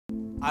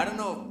I don't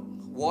know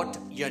what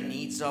your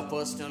needs are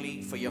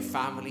personally, for your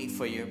family,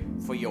 for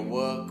your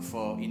work,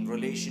 in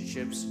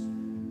relationships.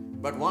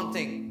 But one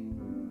thing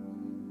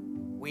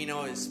we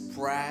know is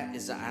prayer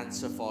is the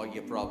answer for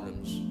your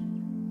problems.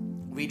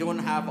 We don't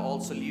have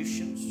all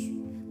solutions,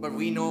 but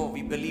we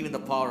believe in the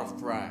power of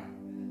prayer.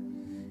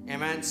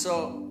 Amen.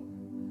 So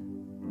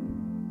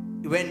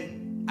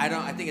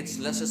I think it's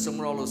Lester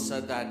Sumrall who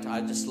said that.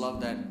 I just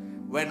love that.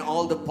 When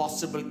all the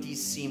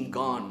possibilities seem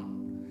gone,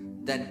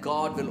 then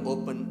God will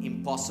open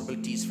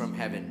impossibilities from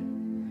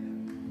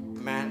heaven.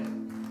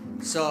 Amen.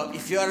 So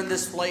if you are in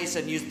this place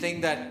and you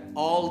think that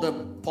all the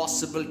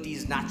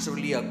possibilities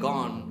naturally are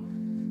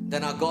gone,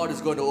 then our God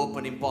is going to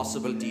open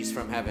impossibilities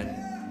from heaven.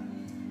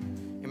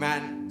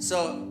 Amen.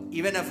 So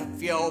even if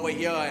we are over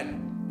here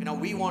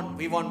and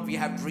we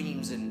have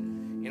dreams, and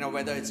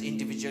whether it's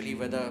individually,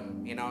 whether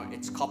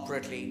it's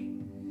corporately,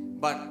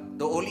 but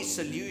the only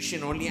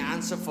solution, only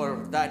answer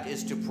for that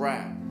is to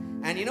prayer.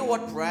 And you know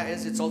what prayer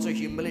is? It's also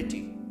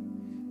humility,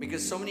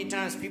 because so many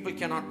times people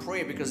cannot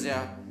pray because they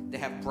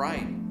have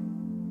pride.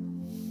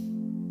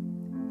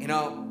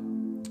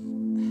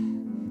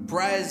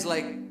 Prayer is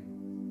like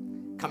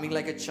coming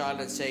like a child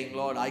and saying,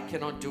 Lord, I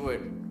cannot do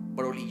it,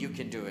 but only you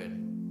can do it.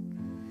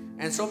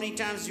 And so many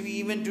times we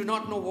even do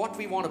not know what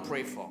we want to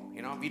pray for.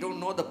 We don't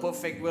know the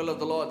perfect will of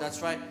the Lord.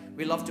 That's why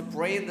we love to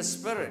pray in the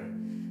Spirit.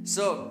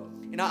 So,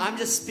 I'm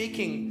just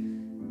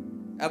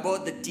speaking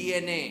about the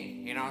DNA.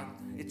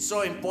 It's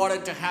so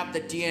important to have the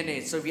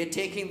DNA. So we are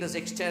taking this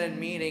extended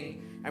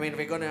meeting.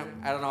 We're going to,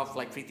 I don't know if,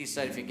 like Preeti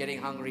said, if you're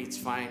getting hungry, it's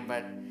fine.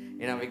 But,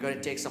 we're going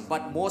to take some.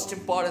 But most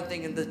important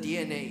thing in the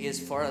DNA is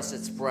for us,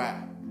 it's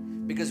prayer.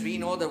 Because we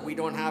know that we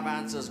don't have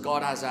answers.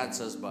 God has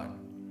answers, but.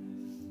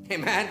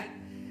 Amen.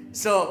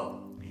 So,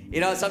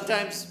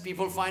 sometimes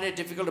people find it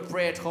difficult to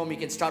pray at home. You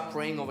can start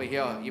praying over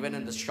here, even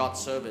in the short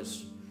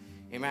service.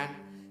 Amen.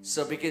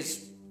 So,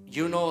 because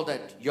you know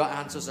that your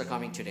answers are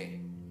coming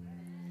today.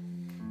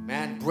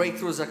 Man,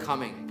 breakthroughs are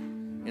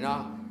coming.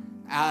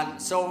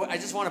 And so I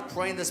just want to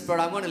pray in the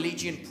Spirit. I'm going to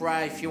lead you in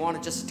prayer. If you want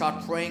to just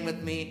start praying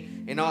with me,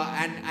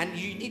 and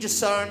you need to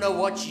surrender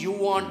what you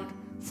want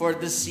for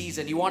this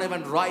season. You want to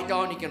even write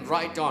down, you can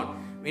write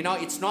down.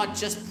 It's not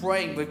just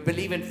praying. We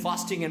believe in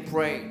fasting and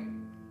praying.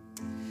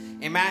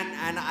 Amen.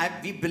 And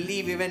we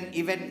believe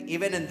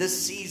even in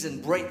this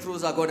season,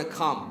 breakthroughs are going to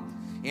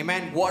come.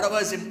 Amen. Whatever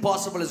is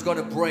impossible is going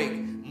to break.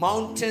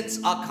 Mountains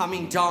are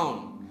coming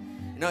down.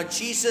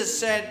 Jesus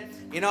said,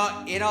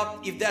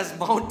 if there's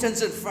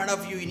mountains in front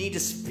of you, you need to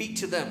speak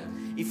to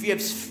them. If you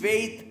have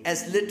faith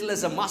as little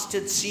as a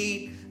mustard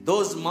seed,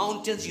 those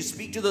mountains, you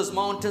speak to those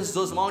mountains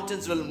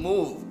will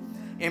move.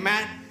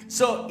 Amen.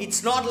 So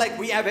it's not like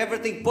we have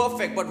everything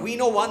perfect, but we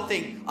know one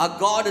thing, our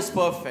God is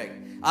perfect.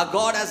 Our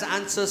God has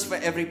answers for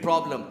every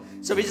problem.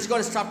 So we're just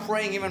going to start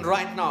praying even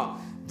right now.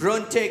 If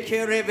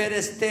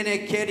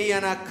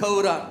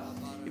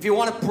you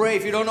want to pray,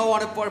 if you don't know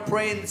what to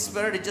pray in the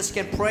Spirit, you just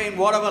can pray in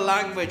whatever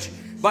language.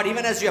 But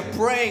even as you're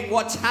praying,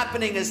 what's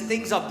happening is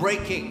things are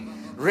breaking.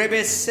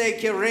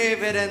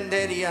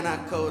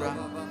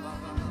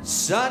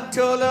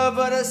 Santola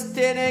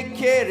varastene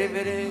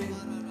kerevere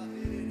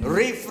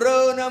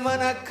Rifrona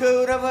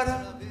manakura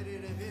vara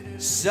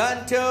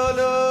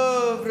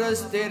Santolo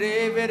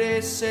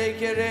vrasterevere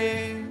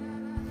sekere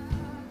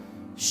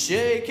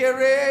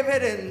Shekere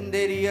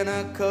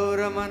verenderiana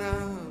koramana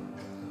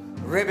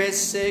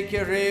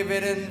Rebeseke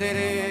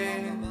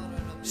reverendere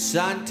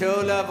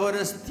Santola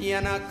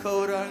varastiana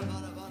kora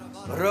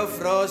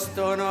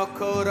Rofrostono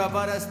kora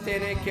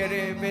varastene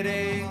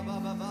kerevere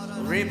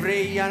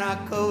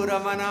Ribriana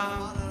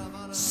Kuramana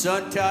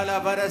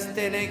Santala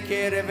Varastene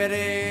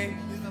Kerevere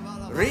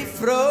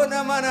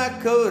Rifrona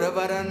Manakura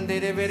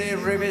Varandere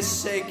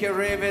Riveseke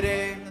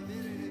Revere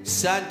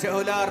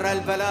Santola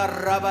Ralbala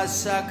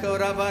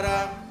Rabasakura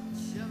Vara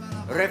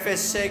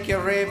Refeseke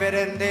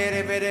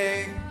Reverendere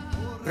Vere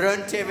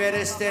Brunte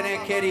Verestene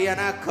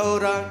Keriana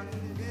Kora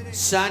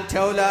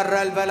Santola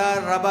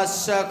Ralbala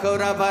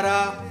Rabasakura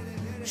Vara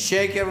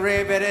Shake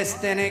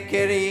Reverestene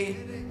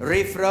Keri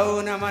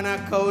Rifrona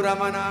mana kora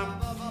mana.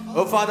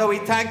 Oh Father, we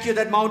thank you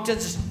that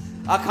mountains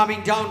are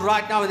coming down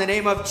right now in the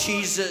name of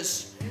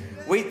Jesus.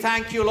 We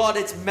thank you, Lord,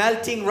 it's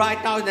melting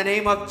right now in the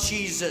name of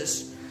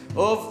Jesus.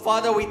 Oh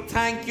Father, we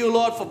thank you,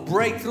 Lord, for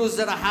breakthroughs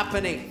that are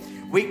happening.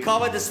 We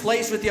cover this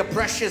place with your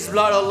precious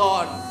blood, oh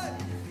Lord.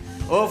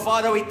 Oh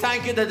Father, we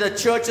thank you that the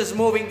church is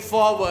moving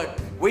forward.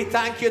 We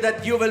thank you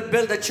that you will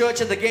build the church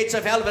and the gates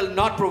of hell will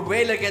not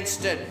prevail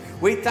against it.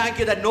 We thank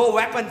you that no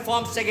weapon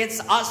formed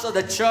against us or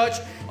the church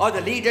or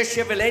the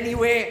leadership will any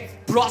way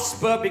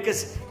prosper,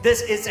 because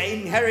this is an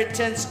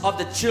inheritance of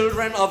the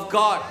children of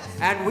God.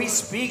 And we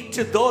speak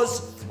to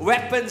those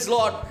weapons,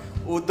 Lord,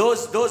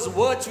 those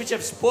words which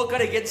have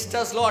spoken against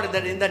us, Lord,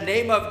 that in the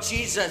name of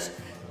Jesus,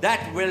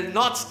 that will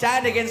not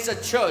stand against the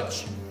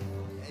church.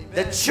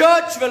 The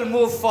church will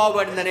move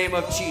forward in the name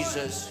of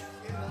Jesus.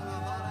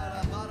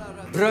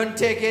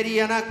 Bronte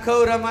keriana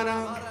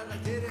koramana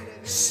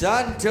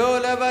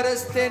Santola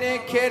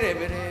varastene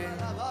kerevere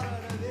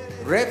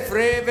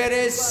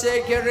Refrevere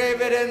seke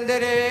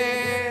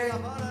reverendere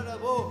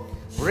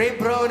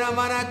Rebrona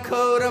mana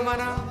kora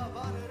mana.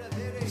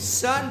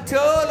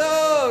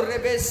 Santolo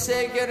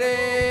rebesegere.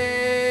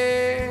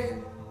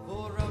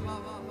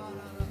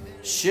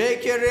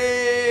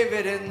 Shekere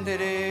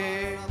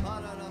verendere.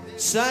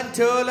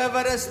 Santola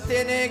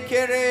varastene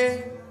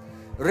kere.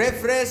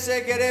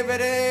 Refrese kere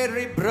vere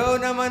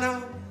ribrona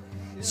mana.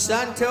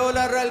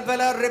 Santola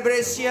ralvala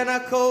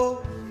rebresiana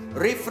ko.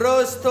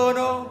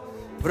 Rifrostono.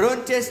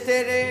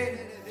 Brontestere.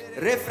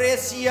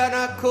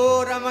 Refresiana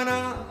ko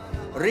ramana.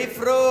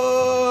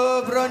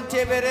 Rifro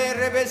bronte vere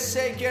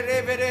rebese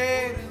kere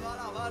vere.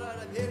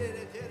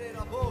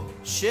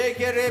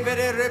 Shekere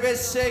vere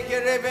rebese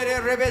kere vere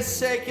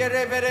rebese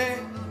kere vere.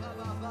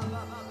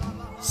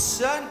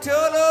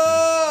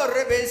 Santolo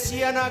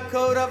rebesiana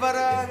ko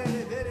ravara.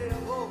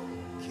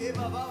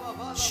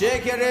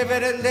 Shekere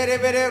vere ndere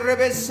vere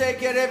rebese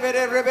kere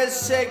vere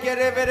rebese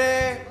kere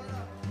vere.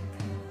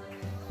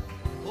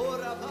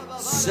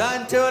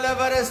 Santola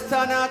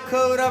varastana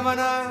ko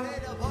ramana.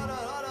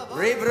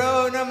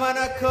 Ribrona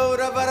mana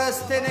kora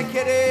varastene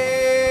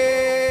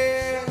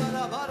kere.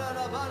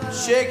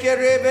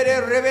 Shekere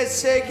vere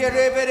rebese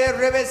kere vere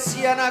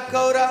rebesiana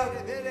kora.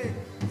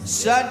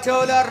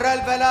 Santola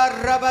ralvala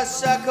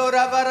rabasa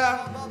kora vara.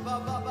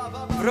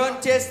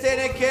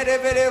 Brontestene kere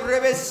vere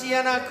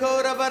rebesiana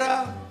kora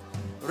vara.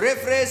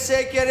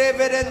 Refrese kere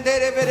vere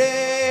ndere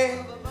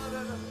vere.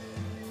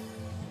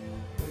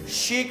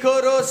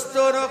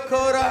 Shikorostono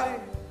kora.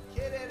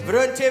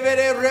 Bronte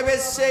vere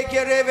rebese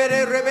kere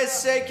vere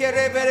rebese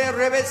kere vere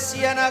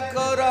rebesiana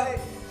kora.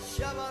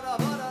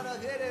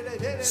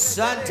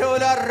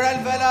 Santola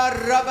ralvala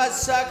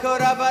rabasa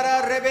kora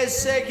vara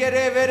rebese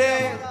kere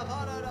vere.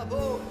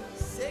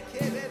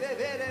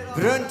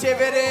 Bronte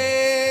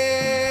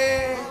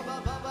vere.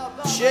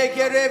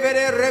 Shekere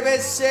vere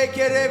rebese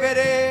kere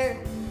vere.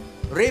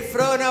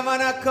 Rifrona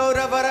mana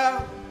kora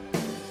vara.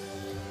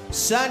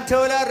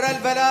 Santola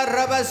ralvala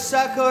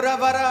rabasa kora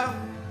vara.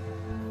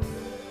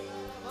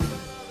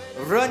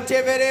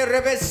 Ronte vere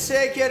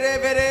rebese kere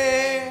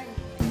vere.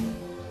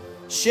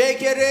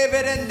 Shekere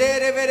vere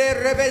ndere vere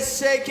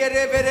rebese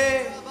kere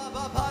vere.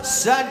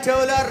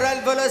 Santola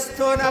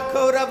ralvolastona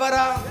kora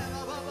vara.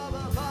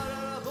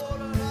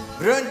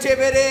 Ronte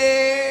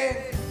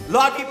vere.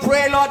 Lord, we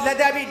pray, Lord, let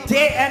there be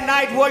day and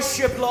night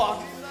worship, Lord.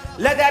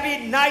 Let there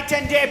be night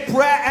and day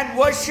prayer and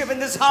worship in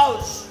this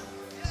house.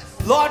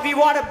 Lord, we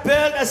want to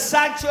build a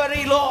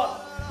sanctuary, Lord,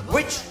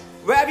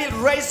 where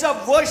we'll raise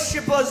up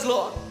worshipers,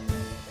 Lord.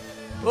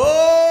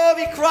 Oh,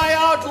 we cry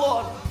out,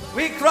 Lord.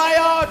 We cry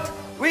out.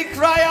 We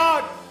cry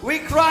out. We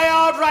cry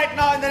out right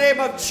now in the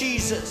name of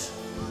Jesus.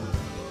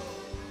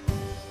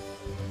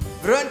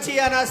 Bronti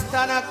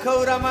anastana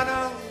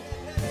kauramana.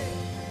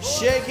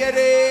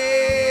 Shekere.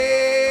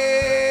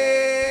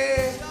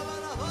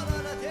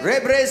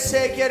 Rebre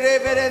sekere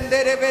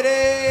verendere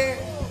vere.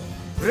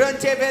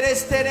 Bronte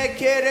verestene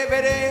kere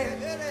vere.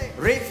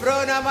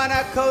 Rifrona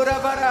mana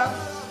kauravara.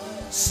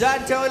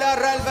 Santola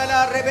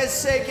ralvala rebe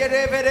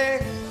sekere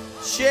vere.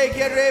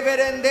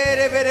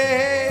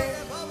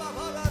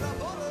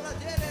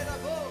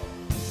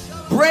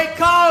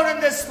 Break out in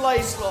this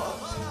place, Lord.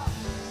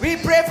 We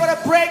pray for a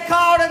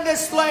breakout in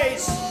this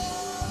place.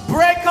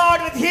 Break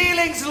out with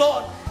healings,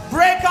 Lord.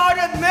 Break out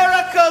with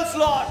miracles,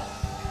 Lord.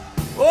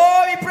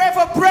 Oh, we pray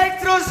for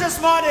breakthroughs this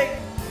morning.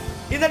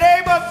 In the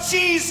name of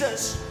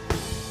Jesus.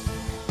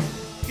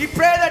 We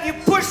pray that you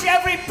push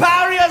every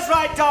barriers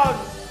right down.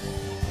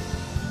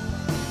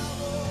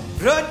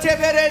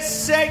 Rontevere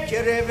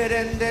sekere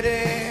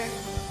verendere.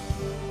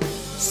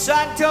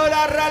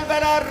 Santola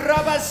ralvera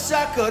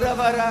rabasakura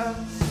vara.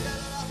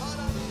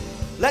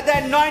 Let the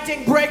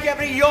anointing break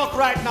every yoke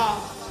right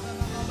now.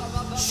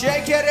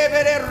 Shekere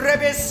vere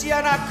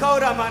rebesiana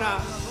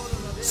kauramana.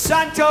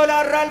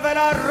 Santola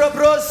ralvera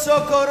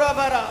robroso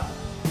koravara.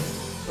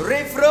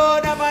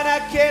 Rifrona mana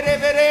kere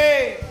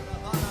vere.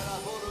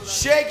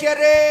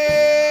 Shekere.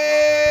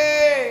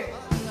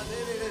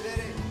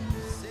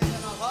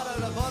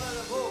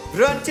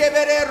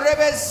 Rontevere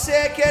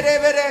rebese kere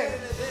vere.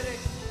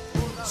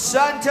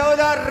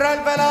 Santola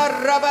ralvela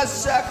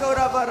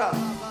rabasakura vara.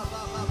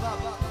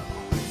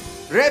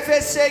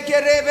 Refese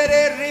kere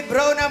vere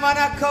ribrona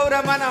mana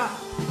kaura mana.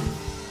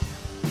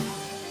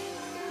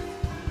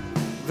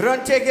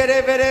 Bronte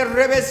kere vere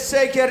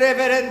rebese kere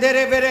vere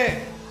ndere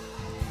vere.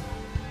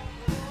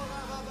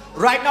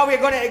 Right now we're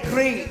going to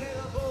agree.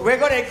 We're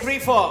going to agree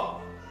for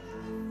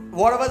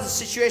whatever the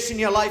situation in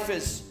your life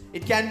is.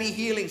 It can be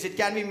healings, it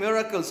can be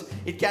miracles,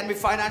 it can be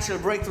financial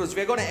breakthroughs.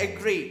 We're going to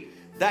agree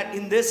that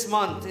in this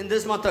month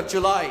of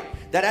July,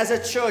 that as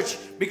a church,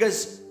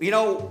 because,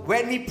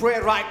 when we pray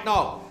right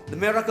now, the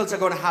miracles are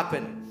going to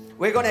happen.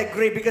 We're going to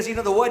agree because,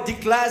 the word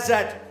declares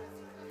that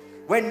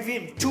when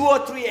we 2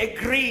 or 3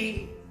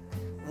 agree,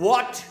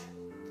 what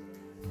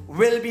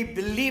will be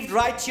believed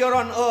right here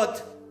on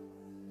earth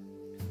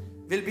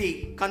will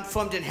be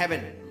confirmed in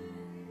heaven.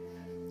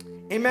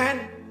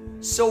 Amen.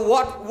 So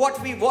what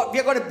we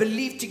are going to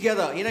believe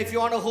together, if you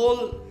want to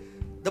hold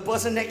the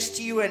person next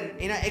to you and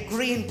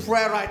agree in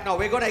prayer right now,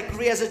 we're going to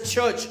agree as a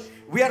church.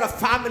 We are a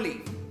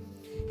family.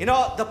 You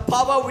know, the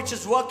power which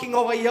is working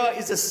over here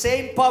is the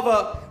same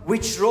power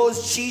which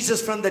rose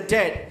Jesus from the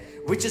dead,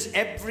 which is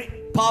every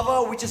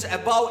power which is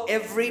above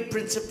every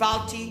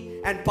principality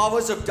and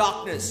powers of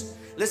darkness.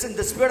 Listen,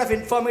 the spirit of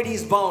infirmity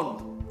is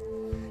bound.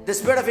 The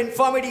spirit of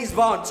infirmity is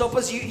bound.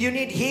 Suppose you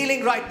need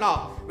healing right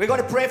now. We're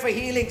going to pray for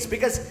healings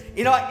because,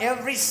 you know,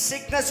 every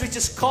sickness which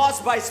is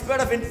caused by spirit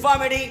of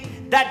infirmity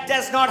that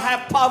does not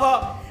have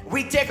power,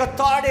 we take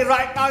authority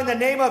right now in the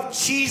name of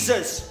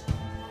Jesus.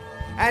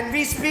 And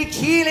we speak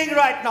healing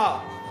right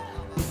now.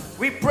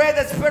 We pray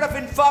that spirit of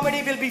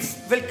infirmity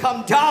will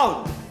come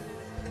down.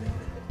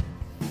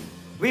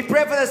 We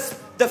pray for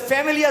the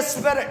familiar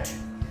spirit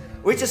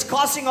which is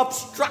causing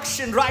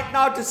obstruction right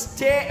now to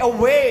stay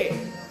away.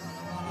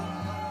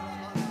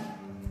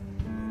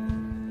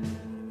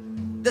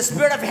 The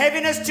spirit of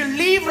heaviness to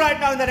leave right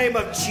now in the name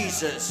of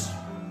Jesus.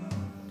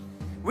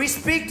 We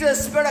speak to the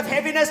spirit of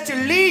heaviness to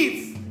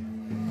leave.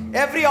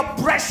 Every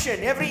oppression,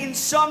 every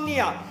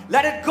insomnia,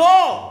 let it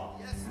go.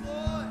 Yes,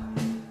 Lord.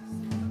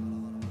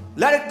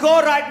 Let it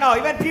go right now.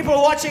 Even people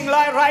watching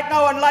live right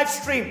now on live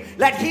stream,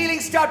 let healing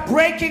start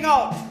breaking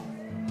out.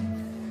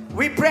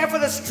 We pray for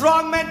the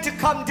strong men to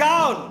come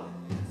down.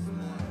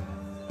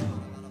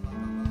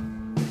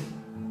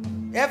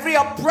 Every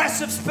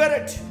oppressive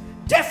spirit,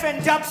 deaf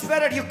and dumb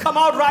spirit, you come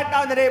out right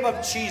now in the name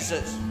of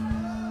Jesus.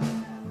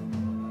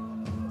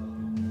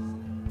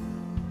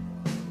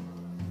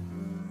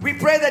 We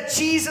pray that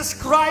Jesus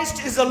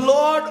Christ is the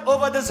Lord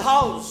over this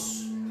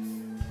house.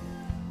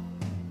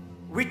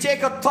 We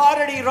take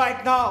authority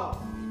right now.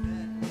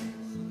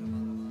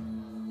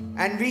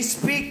 And we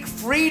speak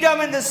freedom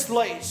in this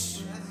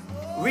place.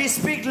 We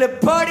speak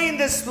liberty in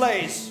this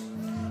place.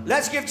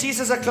 Let's give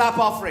Jesus a clap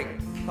offering.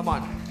 Come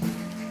on.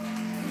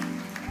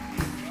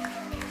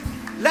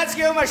 Let's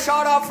give him a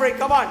shout offering.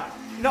 Come on.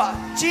 No,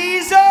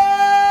 Jesus!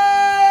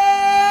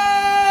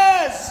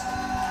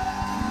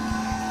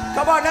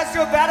 Come on, let's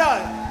do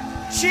better.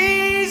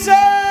 Jesus!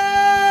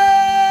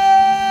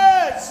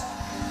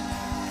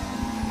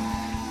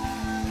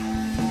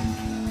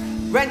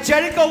 When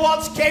Jericho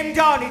walls came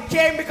down, it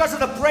came because of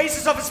the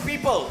praises of his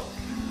people.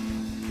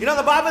 You know,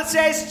 the Bible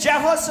says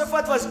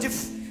Jehoshaphat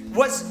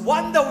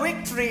won the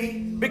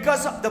victory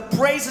because of the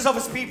praises of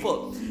his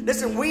people.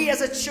 Listen, we as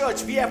a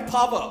church, we have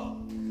power.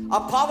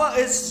 Our power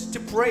is to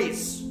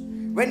praise.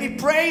 When we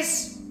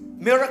praise,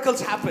 miracles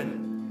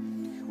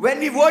happen. When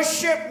we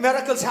worship,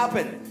 miracles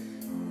happen.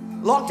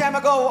 Long time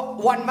ago,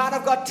 one man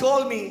of God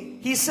told me,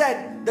 he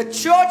said, the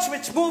church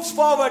which moves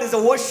forward is a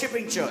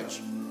worshiping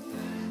church.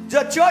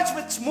 The church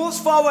which moves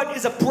forward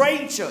is a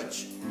praying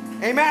church.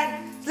 Amen.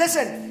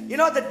 Listen, you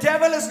know, the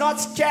devil is not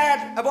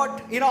scared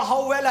about, you know,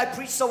 how well I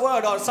preach the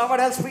word or someone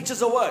else preaches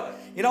the word.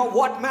 You know,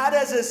 what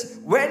matters is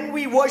when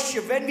we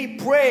worship, when we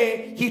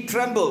pray, he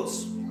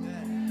trembles.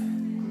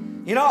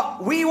 You know,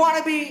 we want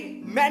to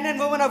be men and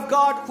women of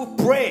God who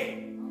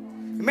pray.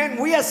 Amen.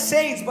 We are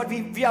saints, but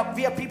we are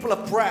people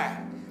of prayer.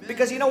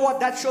 Because you know what?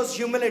 That shows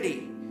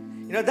humility.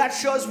 You know, that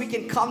shows we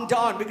can come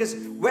down. Because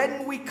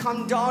when we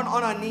come down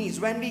on our knees,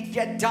 when we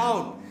get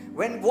down,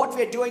 when what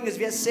we're doing is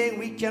we're saying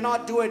we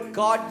cannot do it.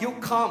 God, you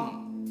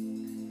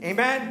come.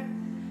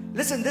 Amen.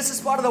 Listen, this is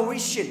part of the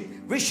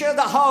vision. Vision of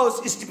the house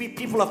is to be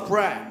people of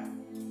prayer.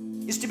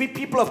 Is to be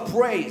people of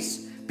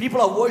praise. People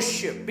of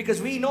worship.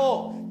 Because we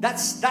know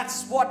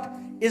that's what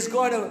is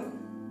going to,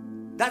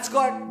 that's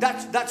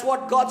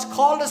what God's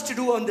called us to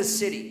do in this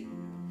city.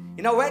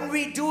 You know, when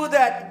we do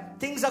that,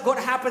 things are going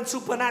to happen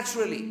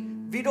supernaturally.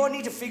 We don't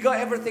need to figure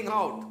everything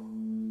out.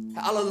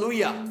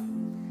 Hallelujah.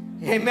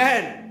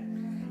 Amen.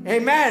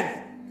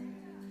 Amen.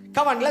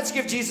 Come on, let's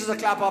give Jesus a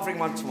clap offering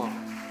once more.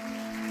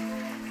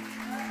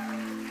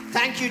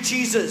 Thank you,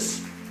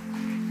 Jesus.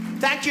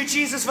 Thank you,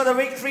 Jesus, for the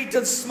victory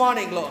this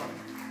morning, Lord.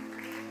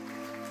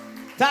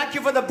 Thank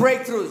you for the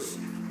breakthroughs.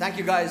 Thank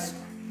you, guys.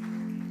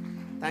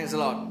 Thanks a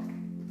lot.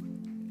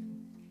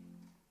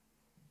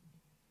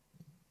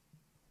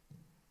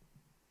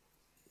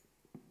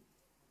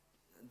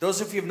 Those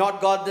of you who have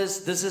not got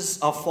this is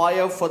a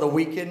flyer for the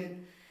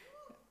weekend.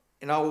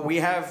 You know, we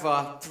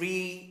have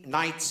 3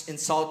 nights in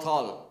South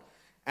Hall.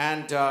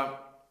 And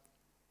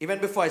even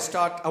before I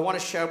start, I want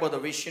to share about the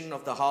vision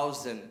of the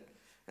house. And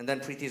then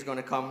Preeti is going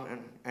to come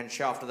and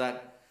share after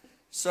that.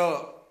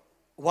 So,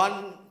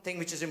 one thing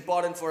which is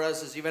important for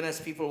us is, even as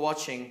people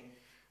watching,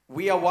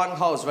 we are one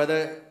house,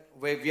 whether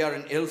we are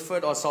in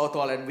Ilford or South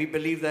Hall. And we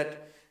believe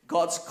that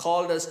God's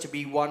called us to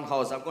be one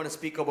house. I'm going to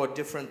speak about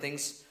different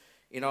things,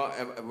 you know,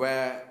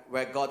 where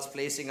God's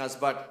placing us.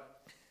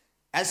 But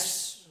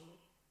as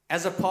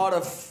a part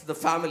of the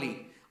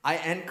family, I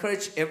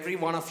encourage every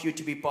one of you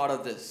to be part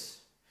of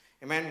this.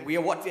 Amen.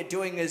 What we're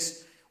doing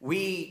is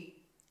we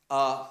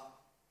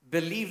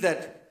believe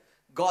that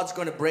God's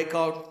going to break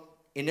out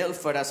in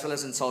Ilford as well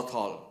as in South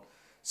Hall.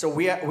 So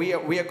we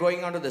are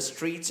going onto the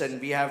streets, and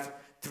we have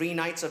 3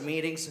 nights of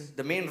meetings.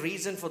 The main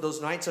reason for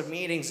those nights of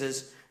meetings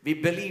is we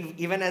believe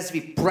even as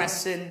we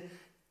press in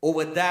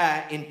over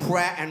there in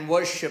prayer and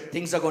worship,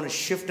 things are going to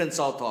shift in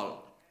South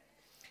Hall.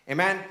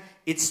 Amen.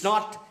 It's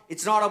not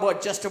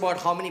about just about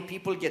how many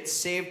people get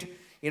saved.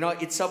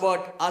 It's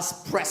about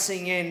us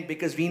pressing in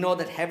because we know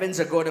that heavens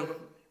are going to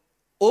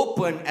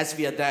open as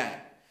we are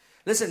there.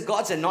 Listen,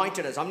 God's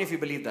anointed us. How many of you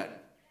believe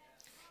that?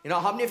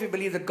 How many of you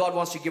believe that God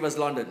wants to give us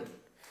London?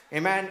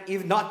 Amen.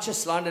 Even not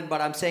just London,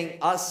 but I'm saying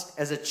us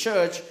as a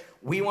church,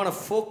 we want to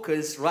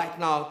focus right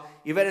now,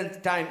 even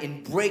in time,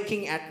 in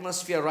breaking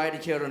atmosphere right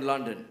here in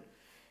London.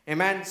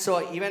 Amen. So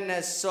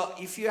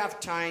if you have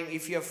time,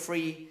 if you're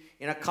free,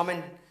 come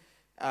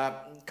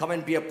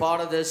and be a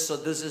part of this. So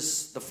this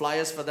is the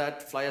flyers for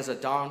that. Flyers are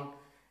down.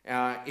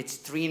 It's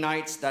 3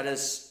 nights. That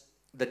is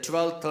the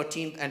 12th,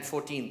 13th, and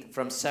 14th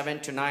from 7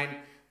 to 9.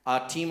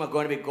 Our team are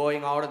going to be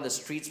going out on the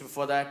streets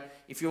before that.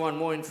 If you want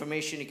more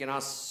information, you can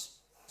ask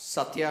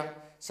Satya.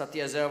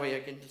 Satya is over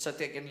here.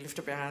 Satya, can you lift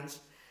up your hands?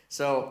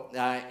 So,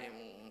 yeah,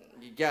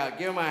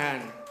 give him a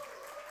hand.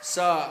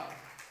 So,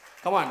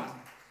 come on.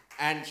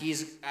 And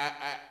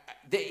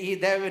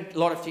there have a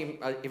lot of team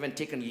even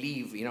taken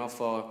leave,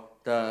 for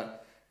the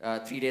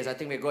 3 days. I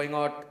think we're going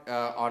out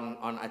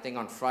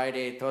on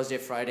Friday, Thursday,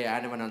 Friday,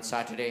 and even on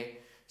Saturday.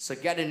 So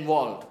get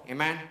involved.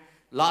 Amen.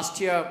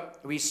 Last year,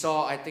 we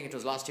saw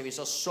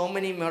so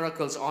many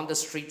miracles on the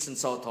streets in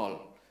South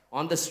Hall.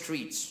 On the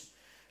streets.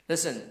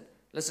 Listen,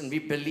 we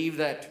believe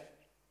that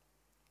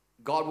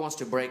God wants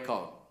to break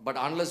out. But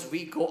unless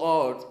we go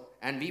out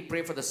and we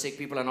pray for the sick,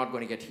 people are not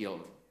going to get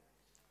healed.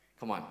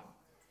 Come on.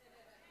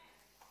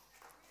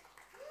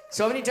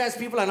 So many times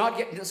people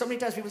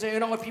say,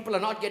 people are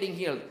not getting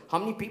healed. How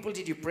many people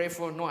did you pray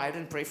for? No, I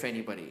didn't pray for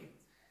anybody.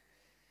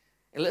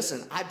 And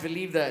listen, I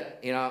believe that,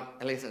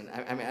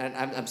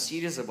 I'm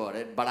serious about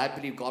it, but I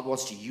believe God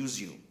wants to use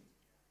you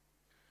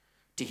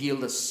to heal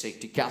the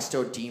sick, to cast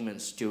out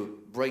demons, to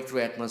break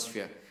through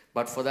atmosphere.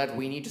 But for that,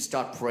 we need to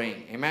start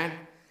praying. Amen?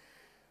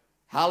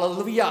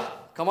 Hallelujah.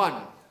 Come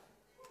on.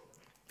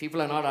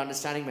 People are not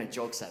understanding my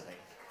jokes, are they?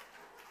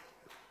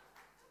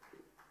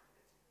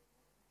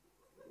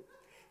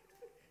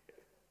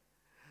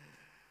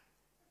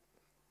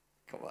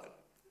 Come on.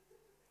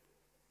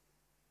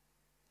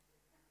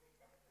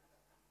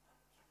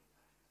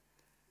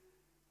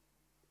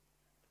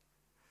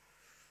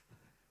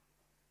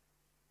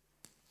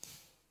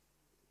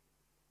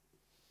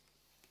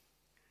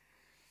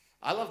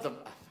 I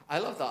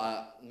love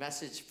the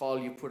message, Paul,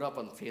 you put up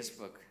on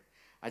Facebook.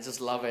 I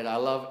just love it. I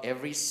love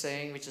every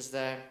saying which is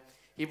there.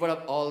 He put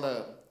up all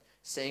the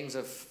sayings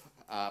of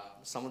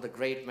some of the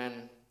great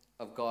men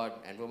of God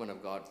and women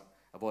of God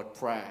about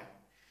prayer.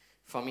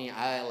 For me,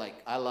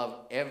 I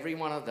love every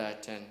one of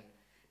that,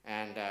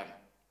 and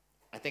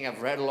I think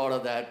I've read a lot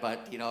of that.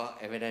 But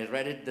when I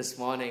read it this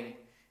morning,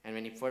 and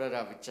when he put it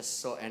up, it just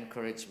so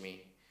encouraged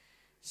me.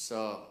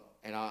 So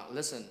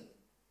listen.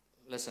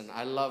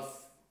 I love.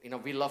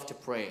 We love to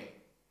pray.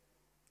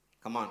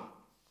 Come on.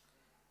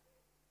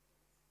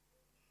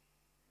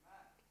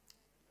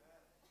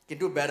 You can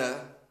do better.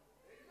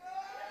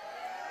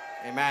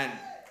 Amen.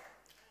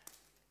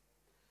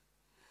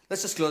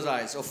 Let's just close our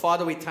eyes. Oh,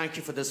 Father, we thank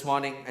you for this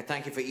morning. I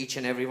thank you for each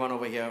and every one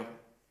over here.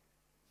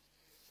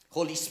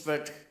 Holy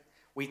Spirit,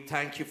 we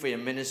thank you for your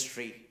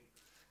ministry.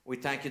 We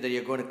thank you that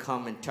you're going to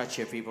come and touch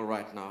your people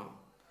right now.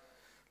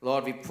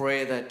 Lord, we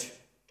pray that,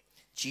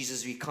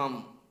 Jesus, we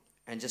come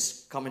and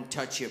just come and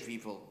touch your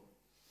people.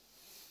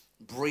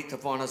 Breathe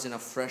upon us in a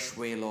fresh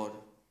way, Lord.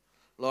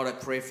 Lord, I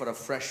pray for a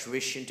fresh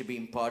vision to be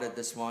imparted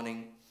this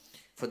morning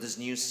for this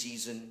new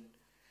season.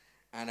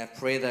 And I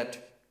pray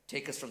that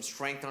take us from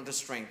strength unto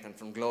strength and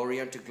from glory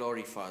unto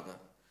glory, Father.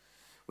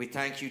 We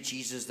thank you,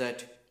 Jesus,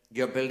 that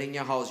you're building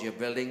your house, you're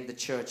building the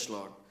church,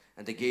 Lord,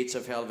 and the gates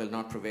of hell will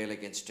not prevail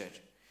against it.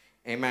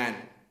 Amen.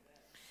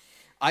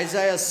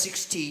 Isaiah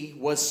 60,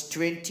 verse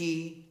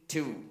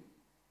 22.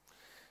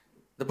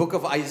 The book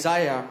of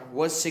Isaiah,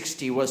 verse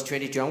 60, verse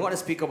 22. I'm going to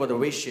speak about the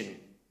vision.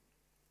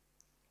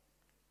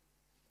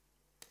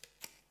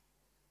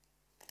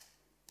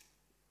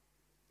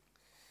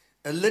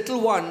 A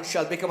little one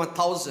shall become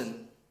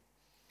 1,000,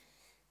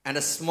 and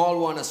a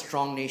small one a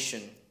strong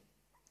nation.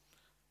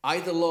 I,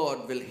 the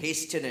Lord, will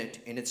hasten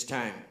it in its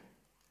time.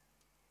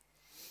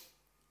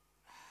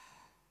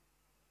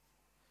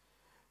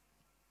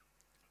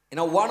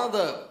 One of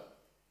the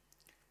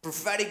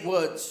prophetic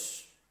words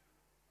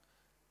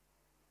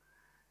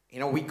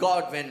we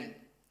got when,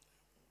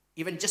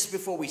 even just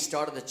before we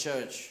started the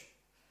church,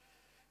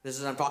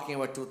 I'm talking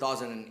about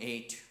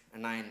 2008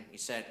 and 9, he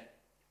said,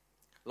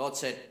 Lord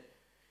said,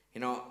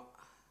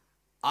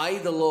 I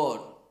the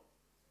Lord,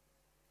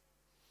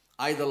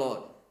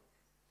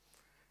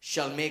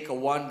 shall make a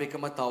one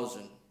become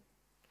 1,000,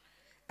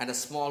 and a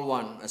small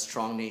one a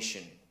strong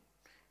nation.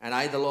 And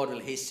I the Lord will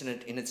hasten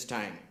it in its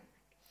time.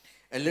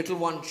 A little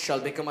one shall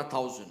become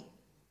 1,000.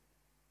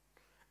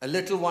 A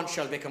little one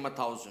shall become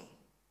 1,000.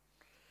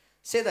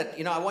 Say that,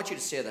 I want you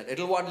to say that.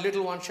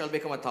 Little one shall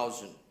become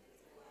 1,000.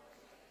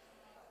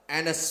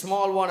 And a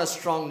small one a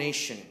strong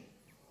nation.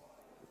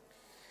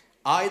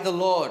 I, the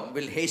Lord,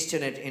 will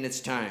hasten it in its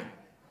time.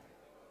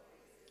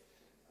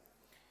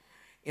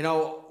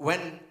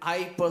 When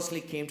I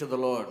personally came to the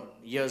Lord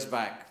years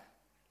back,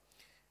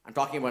 I'm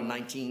talking about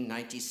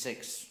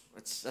 1996.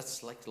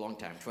 That's like a long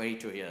time,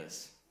 22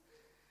 years.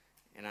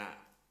 you know,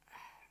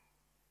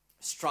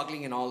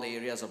 struggling in all the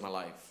areas of my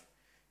life.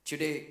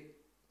 Today,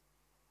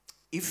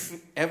 if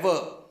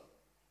ever,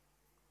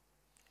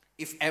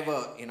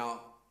 you know,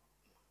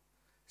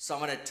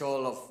 someone had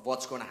told of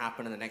what's going to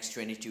happen in the next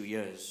 22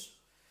 years,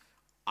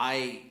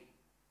 I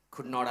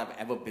could not have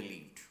ever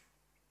believed.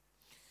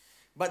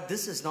 But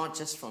this is not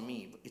just for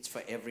me, it's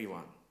for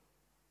everyone.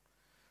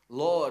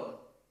 Lord,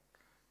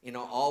 you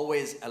know,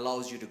 always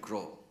allows you to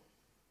grow.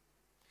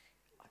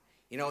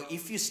 You know,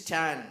 if you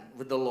stand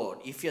with the Lord,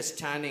 if you're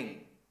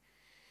standing,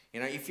 you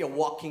know, if you're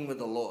walking with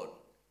the Lord,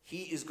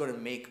 He is going to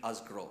make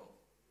us grow.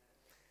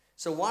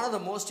 So one of the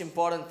most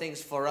important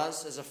things for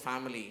us as a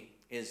family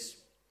is,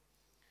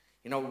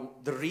 you know,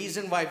 the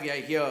reason why we are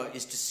here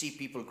is to see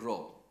people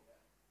grow.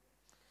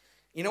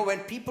 You know, when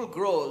people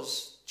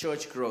grows,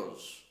 church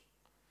grows.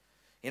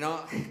 You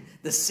know,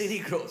 the city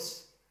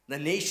grows, the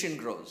nation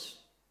grows.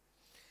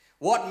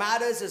 What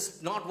matters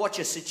is not what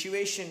your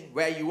situation,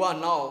 where you are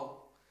now.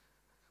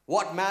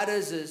 What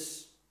matters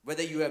is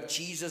whether you have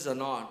Jesus or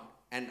not,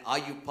 and are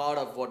you part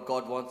of what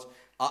God wants?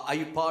 Are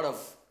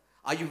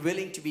you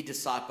willing to be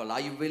discipled?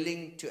 Are you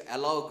willing to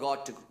allow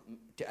God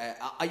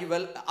are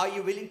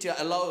you willing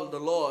to allow the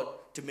Lord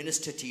to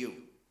minister to you?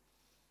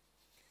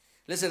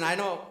 Listen, I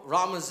know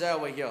Ram is there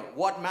over here.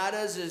 What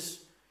matters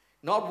is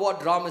not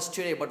what Ram is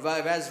today, but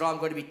where's Ram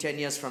going to be 10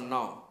 years from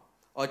now?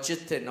 Or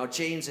Jitin, or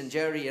James and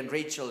Jerry and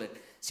Rachel.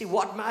 See,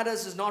 what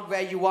matters is not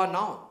where you are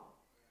now.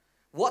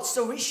 What's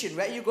the vision?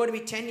 Where are you going to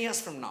be 10 years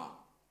from now?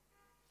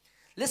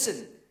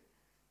 Listen,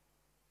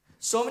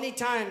 so many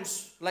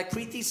times, like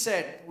Preeti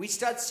said, we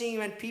start seeing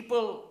when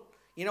people,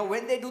 you know,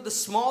 when they do the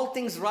small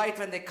things right,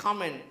 when they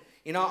come in,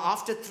 you know,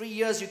 after 3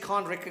 years, you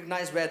can't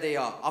recognize where they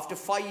are. After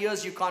 5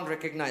 years, you can't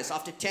recognize.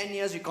 After 10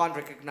 years, you can't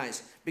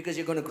recognize because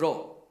you're going to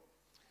grow.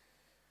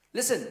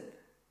 Listen,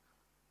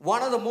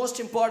 one of the most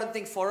important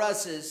things for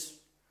us is,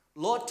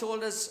 Lord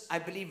told us, I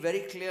believe very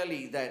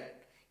clearly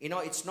that, you know,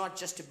 it's not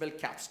just to build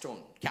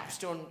Capstone.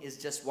 Capstone is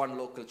just one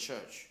local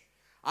church.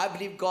 I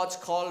believe God's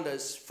called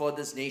us for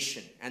this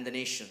nation and the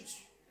nations.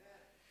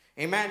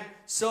 Amen.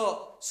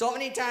 So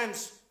many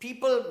times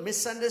people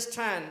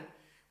misunderstand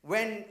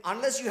when,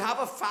 unless you have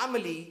a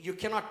family, you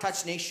cannot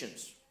touch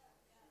nations.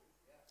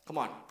 Come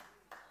on.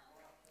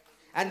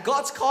 And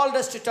God's called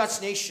us to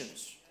touch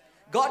nations.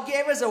 God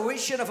gave us a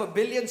vision of 1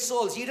 billion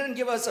souls. He didn't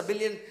give us a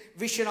billion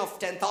vision of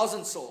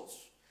 10,000 souls.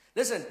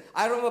 Listen,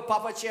 I remember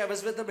Papa Che, I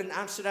was with him in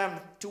Amsterdam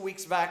 2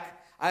 weeks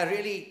back. I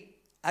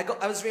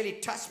was really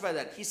touched by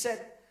that. He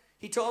said,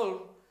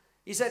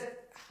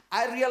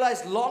 I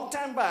realized long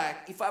time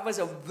back, if I was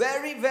a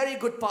very, very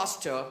good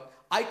pastor,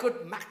 I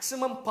could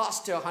maximum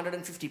pastor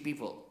 150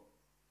 people.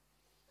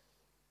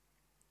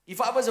 If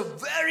I was a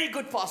very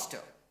good pastor,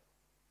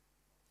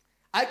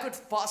 I could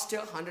pastor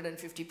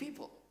 150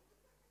 people.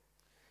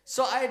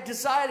 So I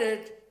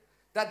decided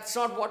that's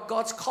not what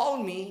God's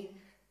called me.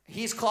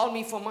 He's called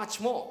me for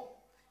much more.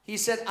 He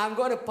said, I'm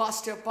going to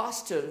pastor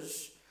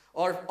pastors.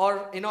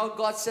 Or you know,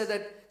 God said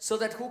that so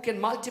that who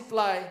can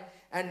multiply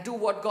and do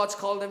what God's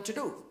called them to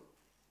do.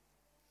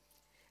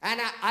 And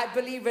I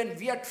believe when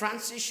we are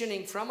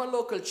transitioning from a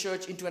local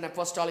church into an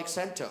apostolic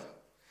center.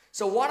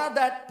 So one of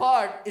that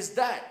part is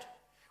that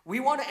we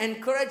want to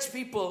encourage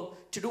people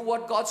to do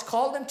what God's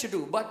called them to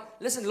do. But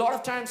listen, a lot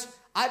of times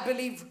I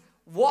believe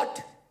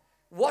what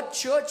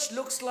church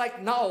looks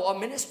like now or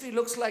ministry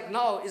looks like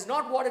now is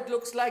not what it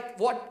looks like,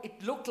 what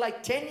it looked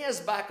like 10 years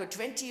back or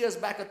 20 years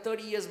back or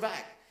 30 years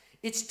back.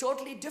 It's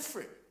totally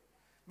different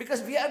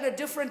because we are in a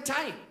different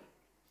time.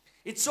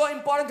 It's so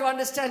important to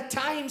understand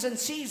times and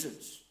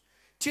seasons.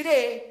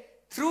 Today,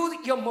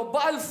 through your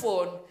mobile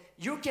phone,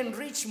 you can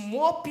reach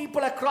more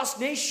people across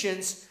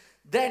nations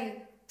than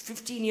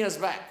 15 years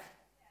back.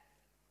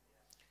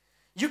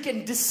 You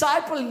can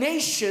disciple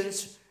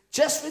nations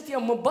just with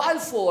your mobile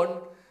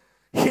phone,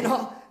 you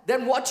know,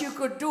 than what you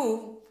could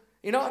do,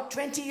 you know,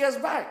 20 years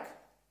back.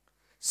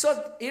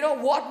 So, you know,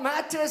 what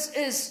matters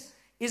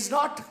is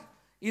not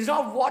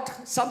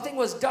what something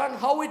was done,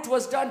 how it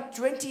was done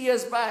 20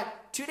 years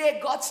back.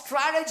 Today, God's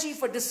strategy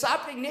for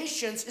discipling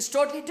nations is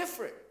totally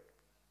different.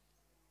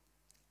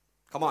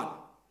 Come on.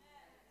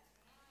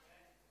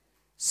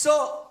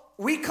 So,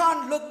 we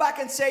can't look back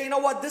and say, you know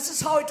what, this is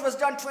how it was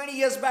done 20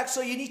 years back,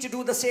 so you need to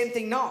do the same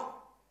thing now.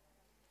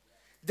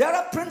 There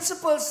are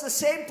principles, the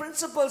same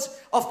principles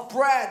of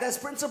prayer. There's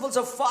principles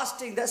of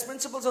fasting. There's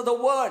principles of the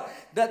Word,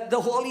 that the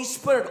Holy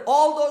Spirit.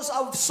 All those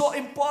are so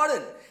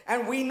important.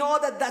 And we know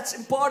that that's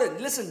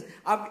important. Listen,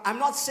 I'm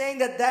not saying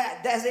that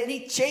there's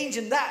any change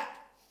in that.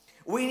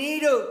 We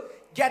need to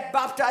get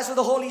baptized with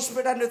the Holy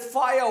Spirit and with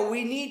fire.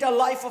 We need a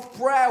life of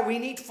prayer. We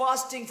need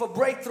fasting for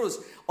breakthroughs.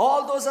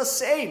 All those are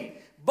same.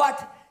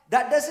 But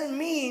that doesn't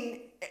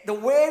mean the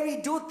way we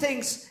do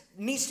things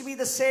needs to be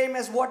the same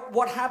as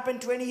what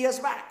happened 20 years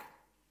back.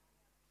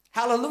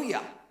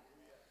 Hallelujah.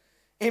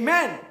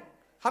 Amen.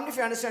 How many of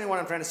you understand what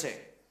I'm trying to say?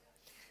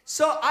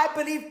 So I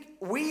believe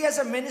we as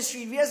a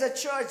ministry, we as a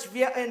church,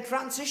 we are in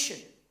transition.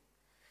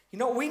 You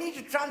know, we need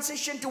to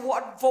transition to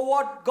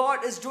what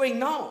God is doing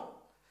now.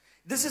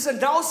 This is a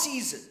now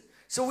season.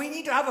 So we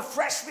need to have a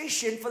fresh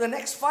vision for the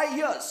next 5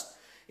 years.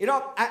 You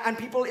know, and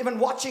people even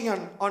watching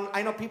on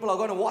I know people are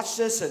going to watch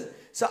this. And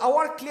so I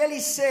want to clearly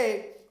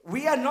say,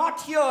 we are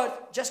not here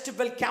just to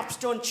build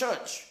Capstone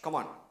Church. Come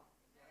on.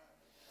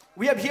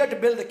 We are here to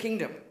build the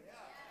kingdom.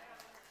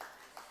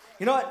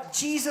 You know,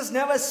 Jesus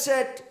never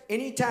said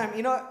anytime,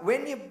 you know,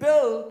 when you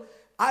build,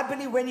 I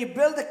believe when you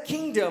build the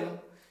kingdom,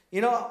 you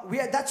know,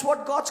 that's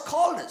what God's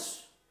called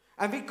us.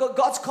 And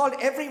God's called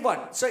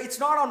everyone. So it's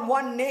not on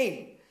one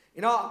name,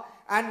 you know.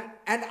 And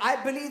I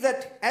believe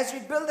that as we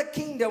build the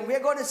kingdom, we're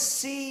going to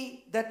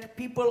see that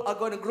people are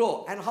going to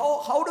grow. And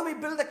how do we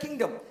build the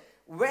kingdom?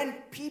 When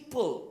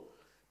people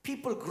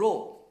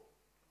grow.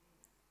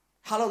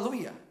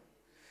 Hallelujah.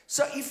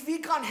 So if we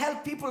can't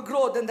help people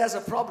grow, then there's a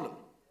problem.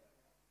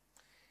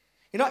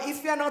 You know,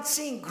 if we are not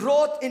seeing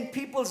growth in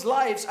people's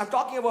lives, I'm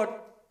talking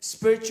about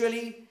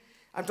spiritually,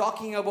 I'm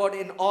talking about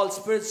in all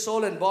spirit,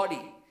 soul, and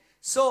body.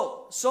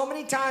 So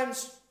many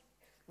times,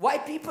 why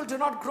people do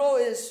not grow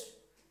is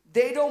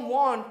they don't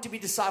want to be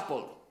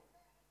discipled.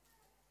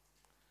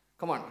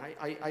 Come on,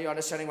 are you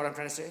understanding what I'm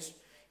trying to say?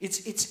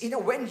 It's you know,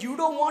 when you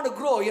don't want to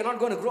grow, you're not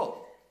going to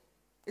grow.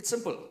 It's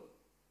simple.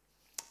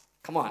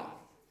 Come on.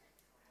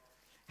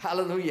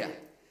 Hallelujah.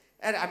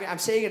 And I mean, I'm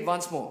saying it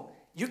once more.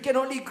 You can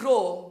only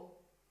grow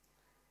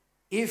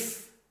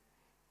if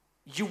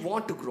you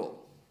want to grow.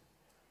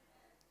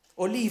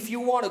 Only if you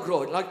want to grow.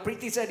 Like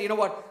Preeti said, you know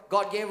what?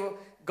 God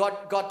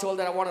told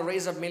that I want to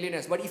raise up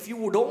millionaires. But if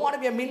you don't want to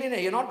be a millionaire,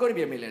 you're not going to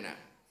be a millionaire.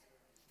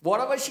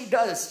 Whatever she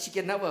does, she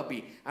can never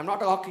be. I'm not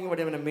talking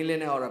about even a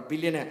millionaire or a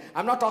billionaire.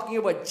 I'm not talking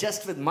about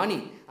just with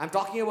money. I'm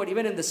talking about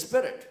even in the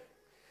spirit.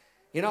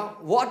 You know,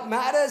 what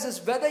matters is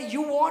whether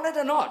you want it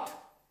or not.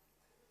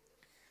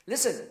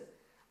 Listen,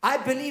 I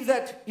believe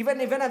that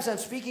even as I'm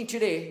speaking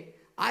today,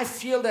 I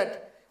feel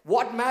that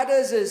what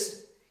matters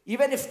is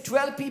even if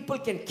 12 people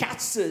can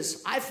catch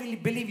this, I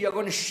believe you're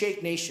going to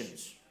shake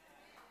nations.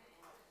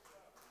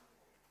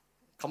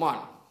 Come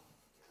on.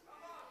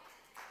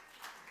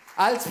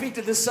 I'll speak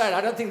to this side.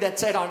 I don't think that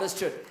side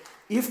understood.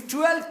 If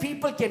 12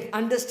 people can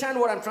understand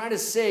what I'm trying to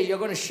say, you're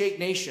going to shake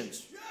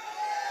nations.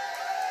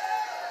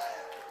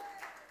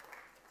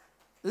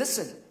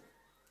 Listen.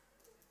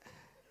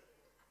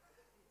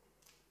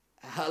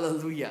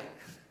 Hallelujah.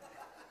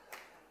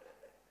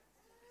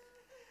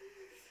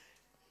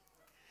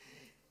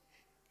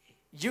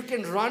 You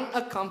can run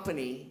a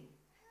company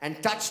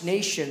and touch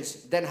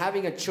nations than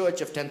having a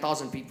church of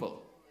 10,000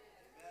 people.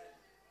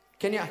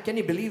 Can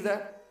you believe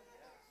that?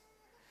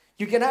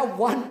 You can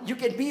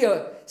be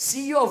a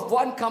CEO of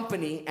one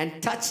company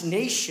and touch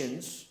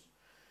nations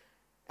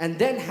and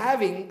then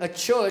having a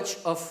church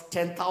of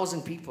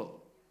 10,000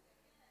 people.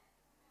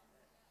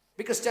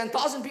 Because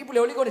 10,000 people,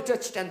 you're only going to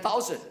touch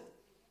 10,000.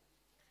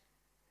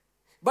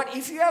 But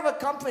if you have a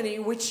company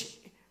which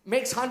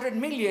makes 100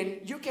 million,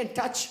 you can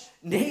touch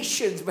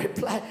nations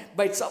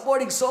by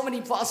supporting so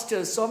many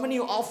pastors, so many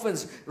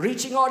orphans,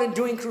 reaching out and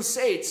doing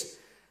crusades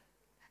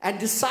and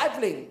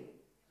discipling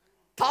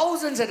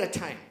thousands at a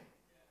time.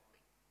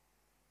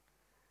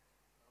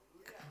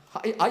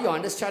 Are you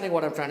understanding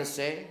what I'm trying to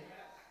say?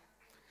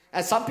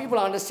 And some people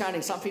are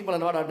understanding, some people are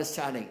not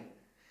understanding.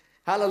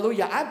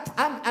 Hallelujah.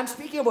 I'm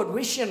speaking about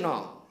vision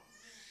now.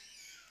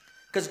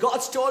 Because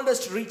God's told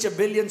us to reach 1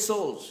 billion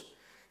souls.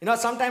 You know,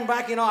 sometime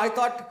back, you know, I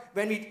thought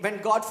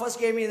when God first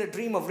gave me the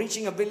dream of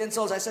reaching 1 billion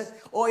souls, I said,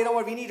 oh, you know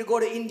what, we need to go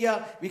to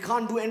India. We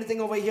can't do anything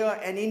over here.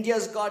 And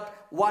India's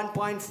got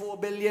 1.4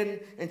 billion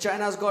and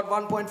China's got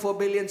 1.4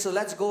 billion. So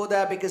let's go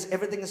there because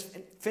everything is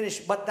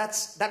finished. But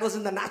that was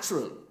in the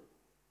natural.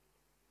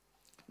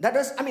 That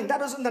was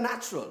in the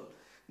natural.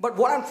 But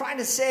what I'm trying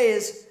to say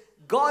is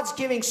God's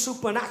giving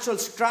supernatural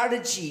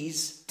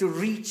strategies to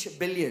reach 1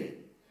 billion.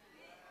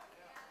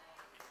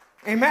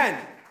 Amen.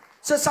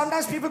 So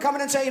sometimes people come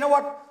in and say, you know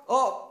what?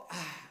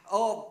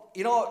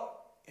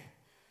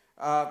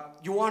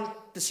 You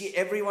want to see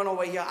everyone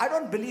over here. I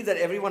don't believe that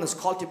everyone is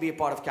called to be a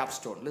part of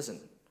Capstone.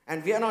 Listen.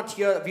 And we are not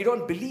here. We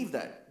don't believe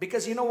that.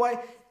 Because you know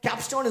why?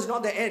 Capstone is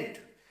not the end.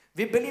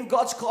 We believe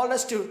God's called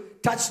us to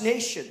touch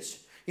nations.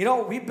 You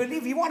know, we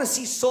believe we want to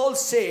see souls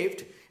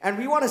saved and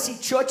we want to see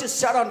churches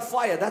set on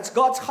fire. That's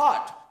God's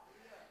heart.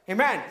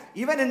 Amen.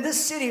 Even in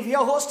this city, we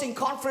are hosting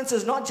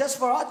conferences not just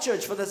for our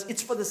church,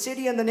 it's for the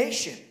city and the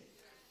nation.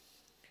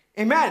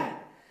 Amen.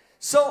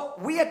 So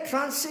we are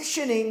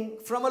transitioning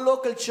from a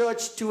local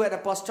church to an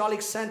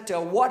apostolic center.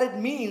 What it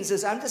means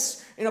is,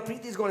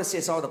 Preeti is going to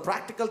say some of the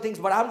practical things,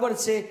 but I'm going to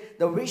say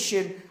the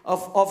vision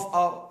of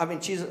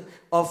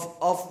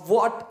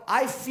what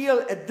I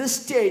feel at this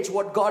stage,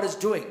 what God is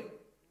doing.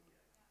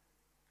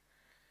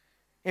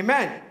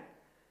 Amen.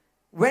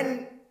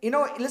 When,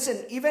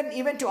 listen,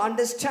 even to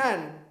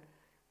understand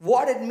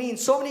what it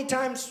means, so many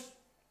times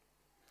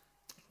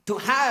to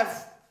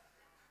have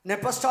an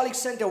apostolic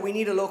center, we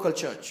need a local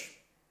church.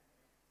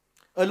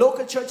 A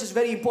local church is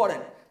very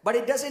important, but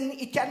it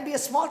can be a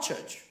small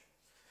church.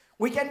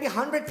 We can be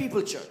 100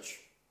 people church.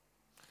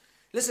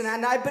 Listen,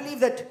 and I believe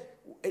that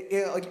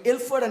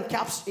Ilford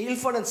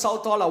and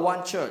South Hall are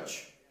one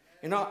church.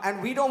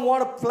 And we don't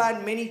want to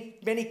plant many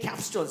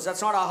capstones.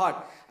 That's not our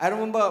heart. I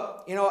remember,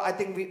 I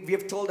think we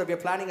have told that we are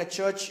planning a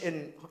church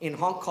in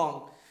Hong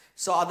Kong.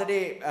 So other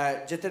day,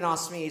 Jitin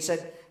asked me, I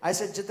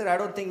said, Jitin, I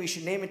don't think we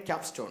should name it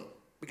Capstone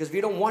because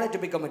we don't want it to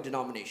become a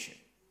denomination.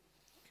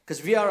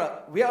 Because we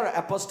are an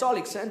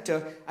apostolic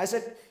center. I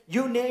said,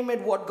 you name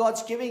it what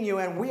God's giving you,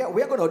 and we are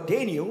going to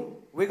ordain you.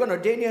 We're going to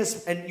ordain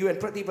you and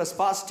Pradeep as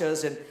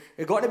pastors, and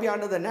we're going to be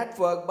under the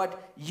network.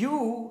 But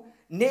you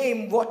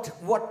name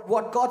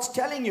what God's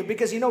telling you,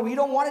 because we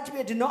don't want it to be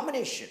a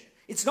denomination.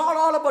 It's not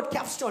all about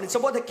Capstone. It's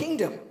about the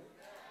kingdom.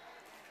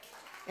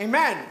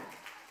 Amen.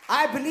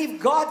 I believe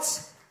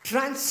God's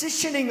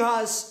transitioning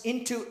us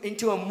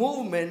into a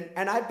movement,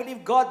 and I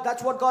believe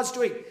that's what God's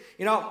doing.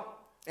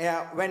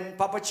 When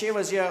Papa Che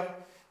was here,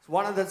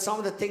 some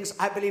of the things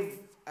I believe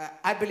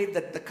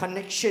that the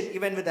connection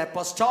even with the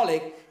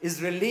apostolic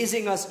is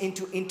releasing us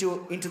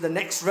into the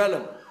next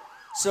realm.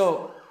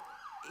 So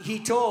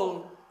he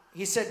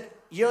said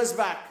years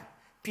back,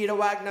 Peter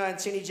Wagner and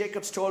Cindy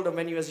Jacobs told him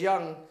when he was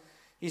young,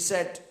 he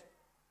said,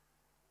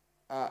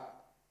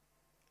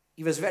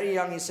 he was very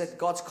young, he said,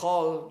 God's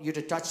called you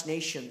to touch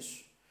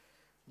nations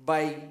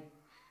by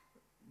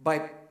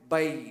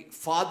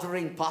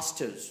fathering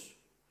pastors.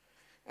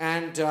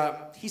 And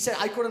he said,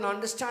 I couldn't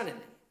understand it.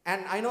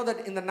 And I know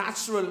that in the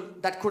natural,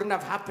 that couldn't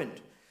have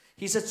happened.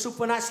 He said,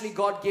 supernaturally,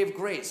 God gave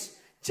grace.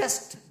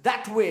 Just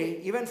that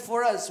way, even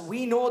for us,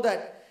 we know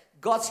that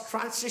God's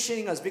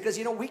transitioning us. Because,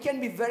 we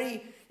can be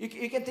very,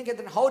 you can think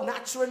of how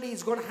naturally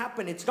it's going to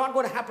happen. It's not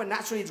going to happen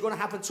naturally. It's going to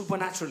happen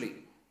supernaturally.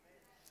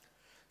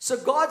 So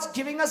God's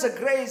giving us a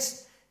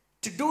grace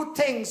to do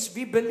things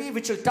we believe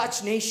which will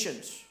touch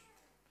nations.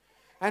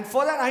 And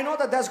for that, I know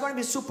that there's going to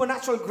be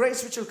supernatural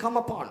grace which will come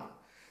upon.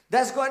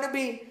 There's going to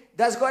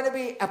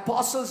be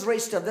apostles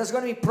raised up. There's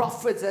going to be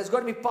prophets. There's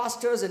going to be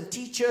pastors and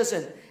teachers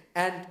and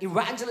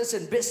evangelists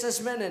and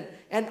businessmen.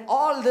 And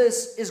all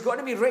this is going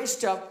to be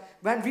raised up.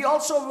 When we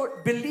also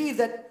believe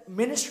that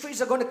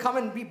ministries are going to come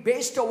and be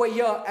based over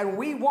here. And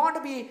we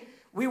want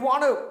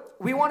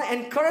to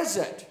encourage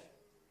it.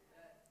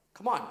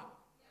 Come on.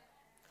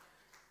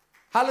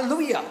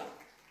 Hallelujah.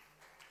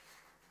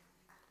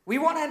 We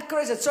want to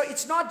encourage it. So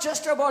it's not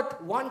just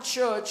about one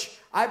church.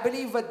 I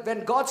believe that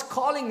when God's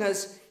calling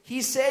us,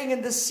 He's saying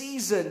in this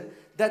season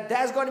that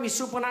there's going to be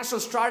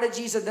supernatural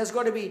strategies and there's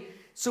going to be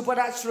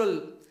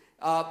supernatural,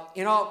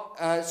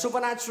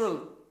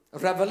 supernatural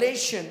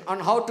revelation on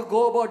how to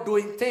go about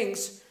doing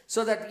things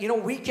so that,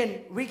 we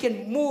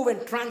can move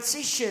and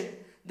transition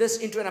this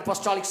into an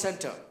apostolic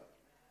center.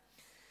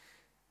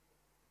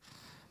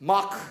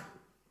 Mark,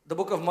 the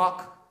book of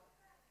Mark.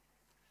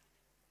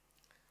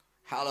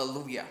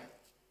 Hallelujah.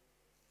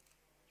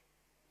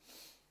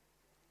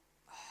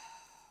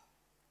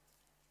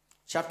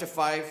 Chapter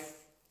 5.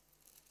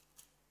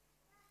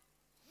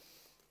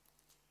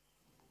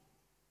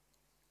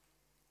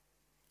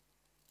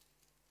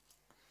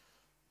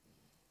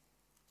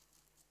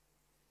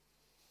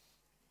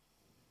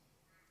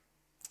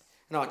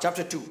 No,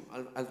 chapter 2.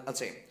 I'll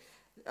say.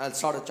 I'll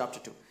start at chapter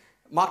 2.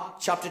 Mark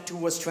chapter 2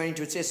 verse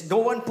 22. It says, no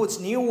one puts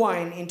new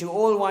wine into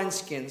old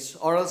wineskins,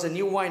 or else the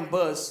new wine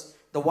bursts.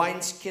 The wine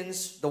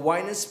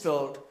is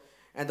spilled,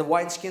 and the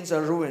wineskins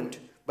are ruined.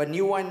 But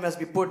new wine must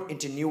be put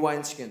into new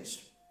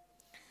wineskins.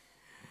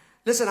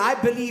 Listen,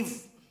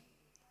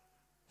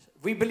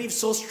 we believe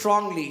so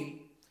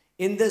strongly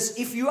in this.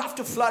 If you have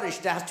to flourish,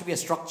 there has to be a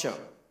structure.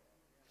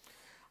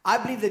 I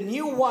believe the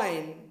new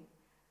wine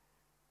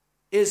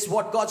is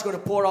what God's going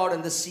to pour out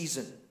in this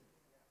season.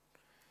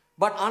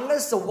 But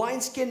unless the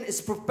wineskin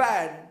is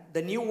prepared,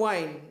 the new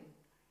wine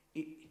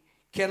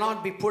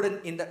cannot be put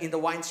in the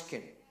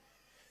wineskin.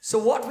 So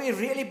what we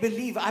really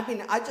believe,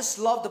 I just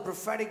love the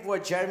prophetic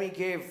word Jeremy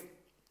gave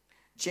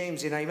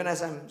James, even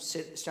as I'm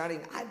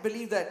studying. I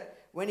believe that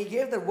when he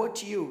gave the word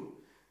to you,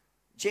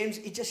 James,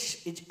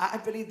 I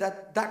believe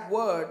that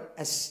word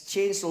has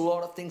changed a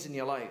lot of things in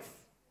your life.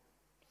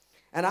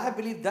 And I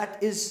believe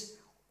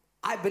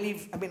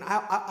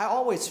I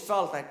always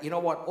felt that,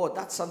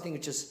 that's something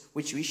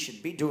which we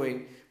should be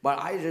doing, but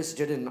I just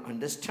didn't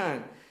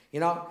understand,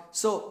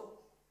 So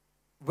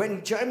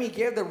when Jeremy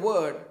gave the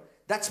word,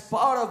 that's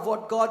part of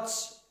what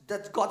God's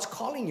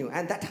calling you,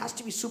 and that has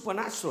to be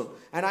supernatural.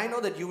 And I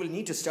know that you will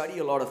need to study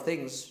a lot of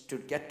things to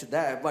get to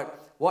there,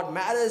 but what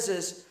matters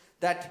is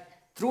that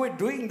through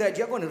doing that,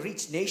 you're going to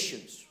reach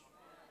nations.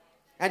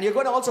 And you're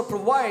going to also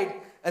provide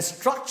a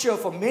structure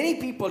for many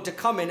people to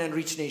come in and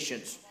reach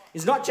nations.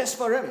 It's not just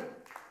for him.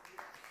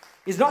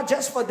 It's not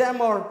just for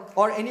them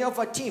or any of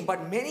our team,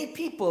 but many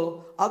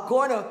people are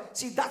going to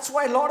see. That's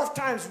why a lot of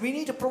times we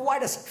need to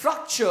provide a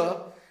structure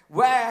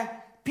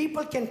where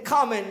people can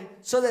come in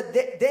so that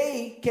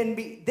they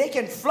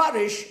can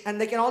flourish,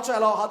 and they can also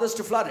allow others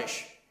to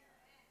flourish.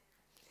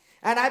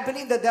 And I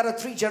believe that there are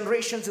 3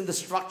 generations in the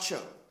structure.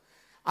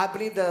 I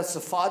believe there's the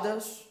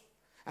fathers,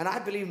 and I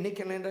believe Nick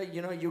and Linda,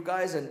 you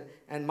guys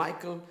and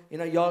Michael,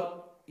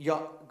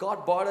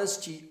 God brought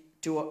us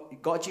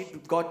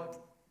God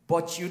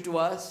brought you to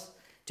us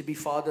to be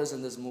fathers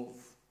in this move.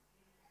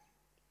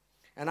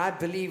 And I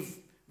believe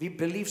we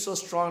believe so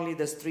strongly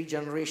there's 3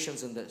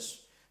 generations in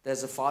this.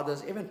 There's the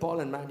fathers, even Paul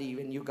and Mandy,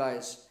 even you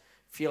guys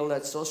feel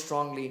that so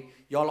strongly.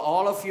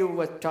 All of you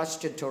were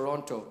touched in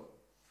Toronto,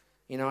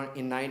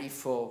 in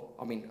 94,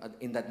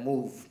 in that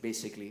move,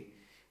 basically.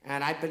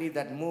 And I believe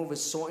that move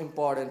is so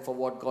important for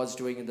what God's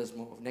doing in this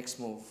next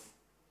move.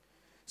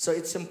 So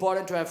it's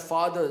important to have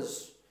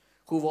fathers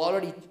who have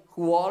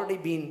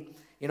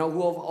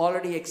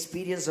already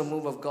experienced the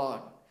move of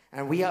God.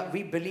 And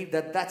we believe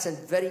that that's a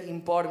very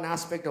important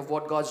aspect of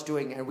what God's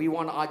doing. And we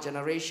want our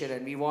generation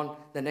and we want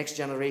the next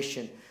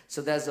generation.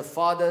 So there's the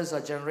fathers, our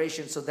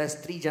generation. So there's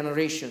 3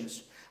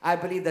 generations. I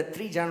believe that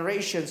 3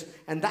 generations,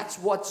 and that's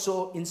what's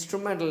so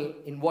instrumental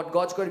in what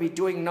God's going to be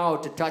doing now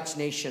to touch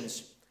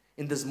nations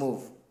in this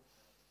move.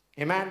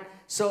 Amen.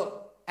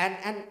 So,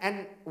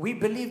 and we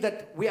believe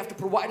that we have to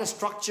provide a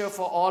structure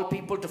for all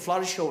people to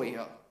flourish over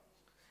here.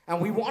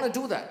 And we want to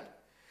do that.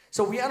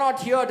 So we are not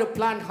here to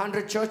plant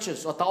 100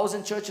 churches or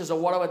 1,000 churches or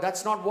whatever.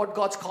 That's not what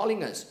God's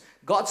calling us.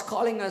 God's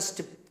calling us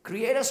to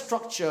create a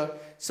structure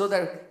so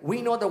that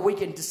we know that we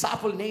can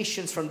disciple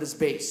nations from this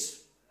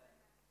base.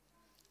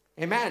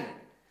 Amen.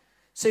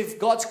 So if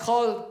God's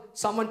called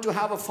someone to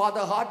have a father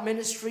heart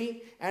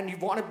ministry and you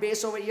want a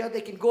base over here,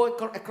 they can go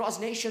across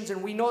nations,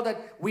 and we know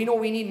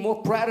we need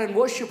more prayer and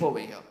worship over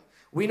here.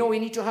 We know we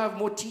need to have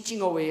more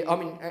teaching over here.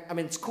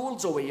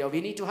 Schools over here. We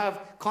need to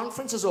have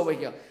conferences over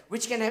here,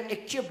 which can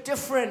equip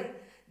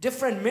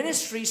different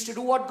ministries to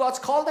do what God's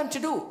called them to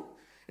do.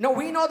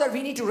 We know that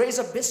we need to raise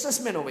up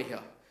businessmen over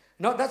here.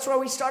 That's why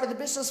we started the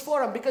business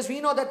forum, because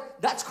we know that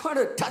that's going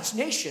to touch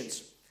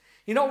nations.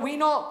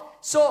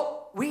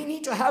 So we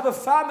need to have a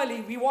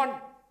family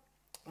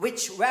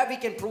where we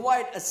can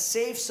provide a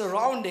safe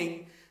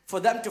surrounding for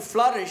them to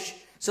flourish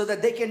so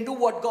that they can do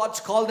what God's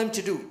called them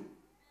to do.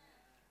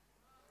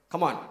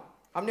 Come on.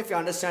 How many of you are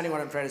understanding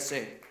what I'm trying to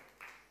say?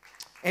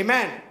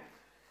 Amen.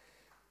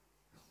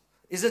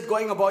 Is it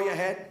going above your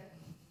head?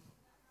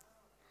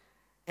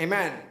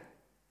 Amen.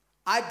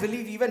 I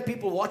believe even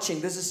people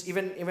watching, this is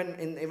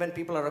even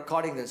people are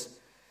recording this.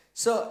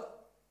 So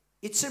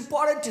it's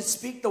important to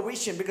speak the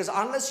vision, because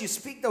unless you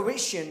speak the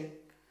vision,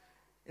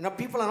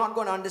 people are not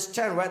going to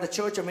understand where the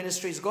church or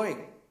ministry is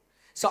going.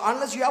 So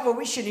unless you have a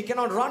vision, you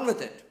cannot run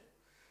with it.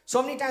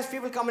 So many times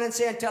people come in and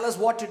say and tell us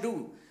what to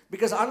do,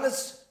 because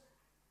unless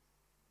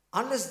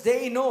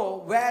they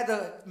know where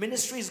the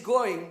ministry is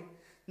going,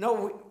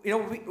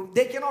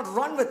 they cannot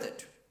run with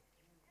it.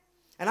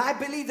 And I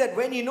believe that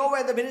when you know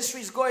where the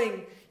ministry is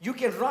going, you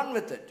can run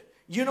with it.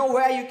 You know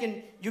where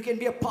you can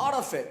be a part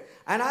of it.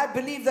 And I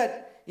believe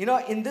that,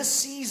 in this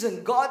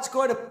season, God's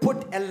going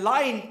to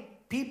align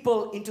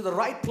people into the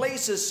right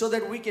places so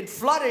that we can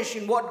flourish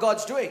in what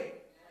God's doing.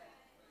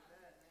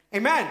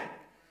 Amen.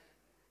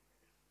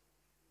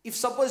 If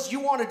suppose you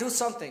want to do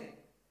something,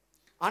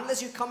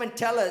 unless you come and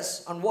tell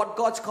us on what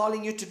God's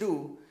calling you to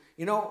do,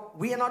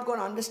 we are not going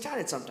to understand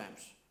it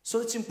sometimes. So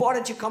it's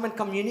important you come and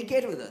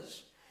communicate with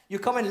us. You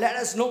come and let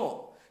us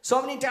know.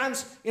 So many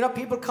times,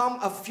 people come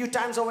a few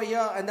times over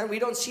here and then we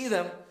don't see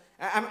them.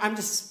 I'm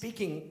just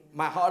speaking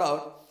my heart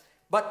out.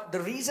 But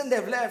the reason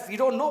they've left, we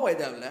don't know why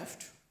they've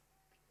left.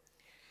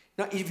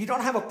 Now, if you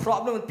don't have a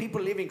problem with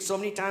people leaving, so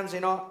many times, they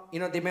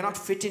may not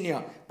fit in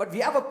here. But we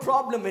have a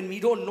problem when we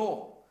don't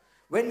know.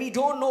 When we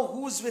don't know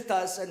who's with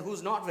us and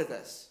who's not with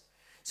us.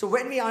 So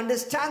when we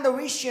understand the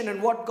vision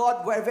and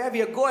where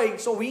we are going,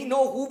 so we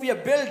know who we are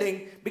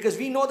building, because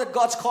we know that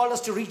God's called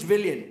us to reach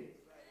billion.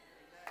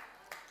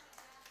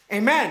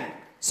 Amen.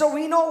 So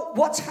we know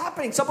what's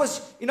happening.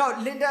 Suppose,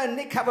 Linda and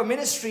Nick have a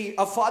ministry,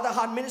 a father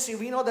heart ministry.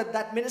 We know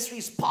that ministry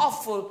is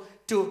powerful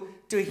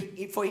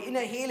for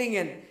inner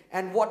healing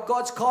and what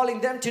God's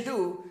calling them to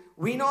do.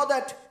 We know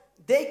that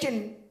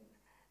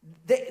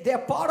they're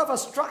part of a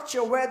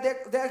structure where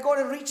they're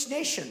going to reach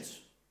nations.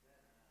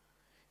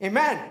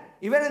 Amen.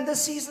 Even in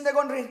this season, they're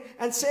going to reach.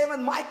 And same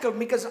with Michael,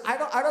 because I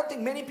don't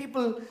think many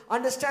people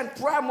understand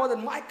prayer more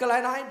than Michael.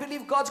 And I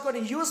believe God's going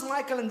to use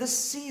Michael in this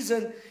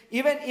season,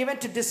 even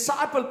to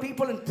disciple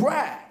people in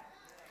prayer.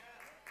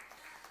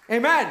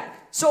 Amen.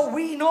 So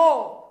we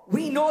know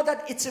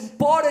that it's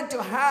important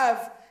to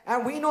have,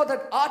 and we know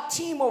that our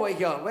team over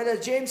here, whether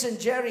James and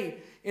Jerry,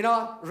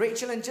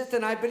 Rachel and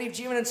Jitan, I believe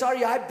Jeevan and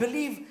Sari, I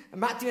believe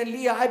Matthew and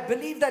Leah, I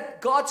believe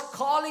that God's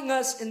calling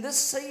us in this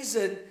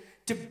season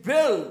to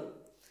build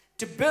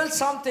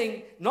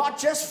something, not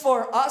just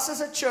for us as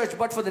a church,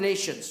 but for the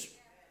nations.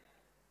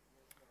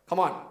 Come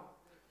on.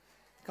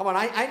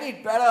 I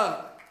need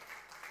better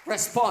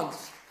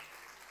response.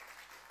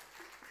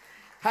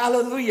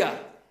 Hallelujah.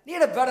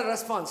 Need a better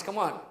response. Come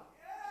on.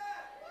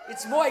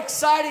 It's more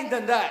exciting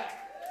than that.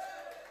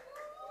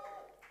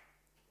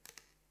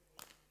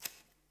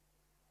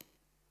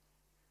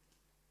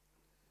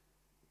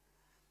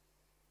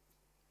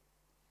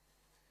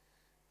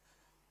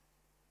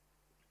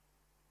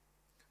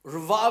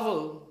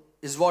 Revival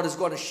is what is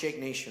going to shake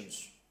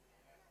nations.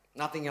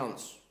 Nothing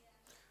else.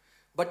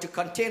 But to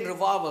contain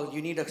revival,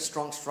 you need a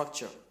strong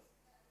structure.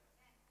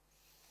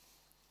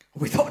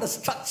 Without a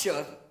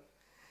structure,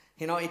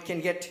 it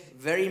can get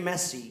very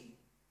messy.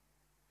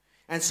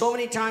 And so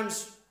many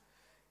times,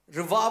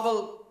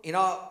 revival, you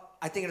know,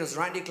 I think it was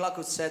Randy Clark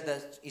who said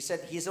that. He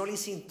said he's only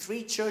seen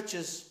 3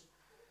 churches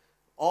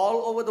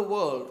all over the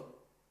world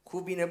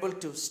who've been able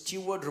to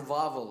steward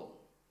revival.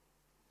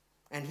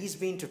 And he's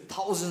been to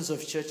thousands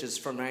of churches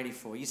from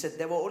 94. He said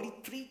there were only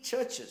 3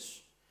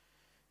 churches.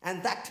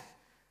 And that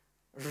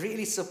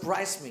really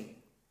surprised me.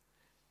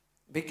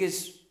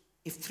 Because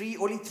if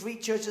only 3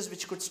 churches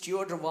which could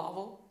steward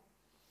revival.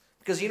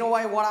 Because you know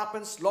why? What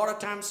happens? A lot of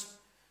times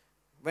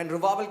when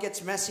revival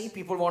gets messy,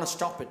 people want to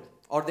stop it.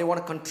 Or they want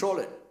to control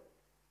it.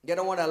 They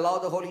don't want to allow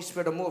the Holy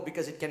Spirit to move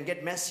because it can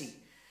get messy.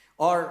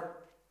 Or,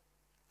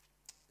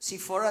 see,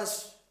 for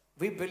us,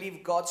 we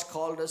believe God's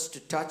called us to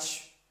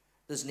touch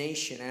this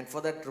nation, and for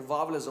that,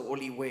 revival is the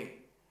only way.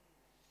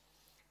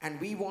 And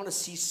we want to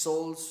see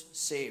souls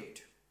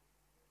saved.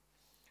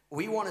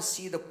 We want to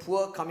see the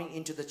poor coming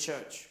into the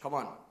church. Come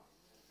on.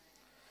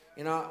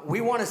 You know,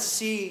 we want to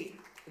see,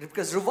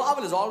 because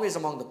revival is always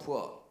among the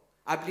poor.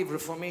 I believe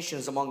reformation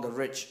is among the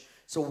rich.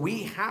 So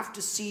we have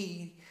to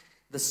see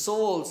the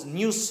souls,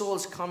 new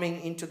souls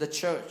coming into the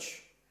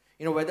church.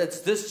 You know, whether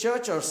it's this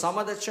church or some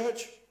other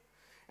church.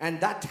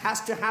 And that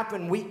has to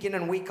happen week in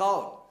and week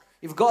out.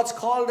 If God's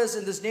called us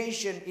in this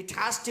nation, it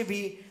has to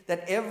be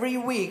that every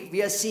week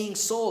we are seeing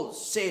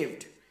souls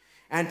saved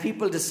and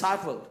people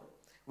discipled.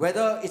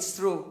 Whether it's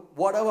through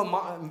whatever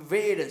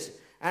way it is.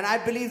 And I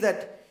believe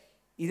that,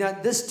 you know,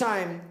 this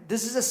time,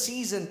 this is a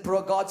season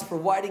God's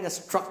providing a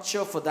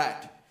structure for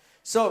that.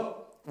 So,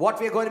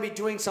 what we're going to be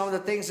doing, some of the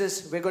things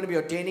is, we're going to be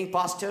ordaining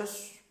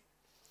pastors.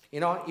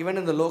 You know, even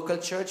in the local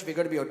church, we're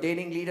going to be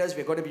ordaining leaders.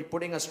 We're going to be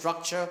putting a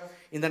structure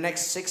in the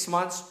next 6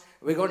 months.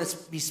 We're going to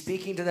be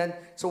speaking to them.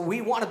 So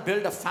we want to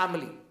build a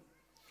family.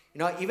 You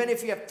know, even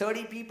if we have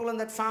 30 people in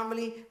that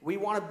family, we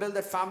want to build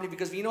that family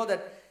because we know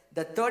that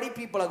the 30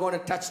 people are going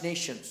to touch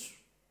nations.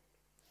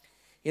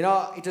 You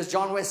know, it was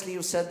John Wesley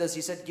who said this.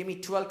 He said, give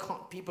me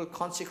 12 people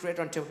consecrated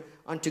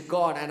unto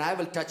God and I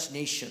will touch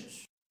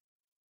nations.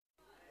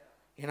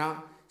 You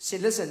know, see,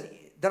 listen,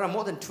 there are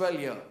more than 12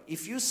 here.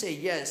 If you say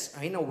yes,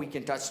 I know we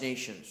can touch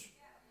nations.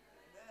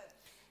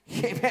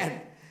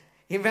 Amen.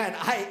 Amen.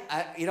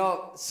 You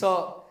know,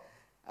 so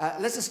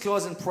let's just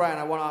close in prayer, and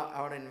I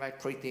want to invite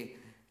Preeti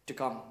to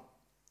come.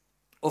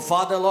 Oh,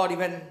 Father, Lord,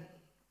 even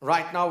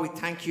right now, we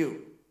thank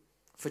you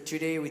for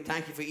today. We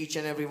thank you for each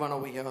and every one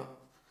over here.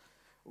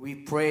 We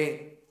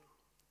pray,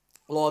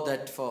 Lord,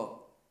 that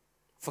for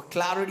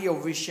clarity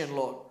of vision,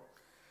 Lord.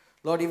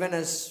 Lord, even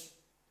as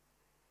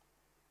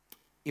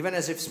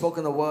you've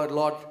spoken the word,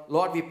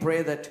 Lord, we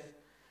pray that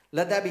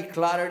let there be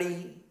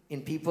clarity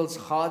in people's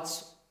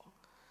hearts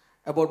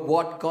about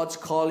what God's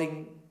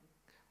calling,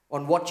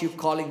 on what you're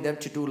calling them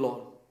to do,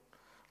 Lord.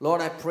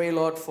 Lord, I pray,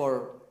 Lord,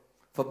 for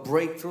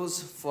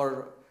breakthroughs,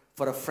 for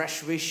a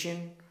fresh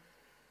vision,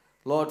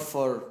 Lord,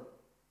 for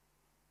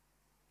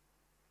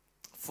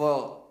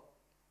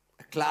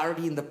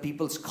clarity in the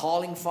people's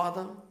calling,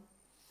 Father.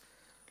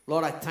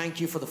 Lord, I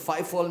thank you for the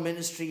fivefold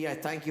ministry. I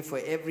thank you for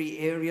every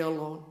area,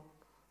 Lord,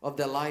 of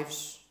their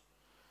lives.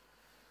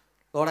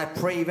 Lord, I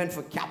pray even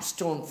for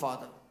Capstone,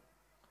 Father,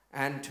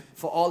 and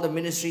for all the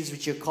ministries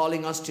which you're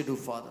calling us to do,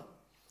 Father.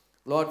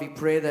 Lord, we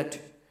pray that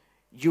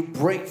you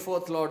break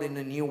forth, Lord, in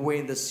a new way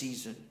in this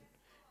season.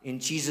 In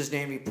Jesus'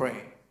 name we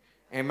pray.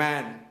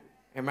 Amen.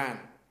 Amen.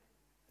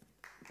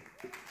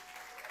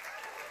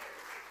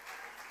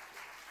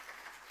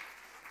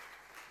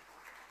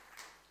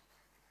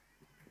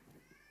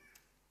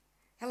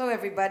 Hello,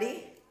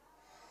 everybody.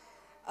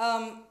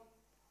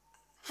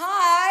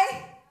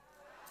 Hi.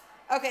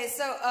 Okay,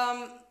 so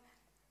I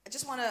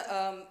just want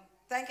to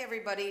thank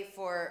everybody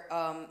for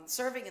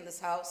serving in this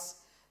house.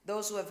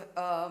 Those who have,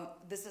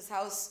 this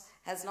house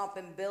has not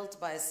been built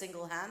by a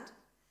single hand.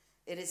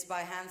 It is by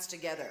hands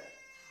together.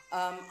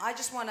 I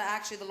just want to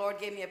actually, the Lord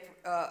gave me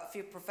a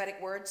few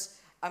prophetic words.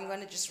 I'm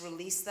going to just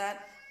release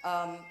that.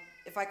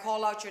 If I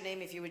call out your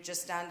name, if you would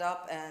just stand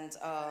up, and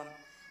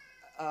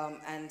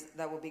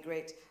that would be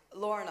great.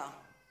 Lorna,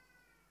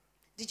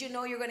 did you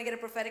know you're going to get a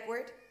prophetic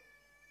word?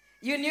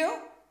 You knew?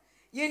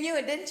 You knew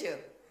it, didn't you?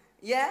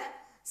 Yeah?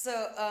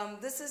 So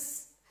this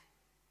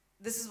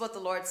is what the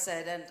Lord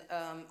said. And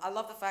I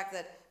love the fact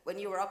that when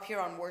you were up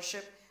here on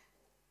worship,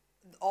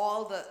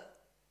 all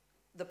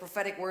the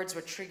prophetic words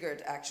were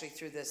triggered actually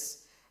through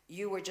this.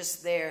 You were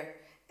just there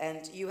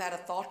and you had a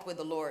thought with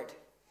the Lord.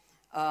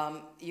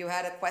 You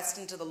had a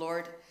question to the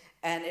Lord,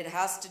 and it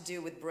has to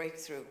do with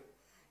breakthrough.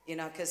 You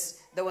know, because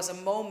there was a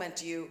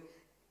moment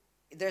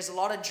there's a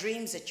lot of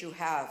dreams that you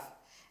have,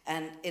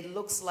 and it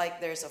looks like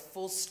there's a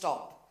full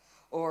stop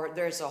or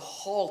there's a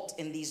halt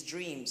in these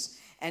dreams.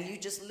 And you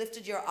just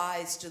lifted your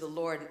eyes to the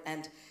Lord,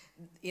 and,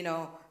 you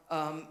know,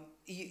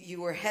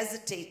 you were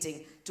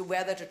hesitating to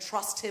whether to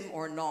trust him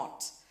or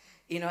not.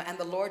 You know, and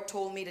the Lord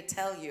told me to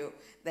tell you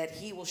that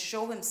he will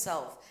show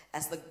himself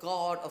as the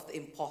God of the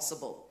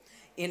impossible.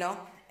 You know,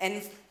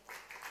 and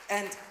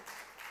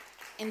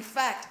in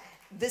fact,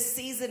 this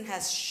season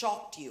has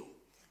shocked you.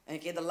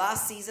 Okay, the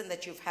last season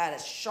that you've had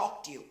has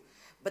shocked you.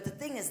 But the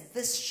thing is,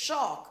 this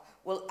shock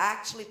will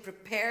actually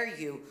prepare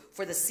you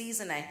for the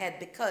season ahead,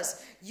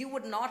 because you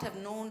would not have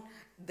known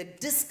the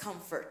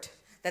discomfort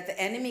that the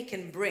enemy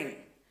can bring,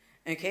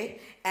 okay,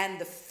 and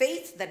the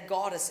faith that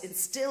God has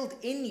instilled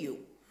in you,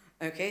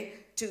 okay,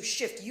 to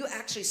shift. You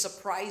actually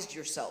surprised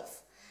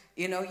yourself.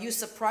 You know, you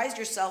surprised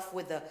yourself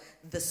with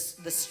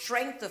the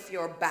strength of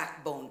your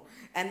backbone.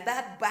 And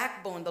that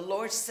backbone, the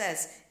Lord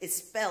says, is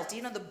spelled,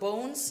 you know, the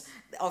bones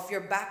of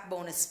your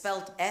backbone is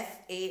spelled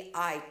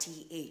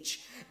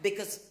F-A-I-T-H,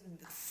 because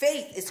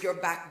faith is your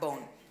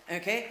backbone,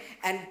 okay?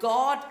 And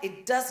God,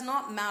 it does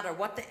not matter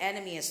what the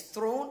enemy has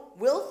thrown,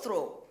 will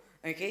throw,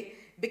 okay?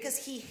 Because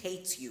he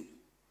hates you,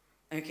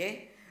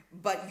 okay?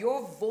 But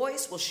your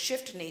voice will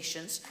shift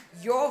nations.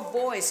 Your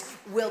voice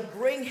will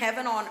bring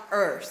heaven on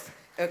earth,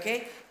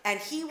 okay? And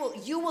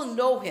you will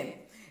know him.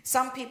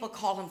 Some people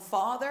call him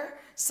Father.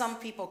 Some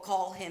people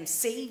call him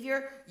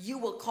Savior. You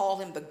will call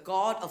him the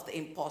God of the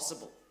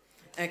impossible,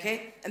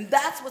 okay? And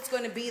that's what's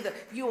going to be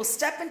you will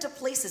step into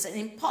places, an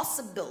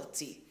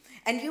impossibility,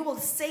 and you will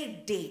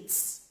say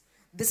dates.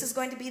 This is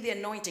going to be the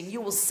anointing.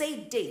 You will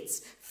say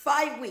dates.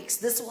 5 weeks,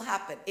 this will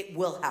happen. It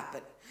will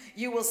happen.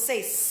 You will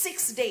say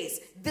 6 days,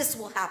 this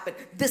will happen,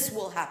 this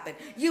will happen.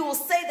 You will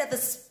say that the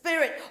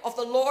Spirit of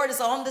the Lord is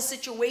on the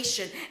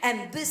situation,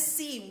 and this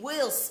sea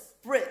will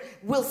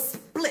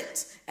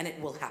split, and it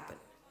will happen.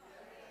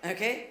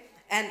 Okay?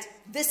 And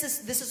this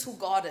is who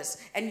God is.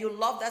 And you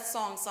love that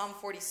song, Psalm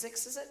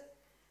 46, is it?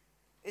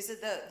 Is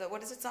it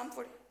what is it, Psalm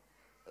 40?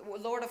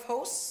 Lord of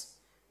hosts?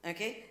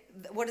 Okay?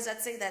 What does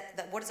that say?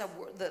 What is that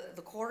word?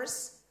 The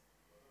chorus?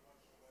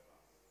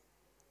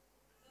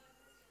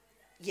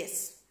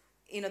 Yes.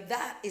 You know,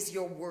 that is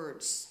your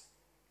words.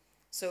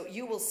 So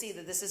you will see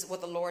that this is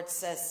what the Lord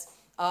says.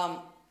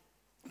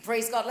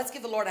 Praise God. Let's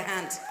give the Lord a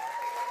hand.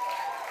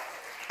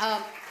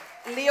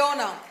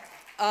 Leona,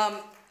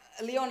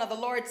 the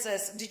Lord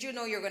says, did you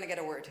know you're going to get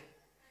a word?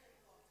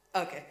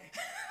 Okay.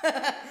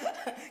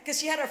 Because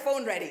she had her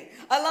phone ready.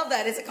 I love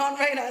that. It's a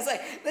conference. I was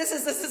like, this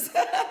is.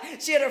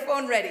 She had her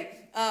phone ready.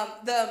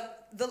 The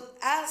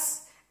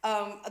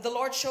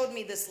Lord showed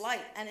me this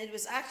light, and it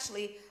was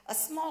actually a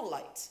small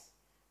light.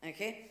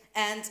 Okay,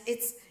 and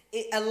it's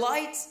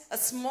a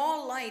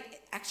small light,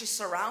 actually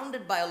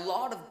surrounded by a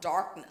lot of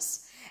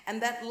darkness.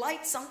 And that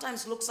light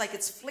sometimes looks like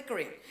it's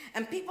flickering.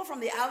 And people from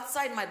the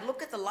outside might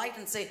look at the light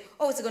and say,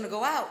 oh, is it going to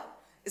go out?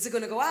 Is it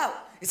going to go out?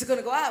 Is it going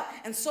to go out?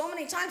 And so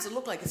many times it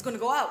looked like it's going to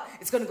go out.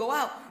 It's going to go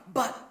out.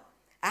 But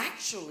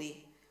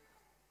actually,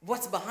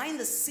 what's behind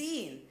the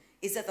scene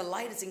is that the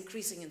light is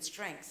increasing in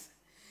strength.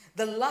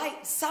 The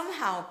light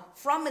somehow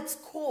from its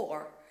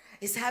core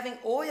is having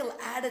oil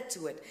added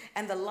to it,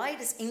 and the light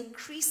is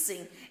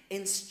increasing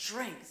in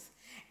strength.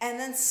 And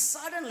then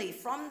suddenly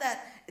from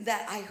that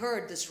I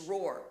heard this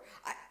roar.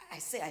 I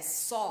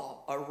saw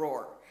a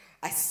roar.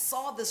 I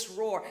saw this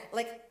roar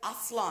like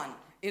Aslan,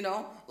 you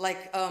know,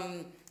 like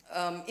Aslan,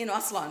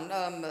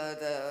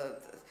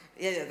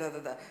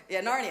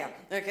 Narnia,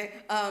 okay,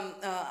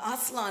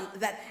 Aslan,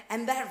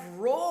 that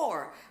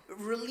roar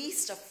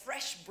released a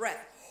fresh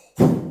breath,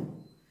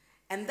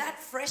 and that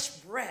fresh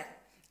breath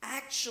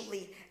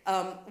actually,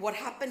 what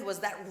happened was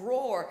that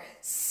roar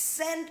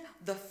sent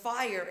the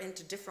fire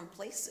into different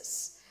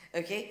places,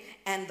 okay?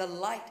 And the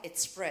light, it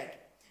spread.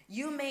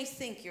 You may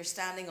think you're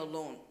standing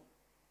alone.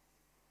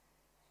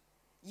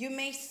 You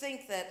may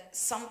think that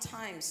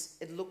sometimes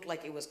it looked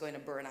like it was going to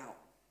burn out.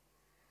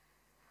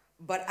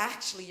 But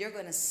actually, you're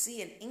going to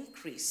see an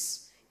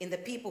increase in the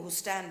people who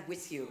stand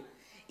with you.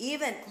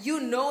 Even, you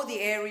know the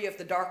area of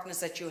the darkness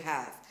that you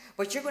have,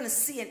 but you're going to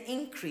see an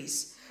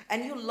increase.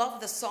 And you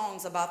love the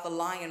songs about the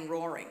lion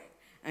roaring,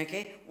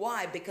 okay?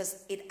 Why?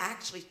 Because it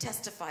actually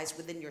testifies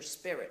within your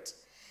spirit.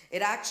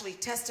 It actually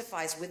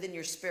testifies within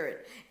your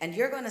spirit. And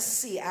you're going to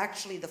see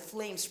actually the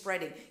flame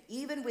spreading,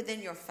 even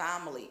within your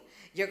family.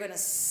 You're going to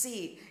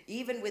see,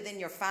 even within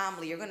your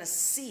family, you're going to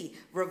see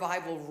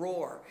revival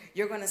roar.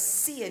 You're going to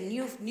see a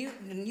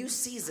new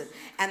season.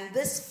 And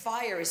this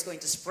fire is going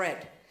to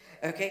spread,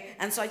 okay?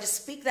 And so I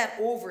just speak that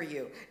over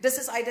you. Does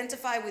this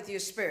identify with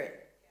your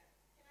spirit?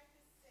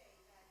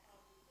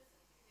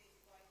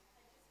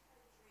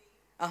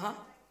 Uh-huh.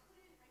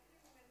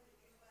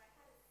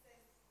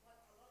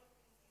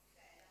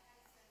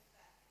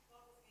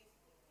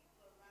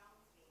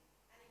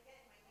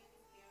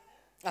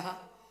 Uh-huh.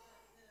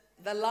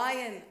 The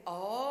lion.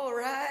 All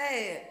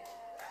right.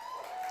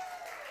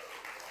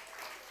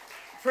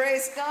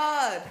 Praise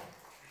God.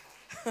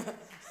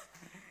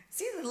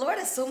 See, the Lord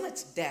has so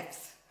much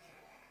depth.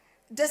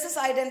 Does this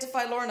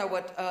identify, Lorna,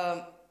 what,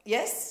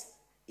 yes?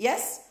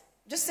 Yes?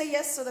 Just say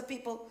yes so that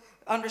people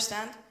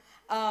understand.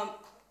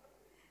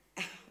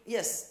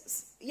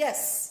 Yes,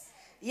 yes,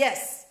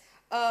 yes.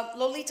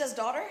 Lolita's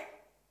daughter?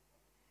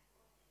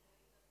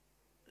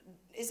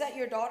 Is that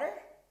your daughter?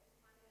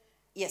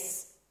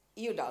 Yes,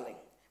 you, darling.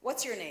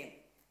 What's your name?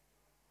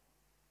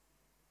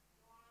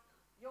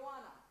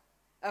 Joanna.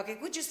 Okay,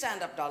 would you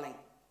stand up, darling?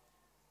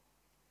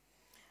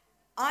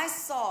 I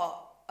saw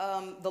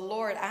the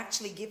Lord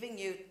actually giving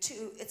you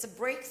it's a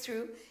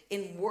breakthrough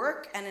in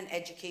work and in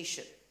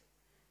education.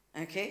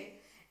 Okay?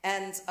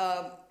 And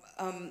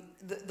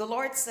the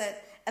Lord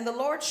said, and the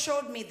Lord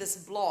showed me this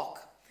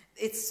block.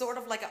 it's sort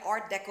of like an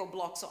Art Deco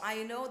block. So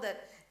I know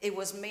that it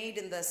was made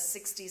in the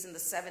 60s and the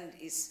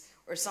 70s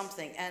or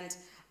something. And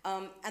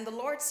the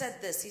Lord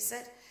said this. He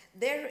said,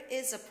 there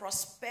is a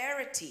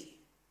prosperity,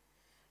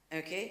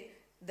 okay,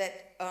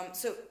 that,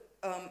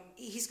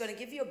 he's going to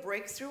give you a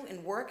breakthrough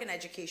in work and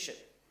education,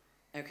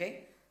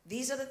 okay?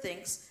 These are the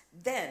things.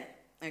 Then,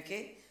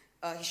 okay,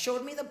 he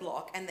showed me the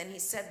block, and then he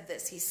said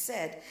this. He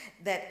said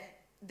that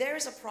there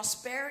is a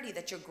prosperity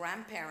that your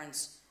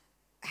grandparents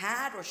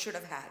had or should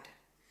have had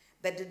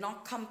that did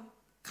not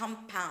come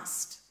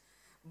past.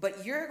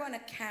 But you're going to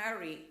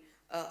carry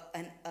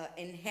an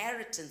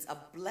inheritance, a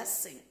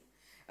blessing,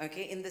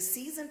 okay? In the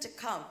season to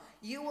come,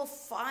 you will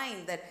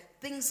find that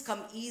things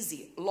come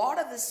easy. A lot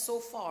of this so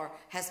far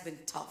has been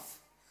tough,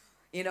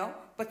 you know?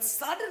 But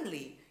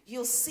suddenly,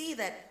 you'll see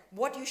that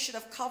what you should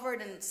have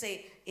covered in,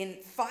 say, in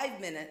 5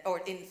 minutes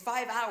or in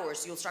 5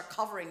 hours, you'll start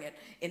covering it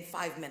in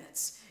 5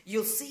 minutes.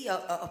 You'll see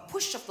a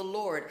push of the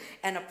Lord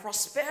and a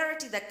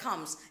prosperity that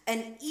comes,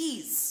 and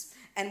ease.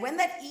 And when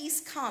that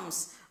ease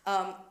comes,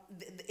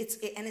 it's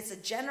a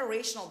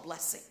generational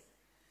blessing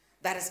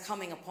that is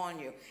coming upon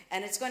you.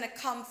 And it's going to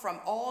come from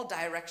all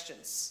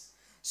directions.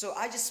 So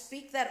I just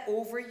speak that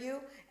over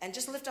you, and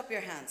just lift up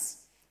your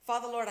hands.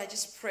 Father, Lord, I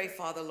just pray,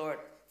 Father, Lord,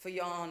 for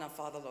Yana,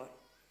 Father, Lord.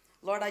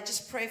 Lord, I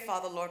just pray,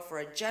 Father, Lord, for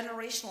a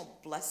generational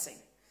blessing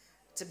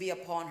to be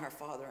upon her,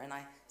 Father. And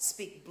I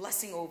speak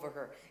blessing over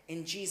her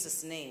in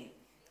Jesus' name.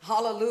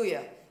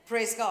 Hallelujah.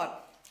 Praise God.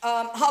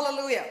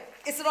 Hallelujah.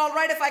 Is it all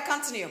right if I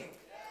continue?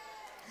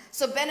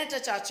 So Bennett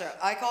Chacha,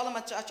 I call him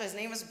a Chacha. His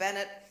name is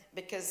Bennett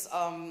because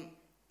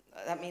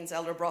that means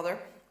elder brother.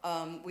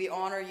 We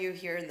honor you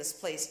here in this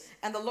place.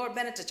 And the Lord,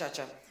 Bennett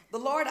Chacha, the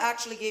Lord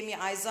actually gave me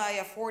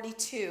Isaiah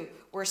 42,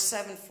 verse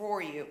 7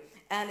 for you.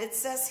 And it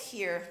says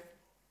here,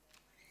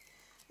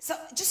 so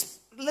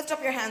just lift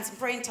up your hands and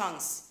pray in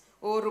tongues.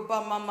 Now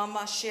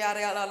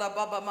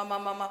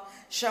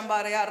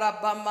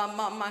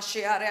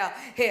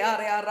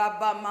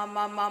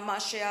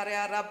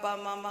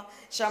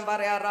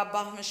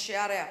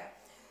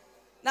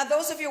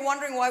those of you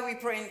wondering why we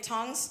pray in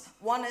tongues,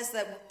 one is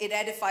that it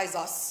edifies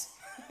us.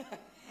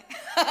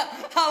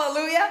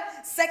 Hallelujah.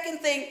 Second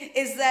thing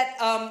is that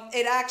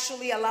it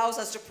actually allows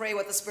us to pray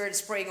what the Spirit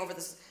is praying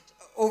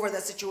over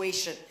the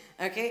situation.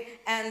 Okay?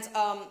 And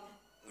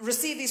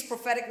receive these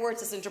prophetic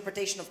words as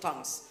interpretation of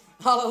tongues.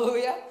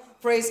 Hallelujah.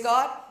 Praise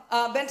God.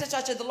 Benta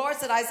Chacha, the Lord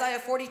said Isaiah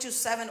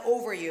 42:7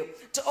 over you,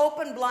 to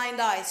open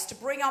blind eyes, to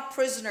bring out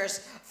prisoners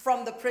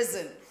from the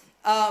prison,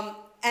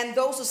 and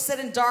those who sit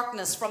in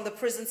darkness from the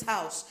prison's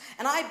house.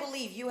 And I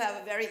believe you have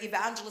a very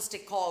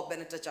evangelistic call,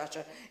 Benta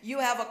Chacha. You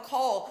have a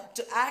call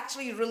to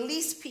actually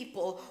release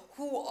people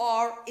who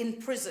are in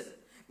prison.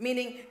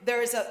 Meaning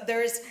there is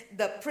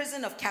the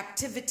prison of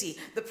captivity,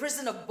 the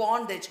prison of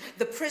bondage,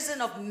 the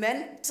prison of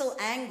mental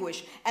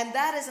anguish. And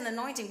that is an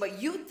anointing. But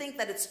you think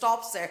that it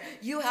stops there.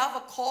 You have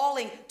a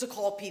calling to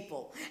call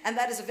people. And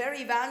that is a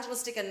very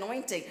evangelistic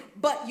anointing.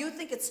 But you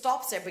think it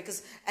stops there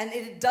and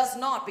it does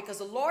not. Because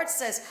the Lord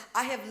says,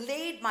 I have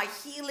laid my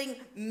healing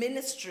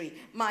ministry,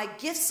 my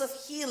gifts of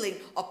healing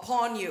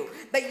upon you.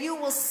 That you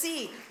will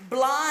see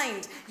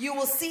blind. You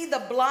will see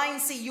the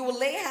blind see. You will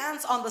lay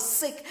hands on the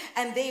sick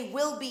and they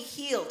will be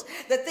healed.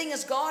 The thing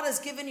is, God has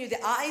given you the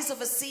eyes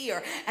of a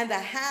seer and the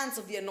hands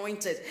of the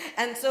anointed.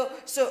 And so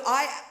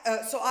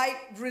I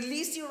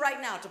release you right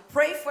now to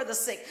pray for the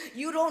sick.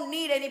 You don't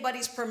need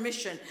anybody's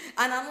permission.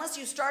 And unless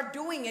you start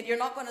doing it, you're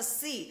not going to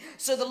see.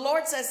 So the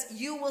Lord says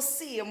you will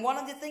see. And one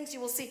of the things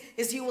you will see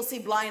is you will see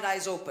blind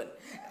eyes open.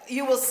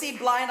 You will see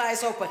blind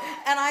eyes open.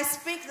 And I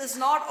speak this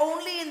not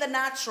only in the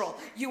natural.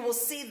 You will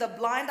see the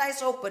blind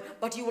eyes open,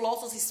 but you will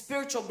also see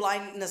spiritual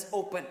blindness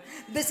open.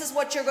 This is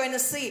what you're going to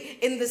see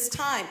in this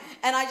time.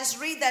 And I just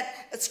read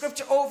that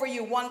scripture over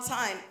you one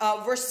time,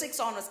 verse 6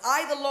 onwards.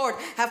 I, the Lord,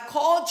 have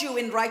called you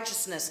in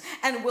righteousness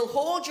and will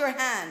hold your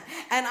hand.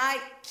 And I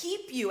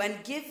keep you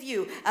and give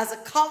you as a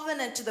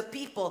covenant to the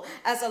people,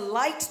 as a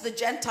light to the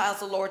Gentiles,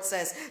 the Lord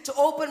says, to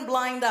open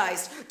blind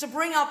eyes, to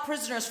bring out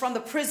prisoners from the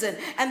prison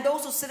and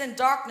those who sit in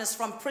darkness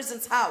from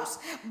prison's house.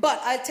 But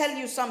I tell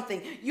you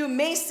something, you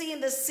may see in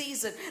this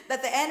season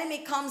that the enemy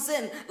comes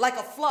in like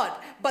a flood,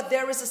 but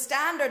there is a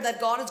standard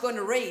that God is going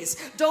to raise.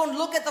 Don't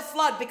look at the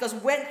flood, because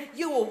when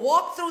you will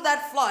walk through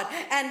that flood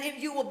and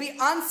you will be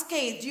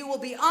unscathed, you will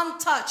be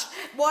untouched.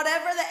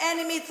 Whatever the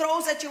enemy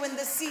throws at you in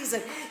this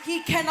season,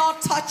 he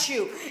cannot touch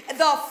you.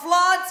 The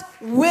floods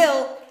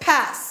will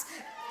pass.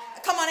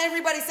 Come on,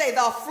 everybody say,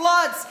 the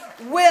floods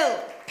will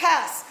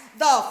pass.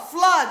 The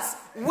floods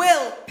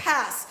will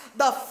pass.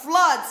 The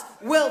floods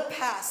will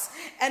pass.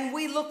 And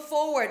we look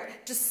forward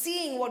to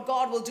seeing what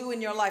God will do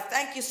in your life.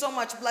 Thank you so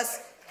much.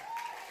 Bless.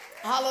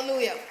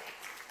 Hallelujah.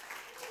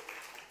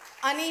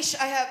 Anish,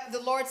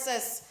 the Lord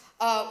says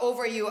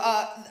over you,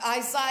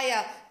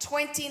 Isaiah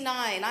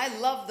 29. I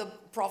love the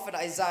prophet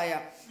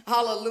Isaiah.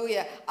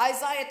 Hallelujah.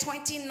 Isaiah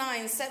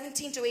 29,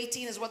 17 to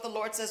 18 is what the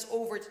Lord says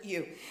over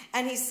you.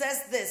 And he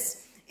says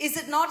this, is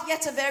it not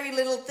yet a very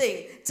little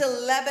thing till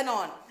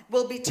Lebanon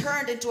will be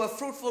turned into a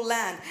fruitful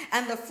land,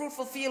 and the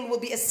fruitful field will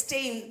be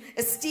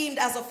esteemed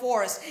as a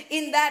forest.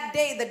 In that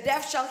day the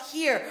deaf shall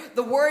hear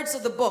the words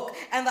of the book,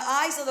 and the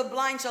eyes of the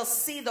blind shall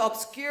see the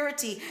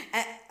obscurity,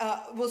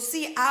 will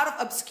see out of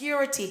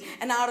obscurity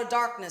and out of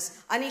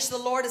darkness. Anish, the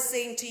Lord is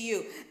saying to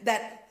you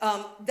that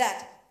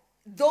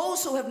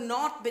those who have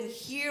not been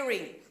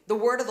hearing the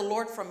word of the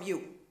Lord from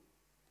you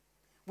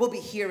will be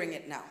hearing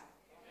it now.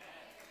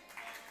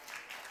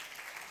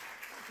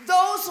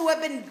 Those who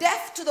have been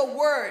deaf to the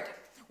word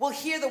will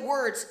hear the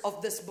words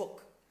of this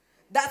book.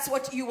 That's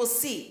what you will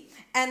see.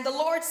 And the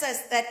Lord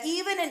says that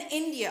even in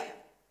India,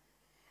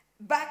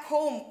 back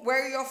home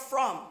where you're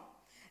from,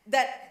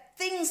 that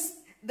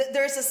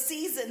there's a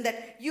season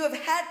that you have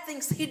had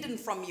things hidden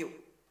from you.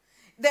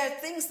 There are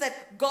things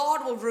that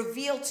God will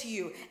reveal to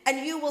you,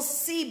 and you will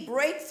see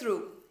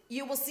breakthrough.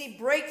 You will see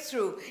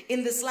breakthrough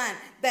in this land.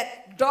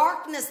 That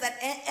darkness that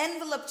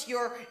enveloped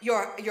your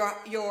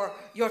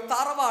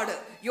taravadu,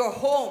 your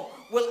home,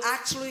 will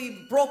actually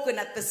be broken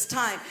at this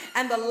time.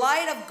 And the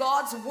light of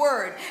God's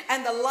word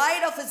and the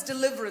light of his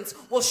deliverance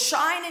will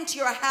shine into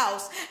your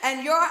house,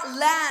 and your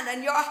land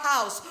and your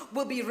house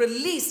will be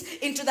released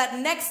into that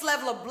next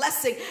level of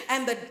blessing.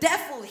 And the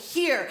deaf will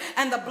hear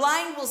and the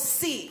blind will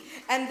see.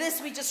 And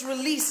this we just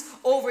release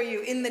over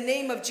you in the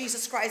name of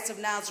Jesus Christ of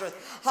Nazareth.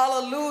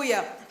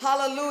 Hallelujah.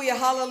 Hallelujah.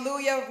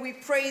 Hallelujah. We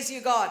praise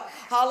you, God.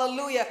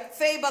 Hallelujah.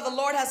 Feba, the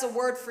Lord has a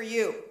word for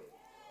you.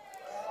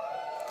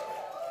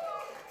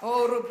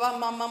 Oh, Ruba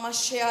Mama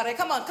Sheare.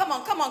 Come on, come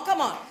on, come on,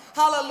 come on.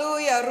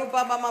 Hallelujah.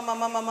 Ruba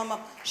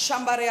Mama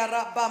Shambaria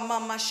Rabba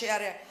Mama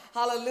Sheare.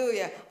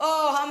 Hallelujah.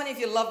 Oh, how many of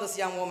you love this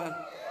young woman?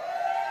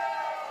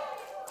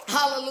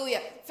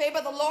 Hallelujah.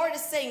 Faber, the Lord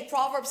is saying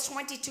Proverbs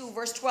 22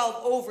 verse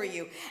 12 over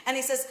you. And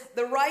he says,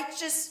 the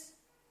righteous,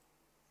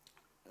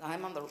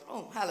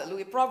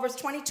 hallelujah. Proverbs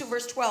 22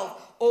 verse 12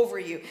 over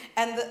you.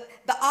 And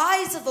the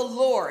eyes of the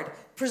Lord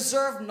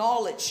preserve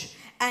knowledge,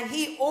 and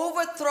he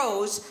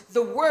overthrows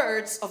the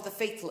words of the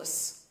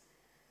faithless.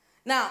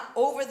 Now,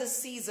 over the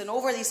season,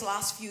 over these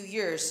last few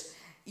years,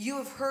 you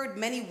have heard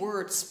many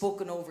words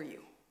spoken over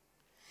you.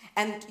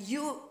 And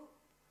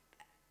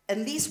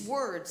these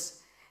words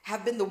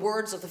have been the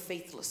words of the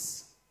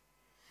faithless.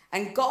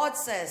 And God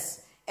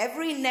says,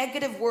 every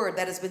negative word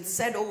that has been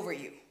said over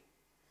you,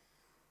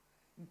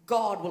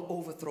 God will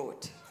overthrow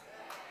it.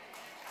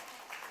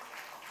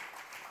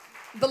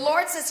 The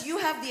Lord says you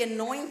have the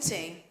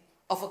anointing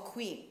of a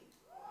queen.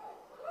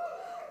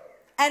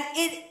 And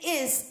it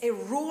is a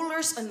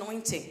ruler's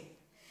anointing.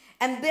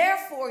 And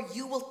therefore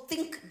you will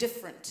think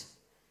different.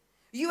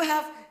 You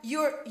have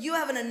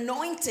an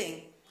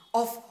anointing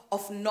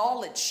of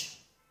knowledge.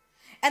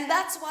 And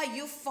that's why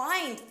you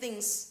find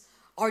things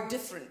are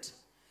different.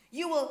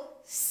 You will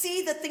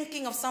see the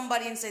thinking of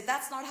somebody and say,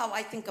 that's not how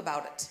I think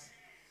about it.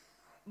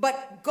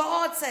 But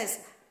God says,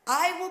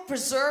 I will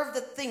preserve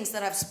the things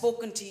that I've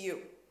spoken to you.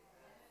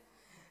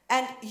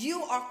 And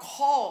you are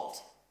called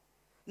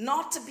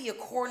not to be a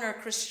corner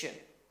Christian.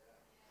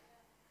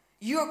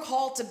 You are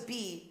called to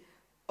be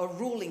a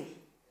ruling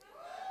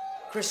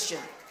Christian.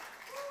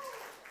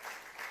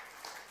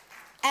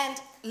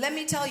 And let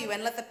me tell you,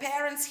 and let the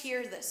parents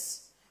hear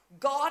this.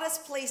 God has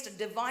placed a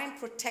divine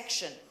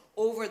protection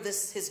over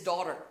his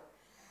daughter.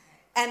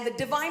 And the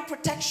divine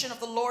protection of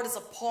the Lord is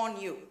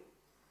upon you.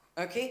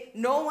 Okay?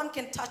 No one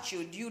can touch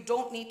you. You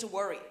don't need to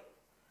worry.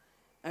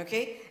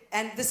 Okay?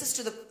 And this is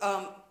to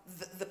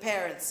the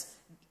parents.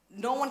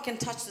 No one can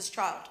touch this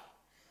child.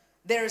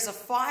 There is a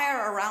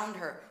fire around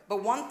her.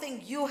 But one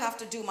thing you have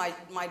to do,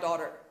 my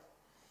daughter,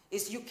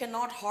 is you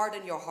cannot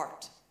harden your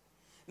heart.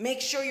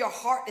 Make sure your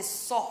heart is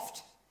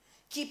soft.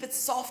 Keep it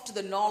soft to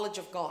the knowledge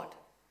of God.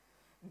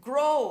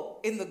 Grow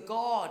in the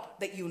God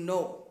that you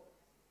know.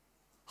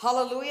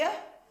 Hallelujah.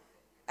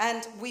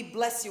 And we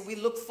bless you. We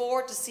look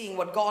forward to seeing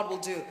what God will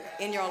do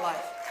in your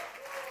life.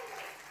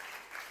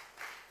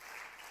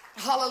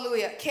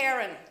 Hallelujah.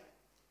 Karen.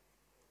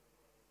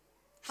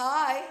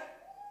 Hi.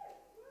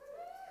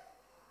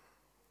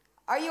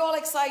 Are you all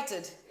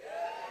excited?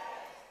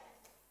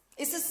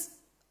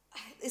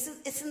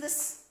 Isn't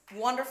this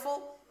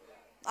wonderful?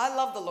 I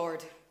love the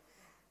Lord.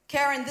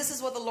 Karen, this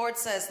is what the Lord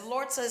says. The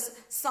Lord says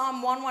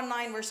Psalm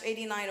 119 verse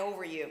 89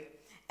 over you.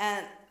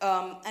 And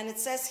it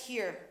says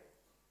here,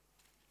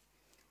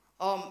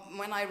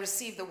 when I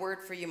received the word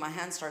for you, my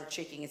hand started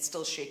shaking. It's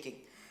still shaking.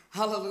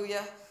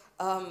 Hallelujah.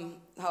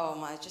 Oh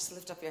my, just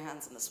lift up your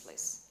hands in this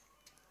place.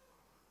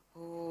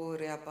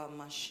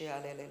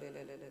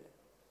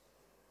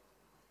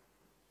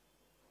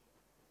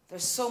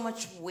 There's so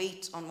much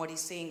weight on what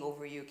he's saying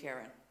over you,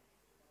 Karen.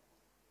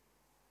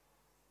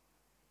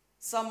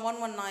 Psalm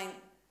 119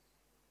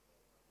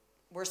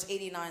 verse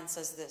 89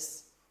 says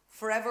this: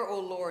 forever, O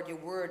Lord, your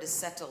word is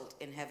settled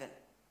in heaven.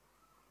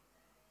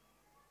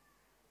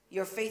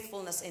 Your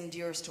faithfulness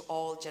endures to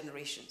all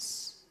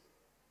generations.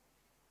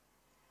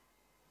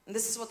 And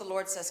this is what the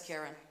Lord says,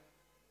 Karen.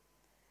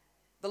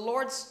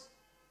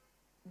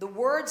 The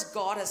words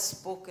God has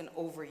spoken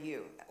over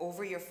you,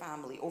 over your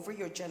family, over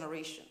your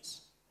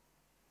generations,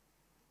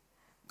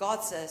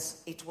 God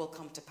says it will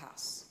come to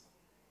pass.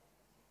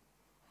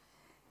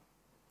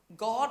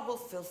 God will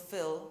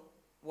fulfill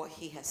what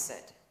he has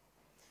said.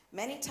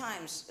 Many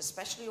times,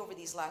 especially over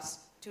these last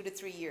 2 to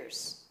 3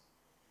 years,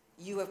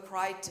 you have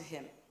cried to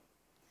him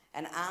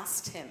and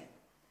asked him,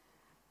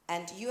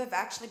 and you have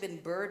actually been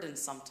burdened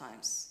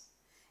sometimes.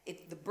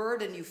 The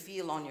burden you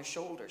feel on your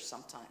shoulders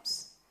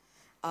sometimes.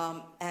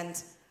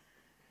 And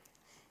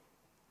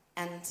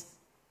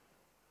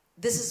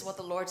this is what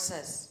the Lord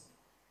says.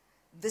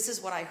 This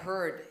is what I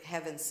heard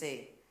heaven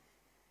say.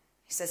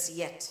 He says,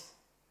 yet.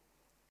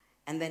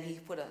 And then he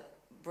put a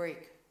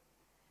break.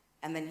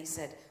 And then he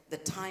said, the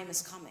time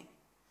is coming.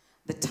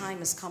 The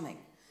time is coming.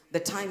 The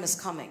time is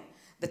coming.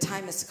 The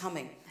time is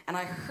coming. And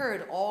I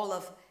heard all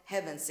of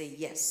heaven say,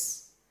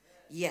 yes,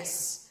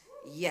 yes,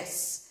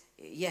 yes,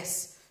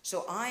 yes.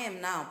 So I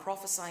am now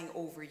prophesying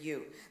over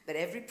you that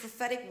every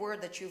prophetic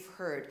word that you've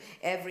heard,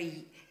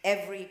 every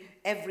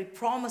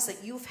promise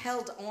that you've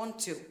held on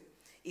to,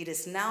 it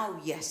is now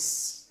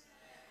yes.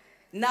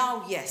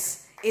 Now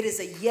yes. It is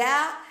a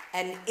yeah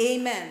and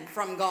amen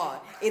from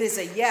God. It is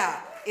a yeah.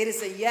 It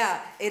is a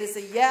yeah. It is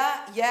a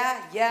yeah,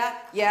 yeah, yeah,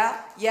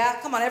 yeah, yeah.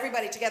 Come on,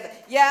 everybody together.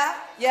 Yeah,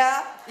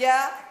 yeah,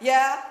 yeah,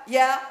 yeah,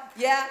 yeah,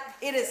 yeah.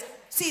 It is.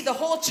 See, the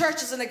whole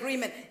church is in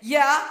agreement.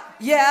 Yeah,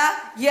 yeah,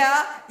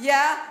 yeah,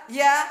 yeah,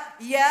 yeah,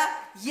 yeah,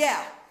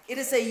 yeah. It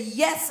is a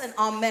yes and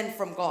amen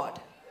from God.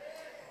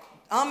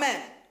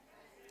 Amen.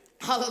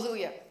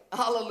 Hallelujah.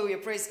 Hallelujah.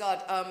 Praise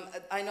God.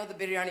 I know the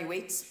biryani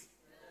waits.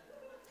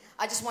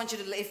 I just want you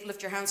to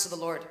lift your hands to the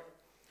Lord.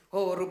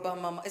 Oh, Ruba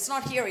Mama. It's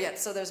not here yet,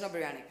 so there's no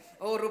biryani.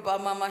 Oh, Ruba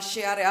Mama,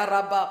 Shiare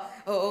Araba.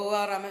 Oh,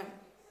 Aramen.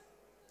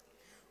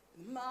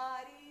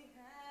 Mighty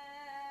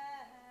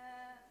hand,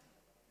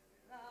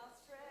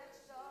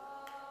 outstretched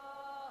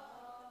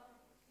arm.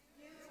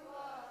 You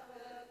are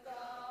the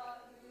God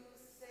who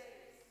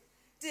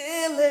saves.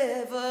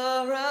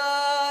 Deliverer,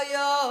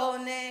 your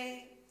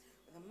name.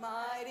 The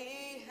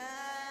mighty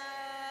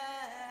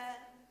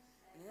hand,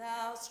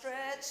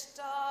 outstretched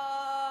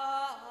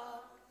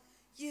arm.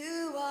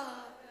 You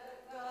are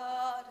the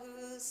God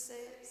who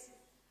saves.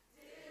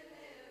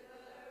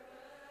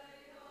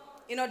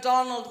 You know,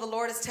 Donald, the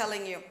Lord is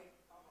telling you.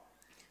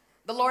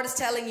 The Lord is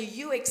telling you,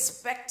 you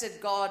expected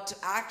God to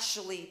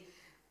actually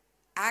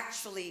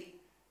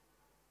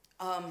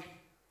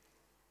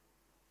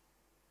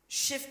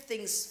shift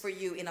things for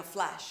you in a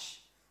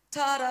flash.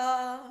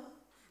 Ta-da!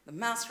 The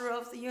master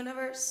of the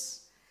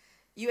universe.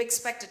 You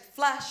expected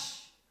flash.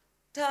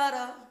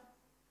 Ta-da!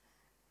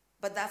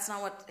 But that's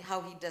not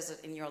how he does it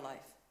in your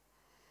life.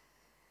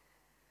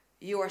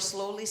 You are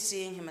slowly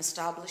seeing him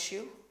establish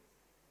you.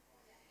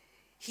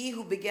 He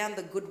who began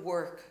the good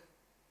work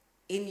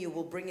in you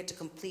will bring it to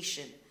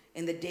completion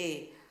in the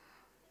day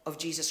of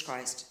Jesus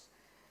Christ.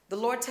 The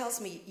Lord tells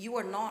me you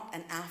are not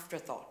an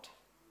afterthought.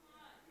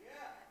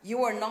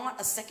 You are not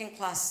a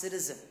second-class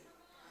citizen.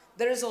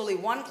 There is only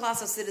one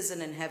class of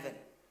citizen in heaven.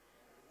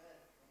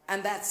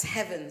 And that's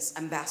heaven's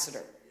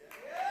ambassador.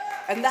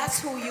 And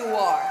that's who you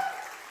are.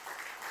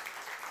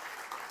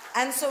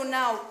 And so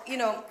now, you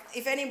know,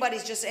 if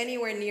anybody's just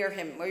anywhere near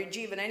him, or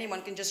even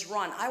anyone can just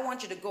run, I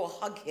want you to go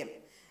hug him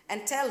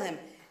and tell him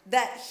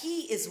that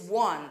he is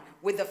one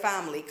with the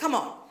family. Come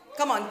on,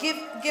 come on, give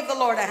the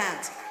Lord a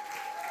hand.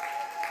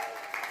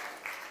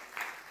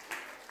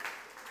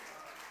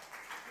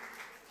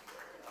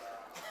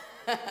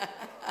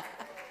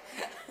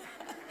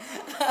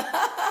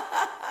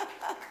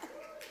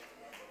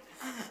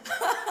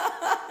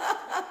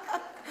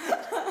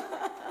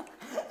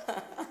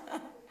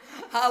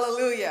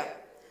 Hallelujah.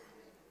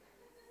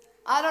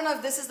 I don't know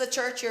if this is the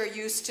church you're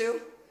used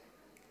to.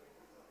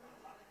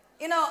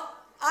 You know,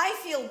 I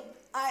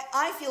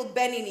feel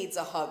Benny needs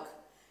a hug.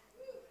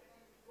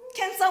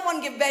 Can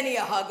someone give Benny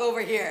a hug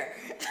over here?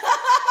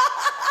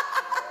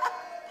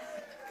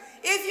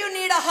 If you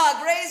need a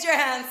hug, raise your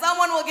hand.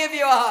 Someone will give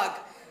you a hug.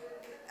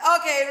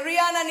 Okay,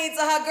 Rihanna needs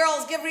a hug.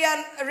 Girls, give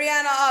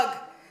Rihanna a hug.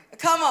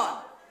 Come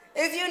on.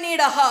 If you need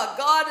a hug,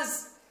 God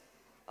is...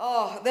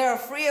 Oh, there are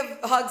free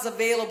hugs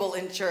available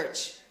in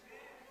church.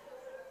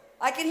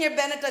 I can hear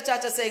Benita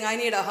Chacha saying, I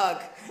need a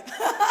hug.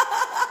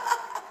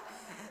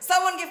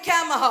 Someone give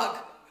Cam a hug.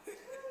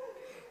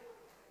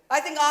 I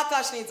think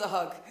Akash needs a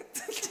hug.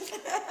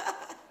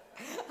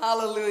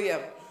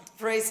 Hallelujah.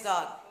 Praise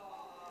God.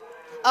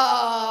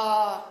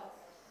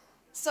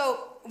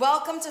 So,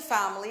 welcome to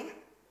family.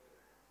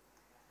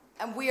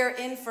 And we are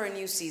in for a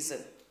new season.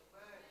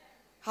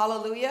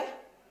 Hallelujah.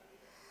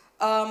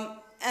 And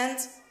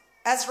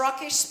as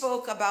Rakesh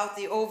spoke about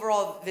the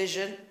overall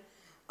vision,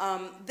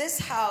 this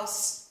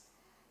house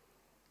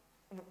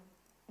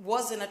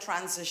was in a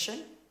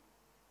transition.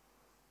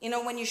 You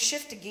know, when you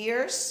shift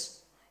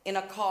gears in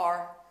a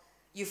car,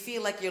 you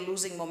feel like you're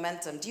losing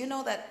momentum. Do you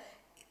know that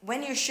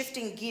when you're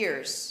shifting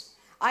gears,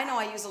 I know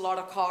I use a lot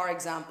of car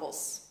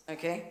examples,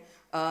 okay?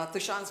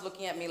 Tushan's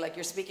looking at me like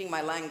you're speaking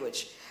my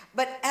language.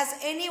 But has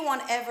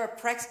anyone ever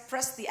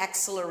pressed the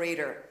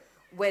accelerator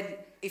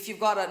if you've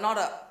got not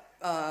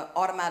a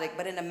automatic,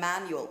 but in a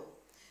manual?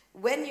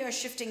 When you're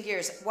shifting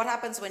gears, what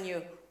happens when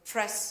you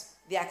press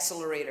the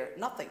accelerator?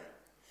 Nothing.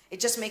 It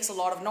just makes a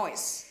lot of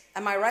noise.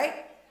 Am I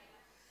right?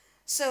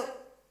 So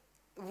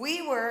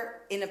we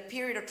were in a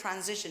period of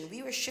transition.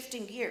 We were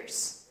shifting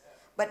gears.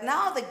 But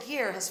now the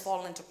gear has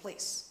fallen into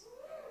place.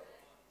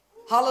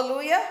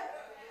 Hallelujah.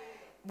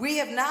 We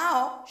have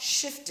now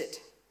shifted.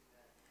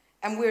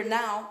 And we're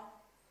now,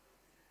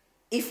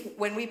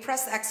 when we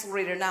press the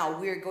accelerator now,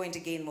 we're going to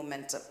gain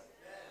momentum.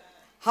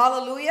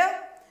 Hallelujah.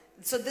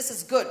 So this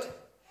is good.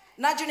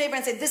 Nudge your neighbor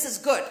and say, this is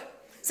good.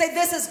 Say,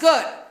 this is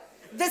good.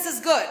 This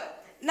is good.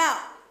 Now,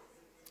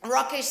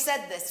 Rakesh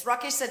said this.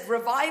 Rakesh said,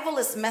 revival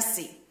is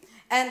messy.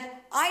 And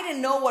I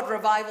didn't know what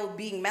revival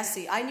being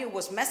messy. I knew it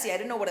was messy. I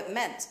didn't know what it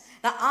meant.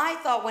 Now, I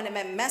thought when it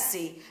meant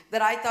messy,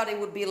 that I thought it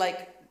would be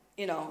like,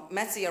 you know,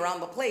 messy around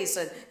the place,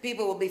 and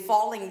people will be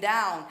falling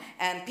down,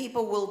 and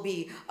people will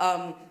be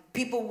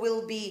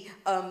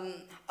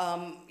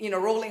you know,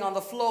 rolling on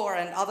the floor,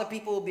 and other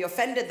people will be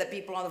offended that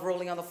people are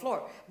rolling on the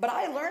floor. But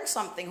I learned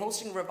something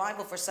hosting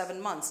revival for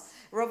 7 months.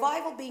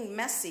 Revival being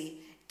messy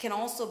can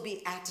also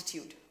be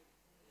attitude.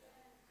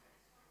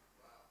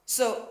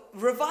 So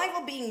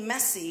revival being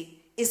messy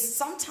is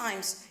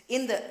sometimes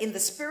in the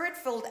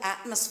spirit-filled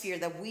atmosphere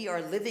that we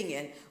are living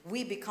in,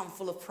 we become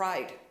full of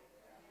pride.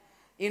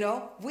 You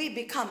know, we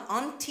become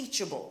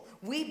unteachable.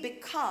 We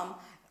become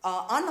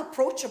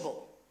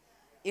unapproachable.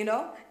 You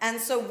know,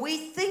 and so we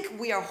think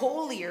we are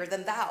holier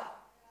than thou.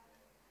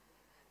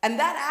 And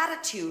that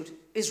attitude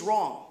is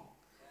wrong.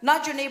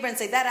 Nudge your neighbor and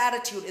say, that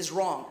attitude is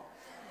wrong.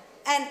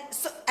 And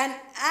so, and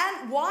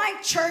why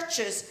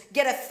churches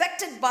get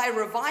affected by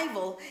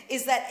revival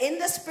is that in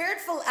the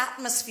spirit-filled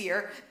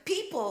atmosphere,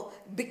 people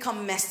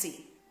become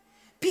messy.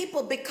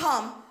 People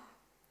become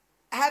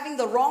having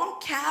the wrong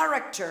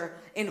character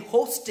in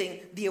hosting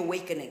the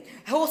awakening,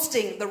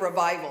 hosting the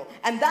revival.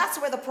 And that's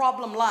where the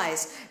problem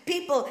lies.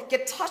 People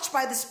get touched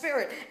by the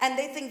Spirit and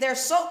they think they're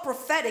so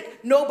prophetic,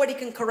 nobody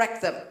can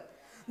correct them.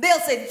 They'll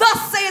say,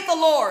 thus saith the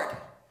Lord.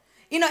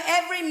 You know,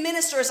 every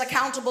minister is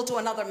accountable to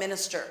another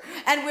minister.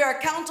 And we are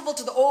accountable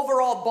to the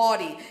overall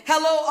body.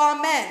 Hello,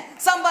 amen.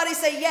 Somebody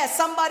say yes.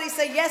 Somebody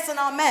say yes and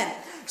amen.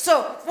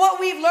 So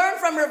what we've learned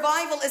from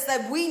revival is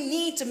that we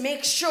need to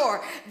make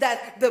sure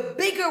that the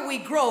bigger we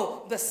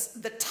grow,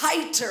 the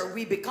tighter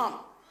we become.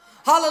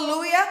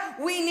 Hallelujah.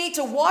 We need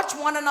to watch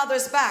one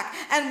another's back.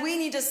 And we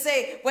need to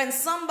say when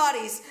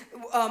somebody's,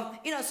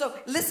 you know, so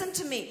listen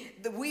to me.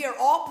 We are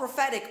all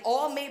prophetic,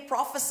 all may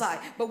prophesy,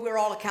 but we're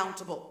all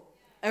accountable.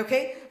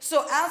 Okay,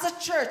 so as a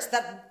church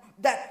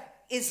that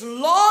is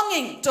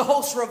longing to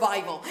host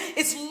revival,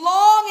 it's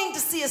longing to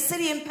see a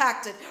city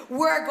impacted,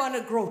 we're going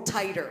to grow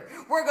tighter.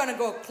 We're going to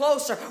go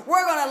closer.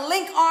 We're going to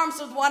link arms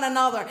with one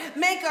another,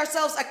 make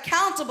ourselves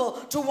accountable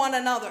to one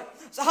another.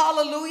 So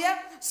hallelujah.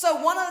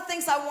 So one of the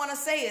things I want to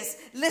say is,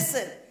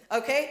 listen,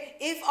 okay,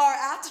 if our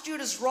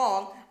attitude is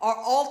wrong, our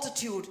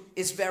altitude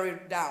is very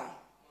down.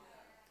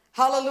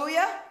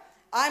 Hallelujah.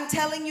 I'm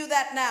telling you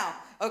that now.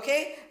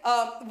 Okay,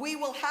 we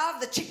will have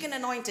the chicken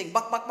anointing.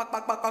 Buck, buck, buck,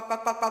 buck, buck, buck,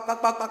 buck, buck, buck,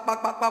 buck, buck, buck,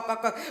 buck, buck,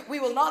 buck, buck. We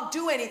will not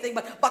do anything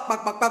but buck,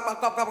 buck, buck, buck, buck,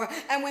 buck, buck, buck,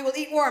 and we will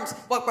eat worms.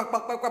 Buck, buck,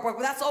 buck, buck, buck, buck.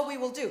 That's all we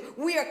will do.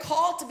 We are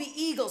called to be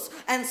eagles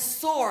and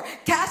soar,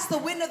 catch the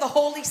wind of the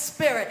Holy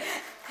Spirit,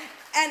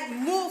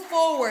 and move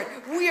forward.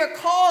 We are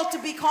called to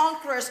be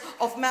conquerors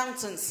of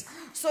mountains.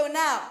 So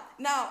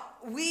now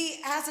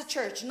we as a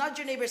church, not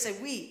your neighbor, say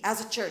we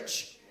as a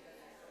church.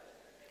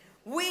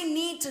 We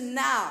need to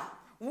now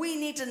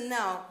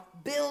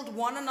build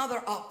one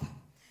another up.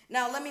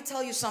 Now, let me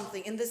tell you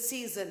something. In this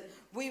season,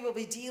 we will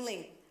be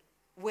dealing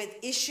with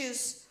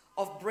issues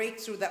of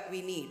breakthrough that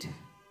we need.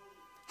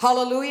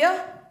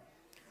 Hallelujah.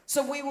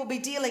 So we will be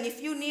dealing,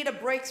 if you need a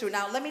breakthrough.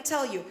 Now, let me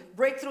tell you,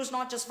 breakthrough is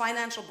not just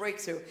financial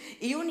breakthrough.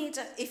 You need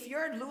to, if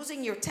you're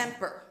losing your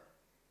temper,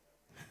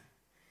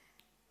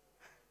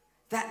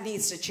 that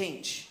needs to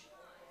change.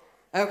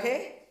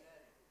 Okay?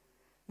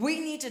 We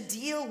need to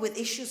deal with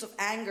issues of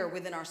anger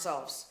within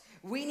ourselves.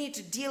 We need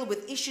to deal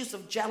with issues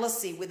of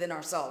jealousy within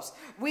ourselves.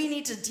 We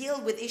need to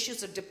deal with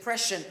issues of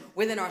depression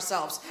within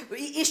ourselves.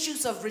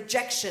 Issues of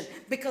rejection.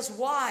 Because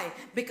why?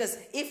 Because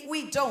if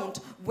we don't,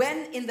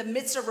 when in the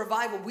midst of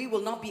revival, we will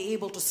not be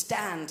able to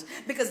stand.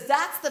 Because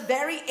that's the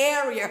very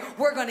area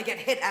we're going to get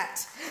hit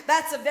at.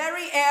 That's the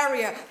very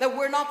area that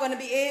we're not going to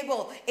be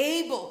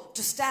able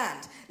to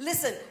stand.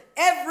 Listen,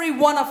 every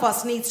one of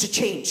us needs to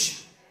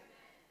change.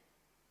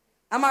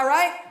 Am I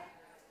right?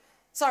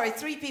 Sorry,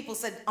 3 people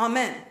said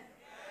amen.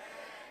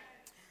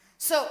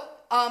 So,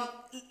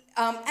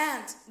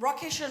 and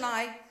Rakesh and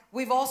I,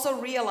 we've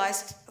also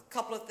realized a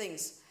couple of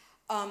things.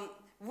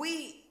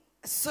 We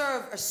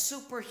serve a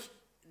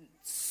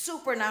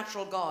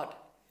supernatural God.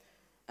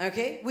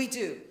 Okay, we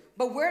do.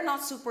 But we're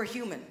not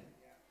superhuman.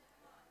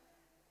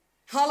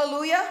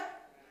 Hallelujah.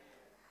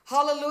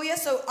 Hallelujah.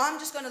 So I'm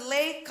just going to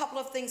lay a couple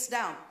of things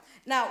down.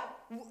 Now,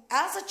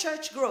 as a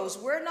church grows,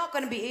 we're not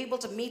going to be able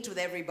to meet with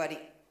everybody.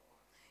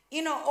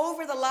 You know,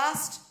 over the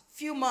last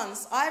few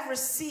months, I've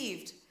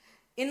received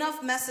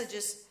enough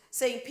messages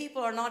saying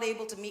people are not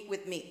able to meet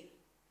with me.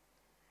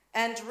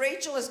 And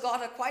Rachel has got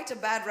quite a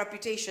bad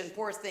reputation,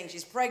 poor thing.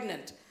 She's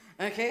pregnant,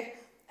 okay?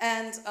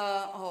 And,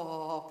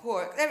 oh,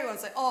 poor, everyone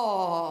say,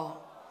 oh.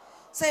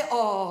 Say,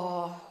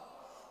 oh.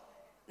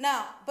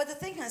 Now, but the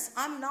thing is,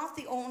 I'm not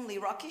the only,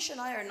 Rakesh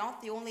and I are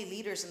not the only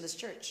leaders in this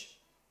church.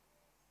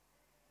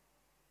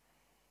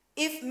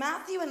 If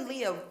Matthew and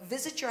Leah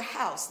visit your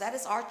house, that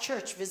is our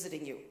church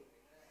visiting you.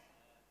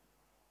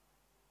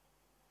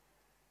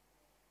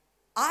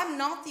 I'm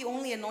not the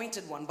only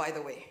anointed one, by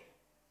the way.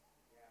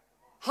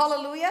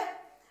 Hallelujah.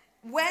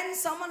 When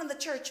someone in the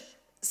church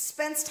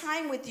spends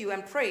time with you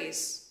and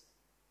prays,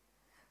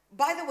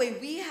 by the way,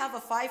 we have a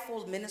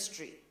fivefold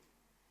ministry.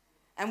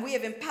 And we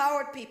have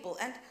empowered people.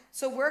 And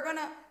so we're going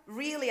to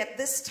really at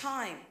this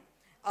time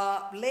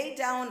lay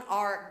down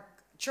our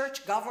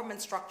church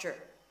government structure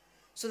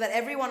so that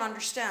everyone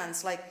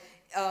understands. Like,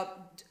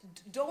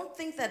 don't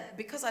think that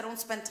because I don't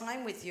spend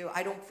time with you,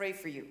 I don't pray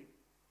for you.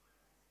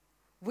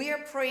 We are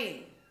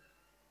praying.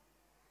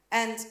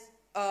 And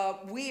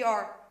we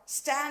are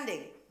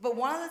standing. But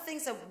one of the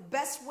things, the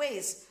best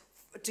ways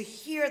to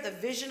hear the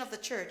vision of the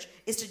church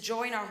is to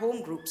join our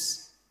home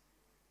groups.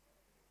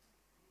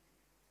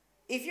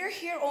 If you're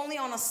here only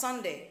on a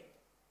Sunday,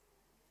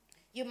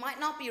 you might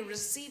not be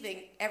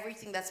receiving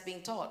everything that's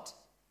being taught.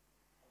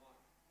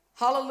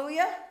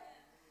 Hallelujah.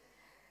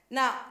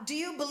 Now, do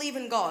you believe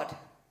in God?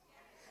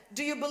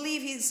 Do you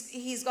believe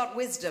he's got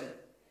wisdom?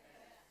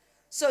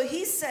 So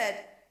he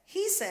said,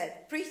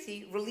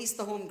 Preeti, release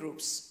the home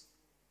groups.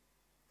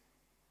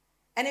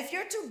 And if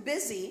you're too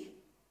busy,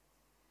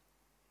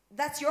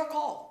 that's your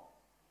call.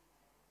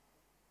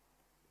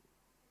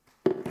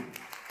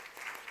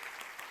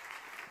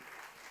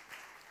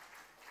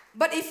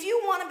 But if you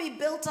want to be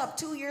built up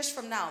 2 years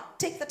from now,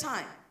 take the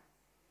time.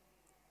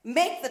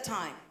 Make the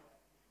time.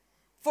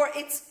 For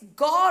it's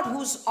God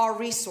who's our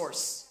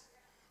resource.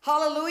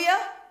 Hallelujah.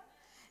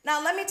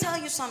 Now let me tell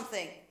you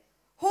something.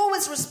 Who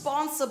is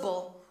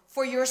responsible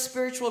for your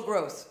spiritual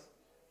growth?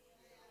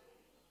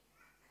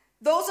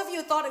 Those of you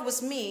who thought it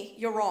was me,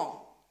 you're wrong.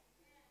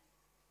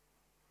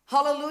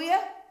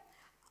 Hallelujah.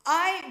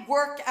 I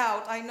work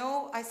out. I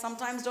know I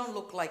sometimes don't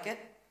look like it,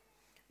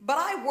 but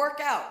I work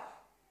out.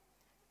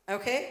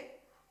 Okay?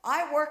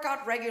 I work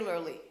out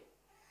regularly.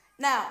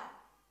 Now,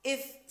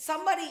 if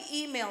somebody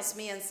emails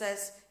me and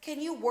says, can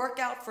you work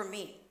out for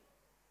me?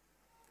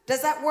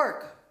 Does that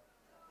work?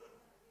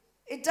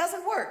 It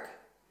doesn't work.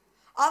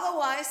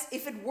 Otherwise,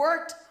 if it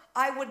worked,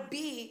 I would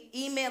be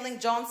emailing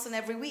Johnson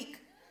every week.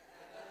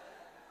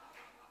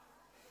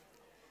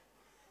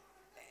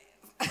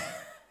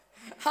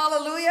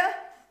 Hallelujah.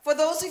 For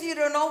those of you who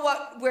don't know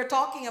what we're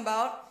talking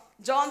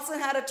about, Johnson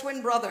had a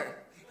twin brother.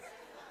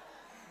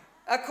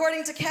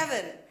 According to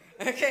Kevin,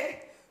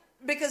 okay?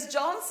 Because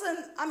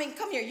Johnson, I mean,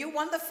 come here, you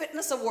won the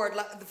fitness award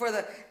for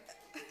the,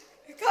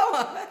 come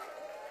on.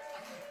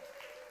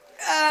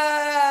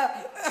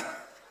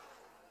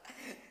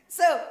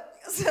 So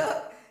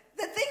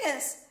the thing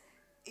is,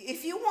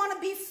 if you want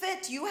to be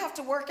fit, you have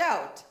to work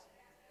out,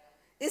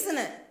 isn't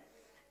it?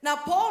 Now,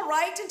 Paul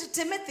writing to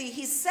Timothy,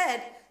 he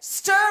said,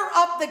 stir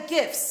up the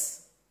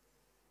gifts.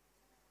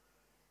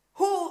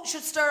 Who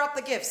should stir up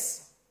the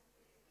gifts?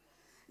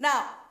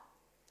 Now,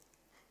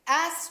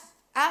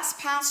 as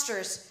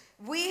pastors,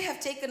 we have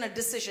taken a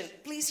decision.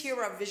 Please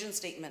hear our vision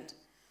statement.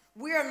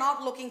 We are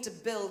not looking to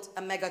build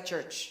a mega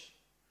church.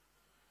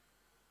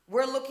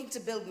 We're looking to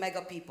build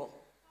mega people.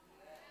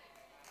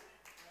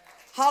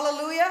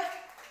 Hallelujah.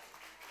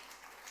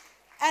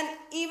 And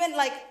even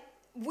like,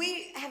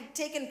 we have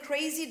taken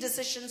crazy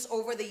decisions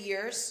over the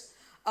years.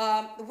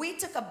 We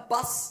took a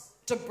bus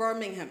to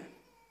Birmingham.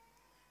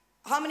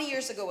 How many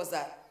years ago was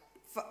that?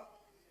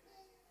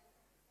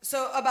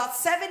 So about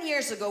 7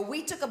 years ago,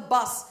 we took a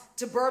bus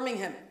to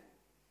Birmingham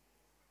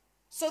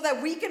so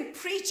that we can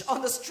preach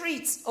on the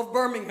streets of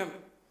Birmingham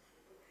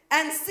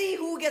and see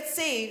who gets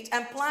saved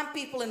and plant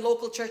people in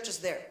local churches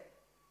there.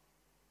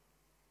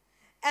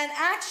 And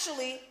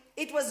actually,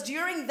 it was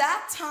during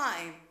that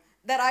time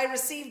that I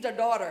received a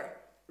daughter.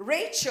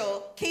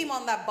 Rachel came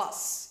on that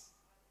bus.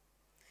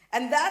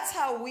 And that's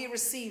how we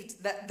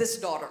received this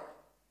daughter.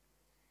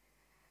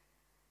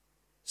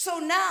 So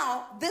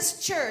now,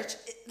 this church,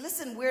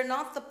 listen, we're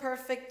not the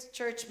perfect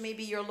church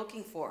maybe you're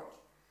looking for.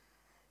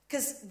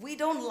 Because we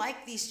don't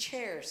like these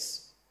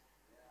chairs.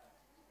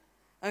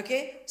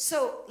 Okay?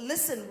 So,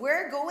 listen,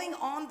 we're going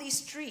on these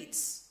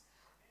streets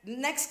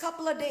next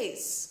couple of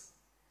days.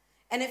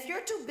 And if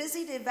you're too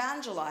busy to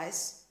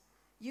evangelize,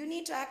 you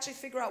need to actually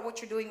figure out what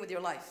you're doing with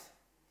your life.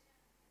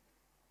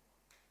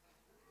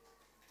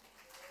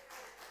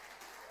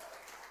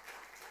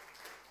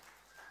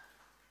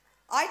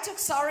 I took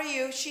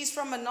Sarayu, she's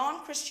from a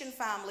non-Christian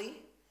family.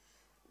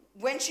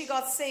 When she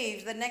got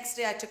saved, the next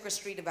day I took her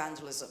street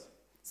evangelism.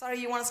 Sarayu,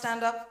 you want to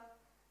stand up?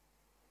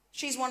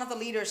 She's one of the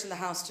leaders in the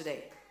house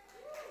today.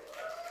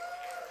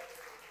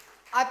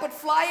 I put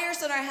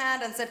flyers in her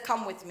hand and said,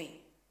 come with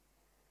me.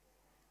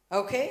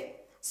 Okay?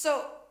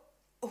 So,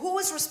 who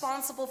is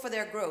responsible for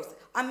their growth?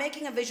 I'm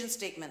making a vision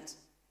statement.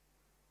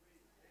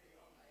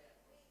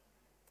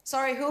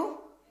 Sorry, who?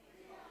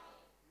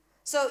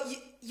 So,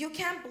 you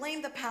can't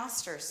blame the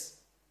pastors.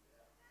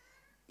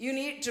 You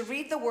need to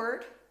read the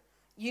word.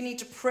 You need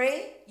to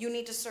pray. You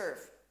need to serve.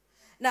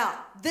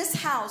 Now, this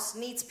house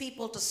needs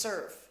people to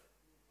serve.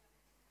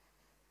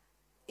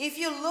 If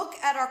you look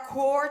at our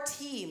core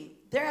team,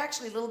 they're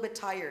actually a little bit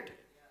tired.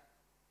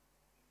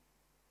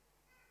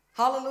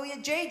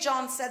 Hallelujah. J.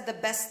 John said the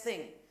best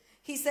thing.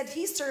 He said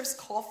he serves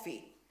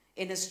coffee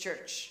in his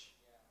church.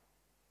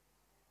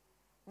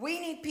 We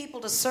need people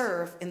to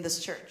serve in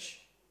this church.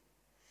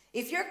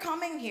 If you're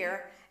coming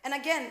here, and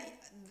again,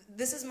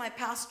 this is my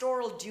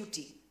pastoral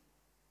duty.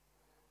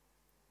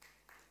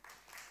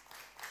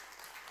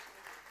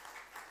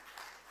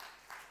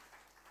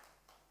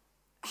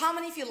 How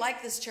many of you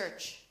like this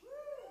church?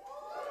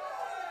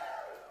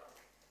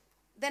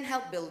 Then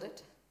help build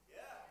it.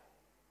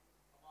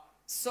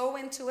 Sow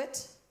into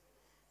it,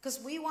 because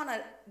we want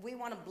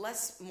to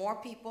bless more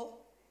people.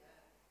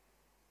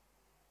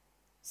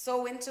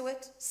 Sow into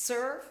it,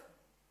 serve.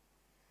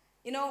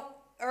 You know,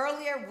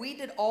 earlier we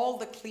did all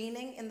the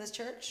cleaning in the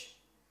church.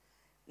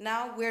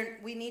 Now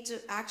we need to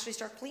actually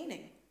start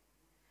cleaning.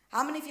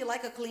 How many of you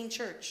like a clean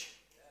church?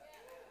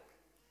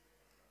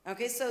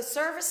 Okay, so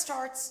service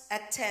starts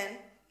at 10.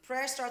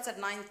 Prayer starts at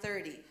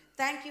 9:30.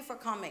 Thank you for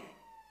coming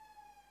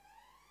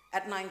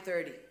at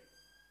 9:30.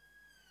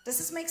 Does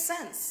this make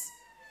sense?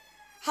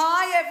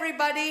 Hi,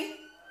 everybody.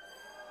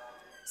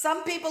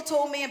 Some people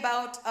told me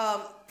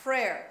about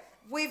prayer.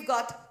 We've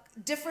got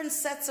different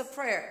sets of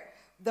prayer.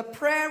 The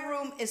prayer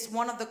room is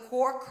one of the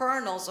core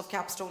kernels of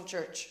Capstone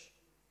Church.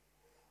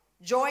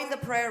 Join the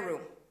prayer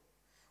room.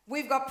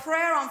 We've got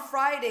prayer on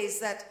Fridays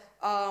that,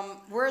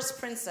 where's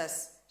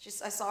Princess?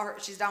 I saw her,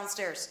 she's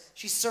downstairs.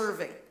 She's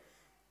serving.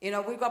 You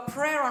know, we've got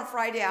prayer on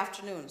Friday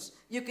afternoons.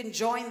 You can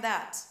join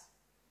that.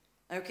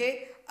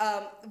 Okay?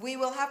 We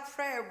will have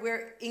prayer.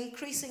 We're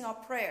increasing our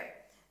prayer.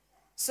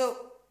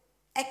 So,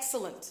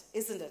 excellent,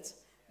 isn't it?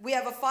 We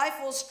have a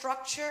fivefold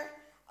structure,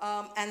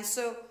 and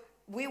so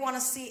we want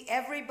to see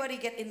everybody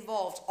get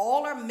involved.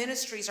 All our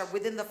ministries are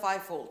within the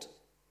fivefold.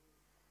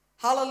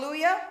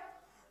 Hallelujah.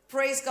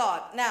 Praise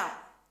God. Now,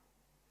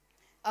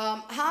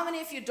 how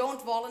many of you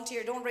don't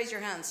volunteer, don't raise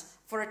your hands,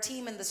 for a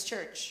team in this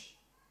church?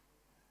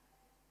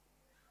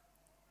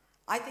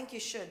 I think you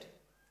should.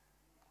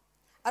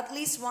 At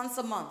least once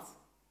a month.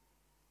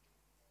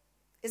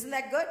 Isn't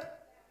that good?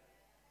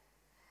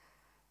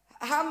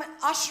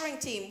 Ushering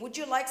team. Would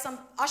you like some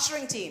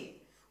ushering team?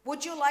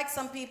 Would you like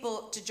some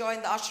people to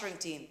join the ushering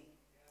team?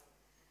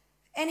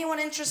 Anyone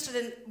interested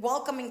in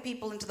welcoming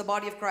people into the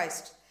body of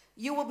Christ?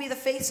 You will be the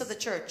face of the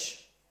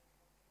church.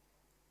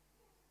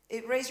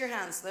 Raise your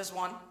hands. There's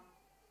 1,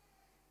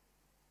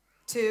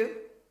 2,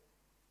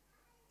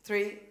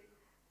 3.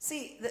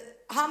 See,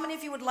 how many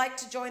of you would like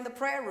to join the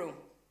prayer room?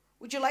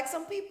 Would you like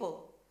some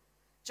people?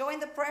 Join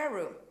the prayer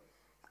room.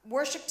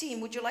 Worship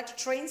team, would you like to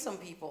train some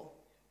people?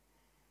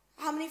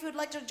 How many of you would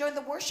like to join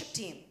the worship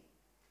team?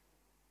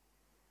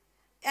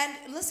 And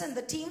listen,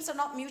 the teams are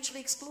not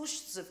mutually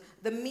exclusive.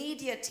 The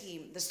media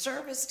team, the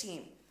service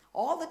team,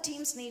 all the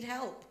teams need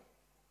help.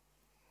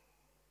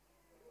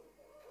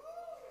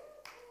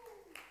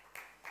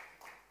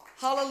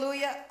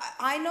 Hallelujah.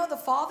 I know the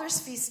Father's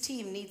Feast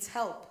team needs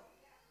help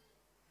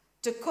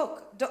to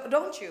cook,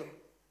 don't you?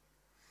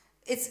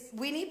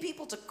 We need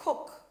people to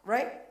cook,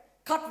 right?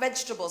 Cut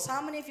vegetables.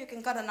 How many of you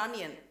can cut an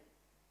onion?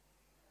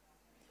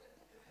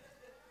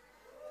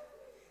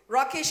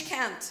 Rakesh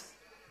can't.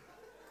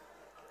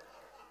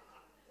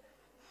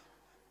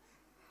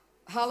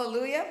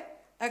 Hallelujah.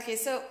 Okay,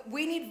 so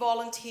we need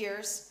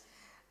volunteers.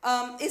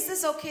 Is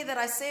this okay that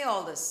I say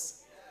all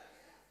this?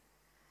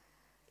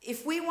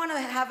 If we want to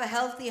have a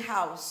healthy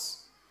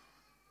house,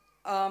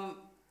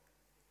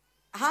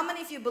 how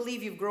many of you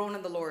believe you've grown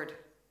in the Lord?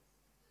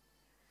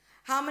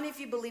 How many of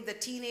you believe that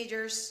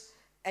teenagers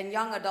and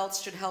young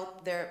adults should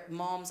help their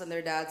moms and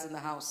their dads in the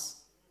house?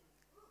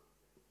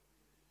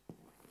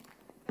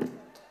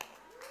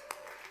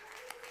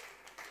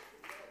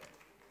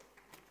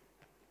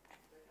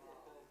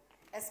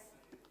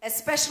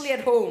 Especially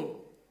at home.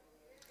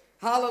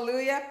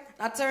 Hallelujah.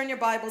 Now turn your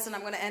Bibles, and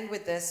I'm going to end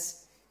with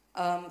this.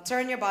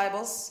 Turn your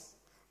Bibles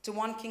to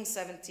 1 Kings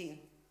 17.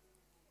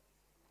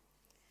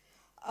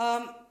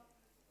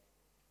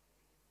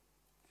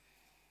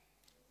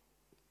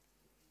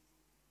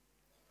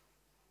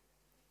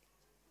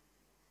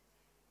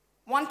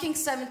 1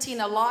 Kings 17,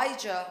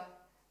 Elijah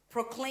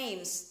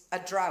proclaims a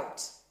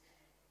drought.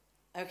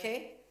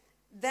 Okay?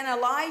 Then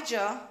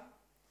Elijah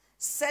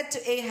said to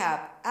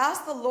Ahab,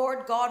 "As the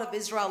Lord God of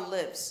Israel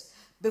lives,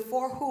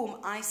 before whom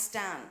I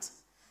stand,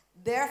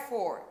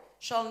 therefore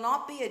shall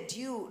not be a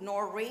dew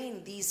nor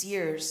rain these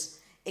years,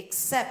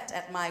 except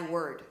at my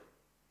word."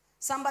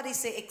 Somebody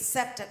say,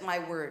 except at my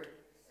word.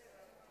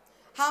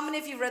 How many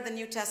of you read the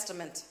New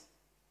Testament?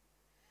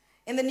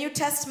 In the New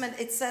Testament,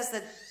 it says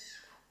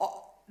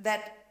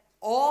that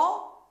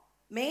all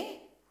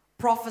may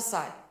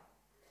prophesy.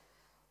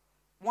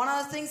 One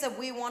of the things that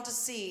we want to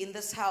see in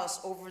this house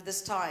over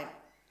this time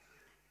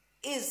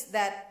is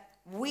that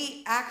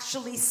we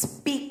actually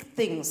speak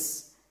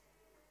things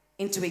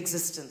into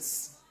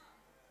existence.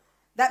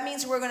 That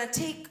means we're going to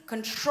take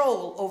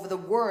control over the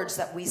words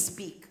that we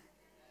speak.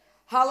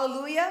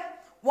 Hallelujah.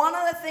 One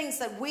of the things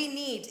that we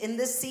need in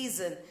this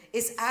season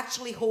is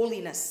actually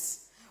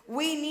holiness.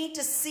 We need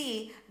to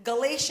see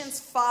Galatians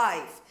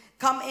 5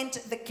 come into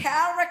the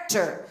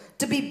character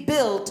to be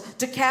built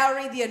to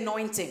carry the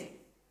anointing.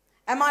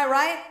 Am I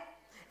right?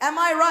 Am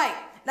I right?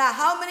 Now,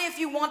 how many of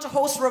you want to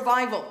host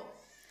revival?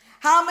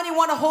 How many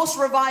want to host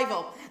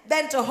revival?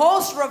 Then to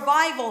host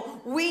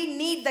revival, we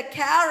need the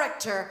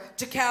character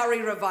to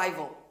carry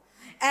revival.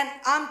 And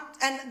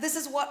this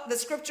is what the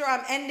scripture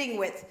I'm ending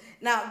with.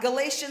 Now,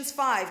 Galatians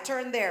 5,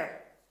 turn there.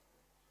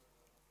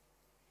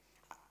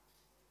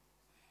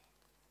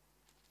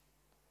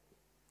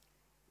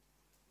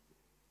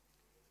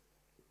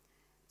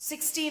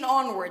 (16)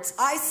 onwards.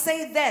 I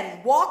say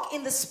then, walk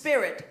in the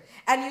Spirit,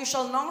 and you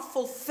shall not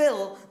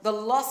fulfill the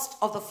lust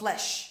of the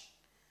flesh.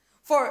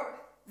 For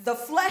the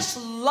flesh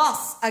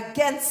lusts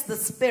against the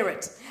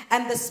Spirit,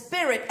 and the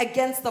Spirit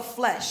against the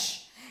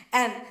flesh.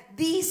 And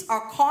these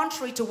are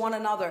contrary to one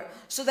another,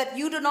 so that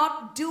you do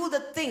not do the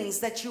things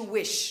that you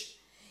wish.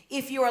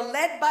 If you are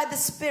led by the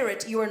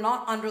Spirit, you are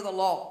not under the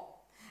law.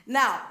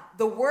 Now,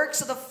 the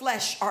works of the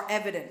flesh are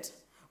evident,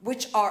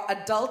 which are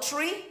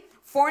adultery,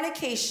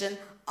 fornication,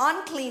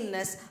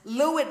 uncleanness,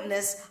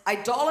 lewdness,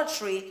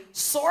 idolatry,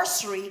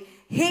 sorcery,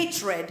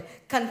 hatred,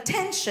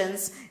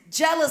 contentions,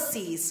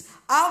 jealousies,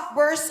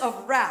 outbursts of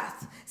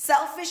wrath,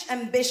 selfish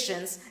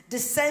ambitions,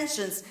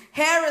 dissensions,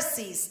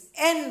 heresies,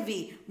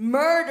 envy,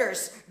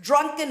 murders,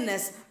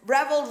 drunkenness,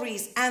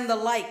 revelries, and the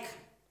like,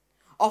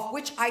 of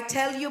which I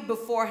tell you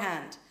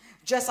beforehand,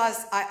 just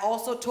as I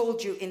also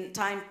told you in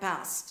time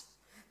past,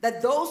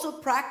 that those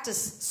who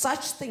practice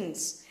such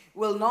things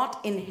will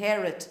not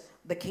inherit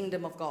the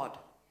kingdom of God.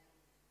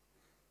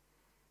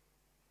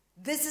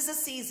 This is a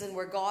season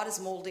where God is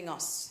molding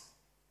us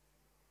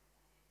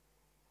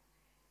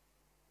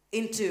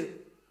into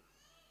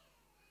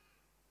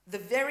the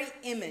very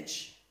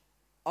image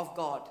of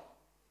God.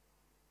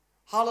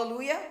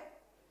 Hallelujah.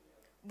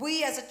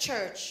 We as a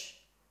church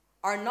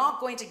are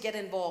not going to get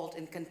involved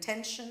in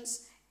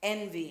contentions,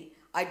 envy,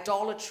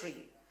 idolatry,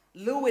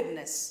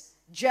 lewdness,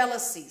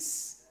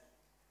 jealousies.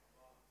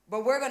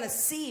 But we're going to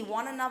see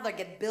one another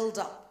get built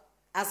up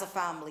as a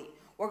family.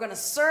 We're going to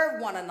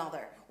serve one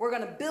another. We're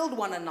going to build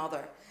one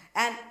another.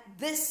 And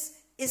this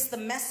is the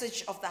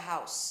message of the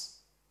house.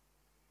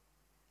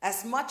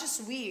 As much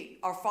as we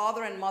are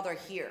father and mother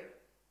here,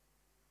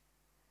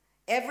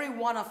 every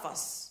one of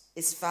us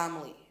is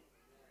family.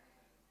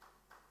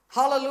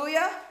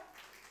 Hallelujah.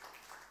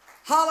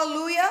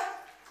 Hallelujah.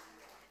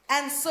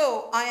 And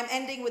so I am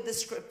ending with the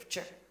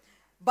scripture.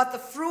 But the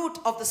fruit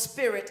of the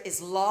Spirit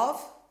is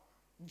love,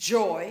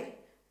 joy,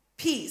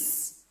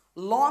 peace,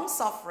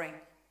 long-suffering,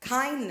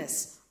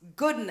 kindness,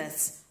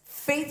 goodness,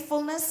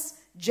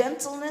 faithfulness,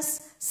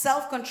 gentleness,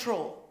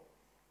 self-control.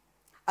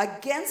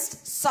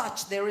 Against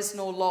such there is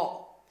no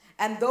law.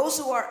 And those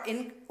who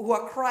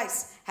are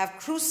Christ have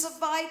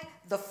crucified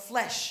the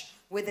flesh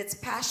with its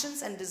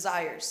passions and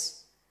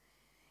desires.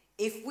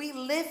 If we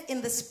live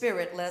in the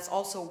Spirit, let us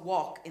also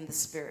walk in the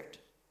Spirit.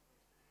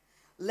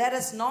 Let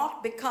us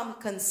not become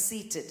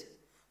conceited,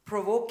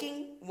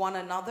 provoking one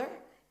another,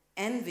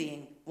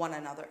 envying one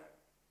another.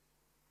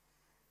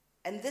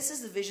 And this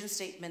is the vision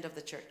statement of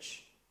the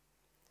church.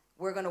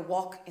 We're going to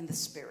walk in the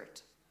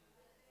Spirit.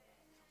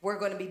 We're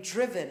going to be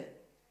driven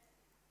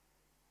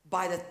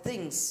by the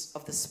things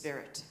of the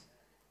Spirit.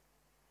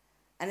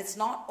 And it's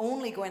not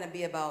only going to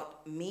be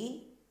about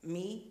me,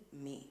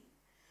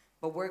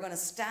 but we're going to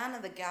stand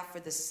in the gap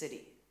for this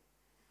city.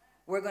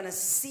 We're going to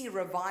see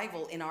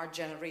revival in our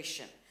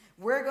generation.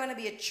 We're going to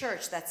be a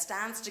church that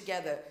stands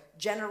together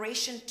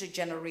generation to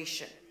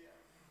generation.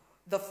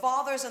 The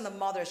fathers and the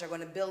mothers are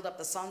going to build up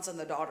the sons and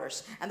the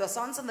daughters. And the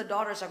sons and the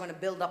daughters are going to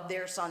build up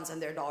their sons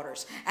and their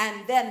daughters.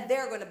 And then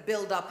they're going to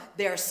build up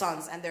their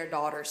sons and their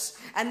daughters.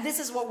 And this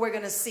is what we're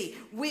going to see.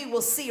 We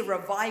will see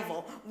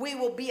revival. We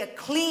will be a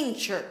clean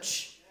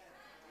church.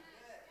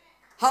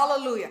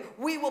 Hallelujah.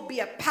 We will be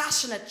a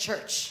passionate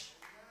church.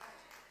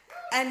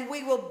 And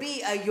we will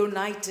be a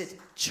united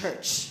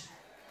church.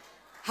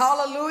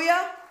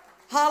 Hallelujah.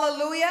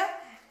 Hallelujah.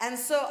 And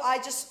so I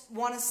just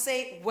want to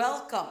say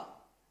welcome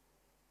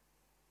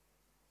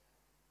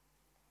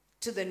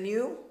to the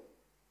new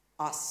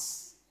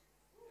us.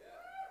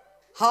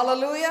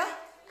 Hallelujah.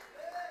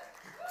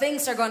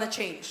 Things are going to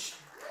change.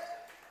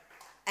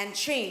 And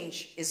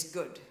change is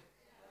good.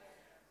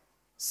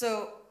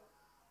 So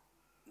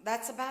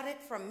that's about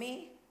it from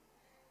me.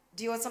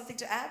 Do you want something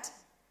to add?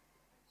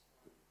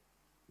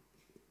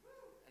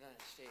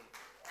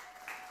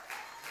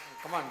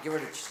 Come on, give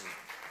it a chance.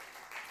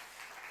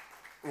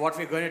 What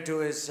we're going to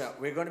do is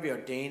we're going to be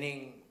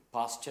ordaining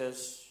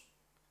pastors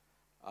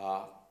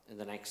in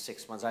the next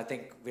 6 months. I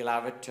think we'll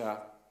have it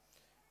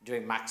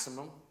during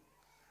maximum.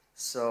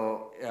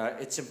 So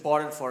it's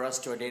important for us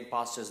to ordain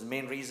pastors. The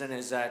main reason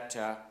is that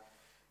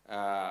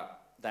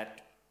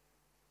that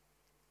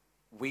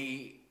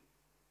we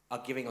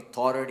are giving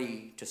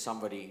authority to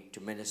somebody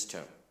to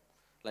minister.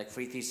 Like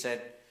Preeti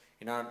said,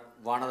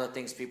 one of the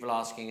things people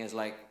are asking is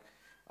like,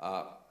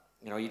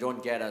 you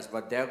don't get us,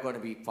 but they're going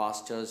to be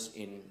pastors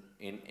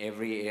in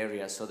every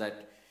area so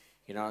that,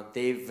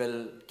 they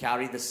will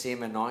carry the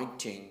same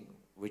anointing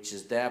which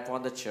is there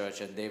upon the church,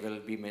 and they will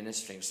be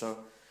ministering.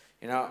 So,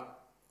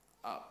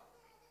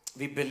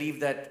 we believe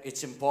that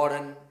it's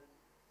important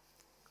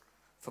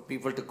for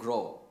people to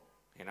grow,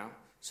 you know.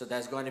 So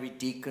there's going to be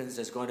deacons,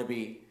 there's going to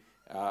be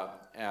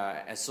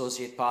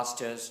associate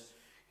pastors,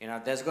 you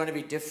know, there's going to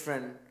be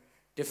different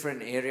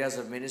areas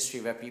of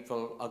ministry where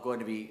people are going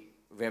to be,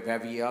 where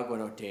we are going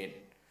to ordain.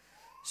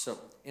 So,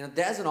 you know,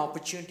 there's an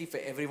opportunity for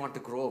everyone to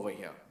grow over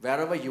here,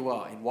 wherever you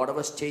are, in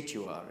whatever state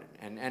you are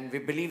in. And we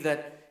believe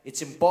that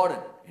it's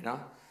important, you know.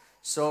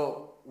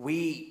 So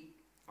we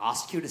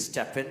ask you to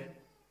step in,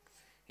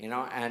 you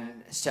know,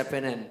 and step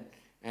in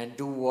and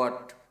do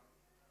what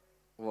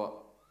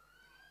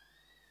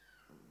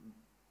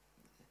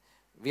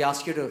we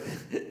ask you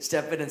to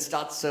step in and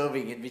start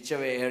serving in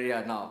whichever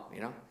area now, you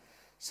know,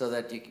 so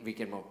that we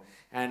can move.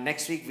 And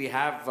next week we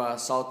have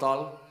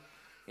Southall,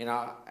 you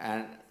know,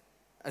 and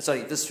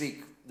sorry, this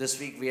week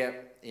we have,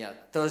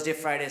 Thursday,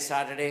 Friday,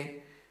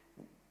 Saturday.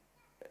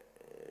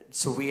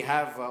 So we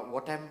have,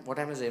 what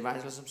time is the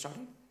evangelism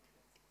starting?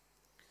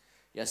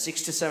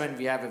 6 to 7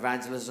 we have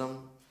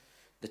evangelism.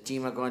 The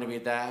team are going to be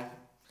there.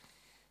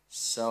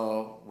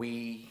 So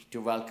we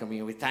do welcome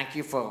you. We thank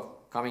you for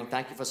coming.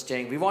 Thank you for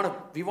staying. We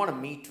want to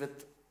meet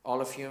with all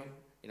of you.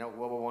 You know,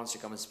 whoever wants to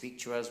come and speak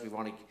to us, we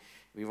want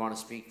to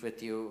speak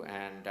with you.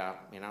 And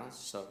you know,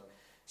 so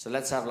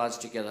let's have lunch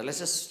together. Let's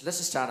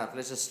just stand up.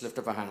 Let's just lift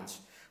up our hands.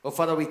 Oh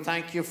Father, we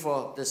thank you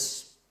for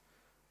this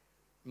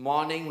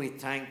morning. We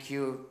thank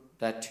you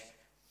that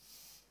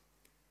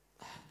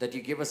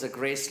you give us a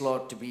grace,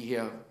 Lord, to be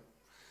here.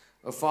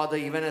 Oh Father,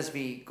 even as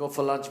we go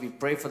for lunch, we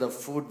pray for the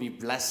food. We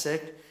bless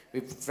it. We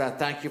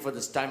thank you for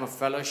this time of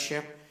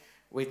fellowship.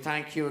 We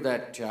thank you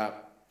that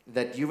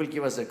you will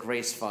give us a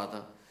grace,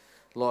 Father,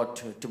 Lord,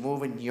 to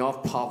move in your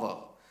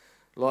power.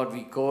 Lord,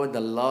 we go in the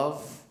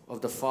love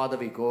of the Father.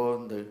 We go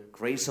in the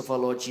grace of our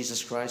Lord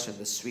Jesus Christ and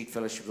the sweet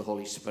fellowship of the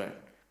Holy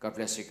Spirit. God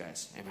bless you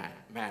guys. Amen.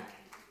 Amen.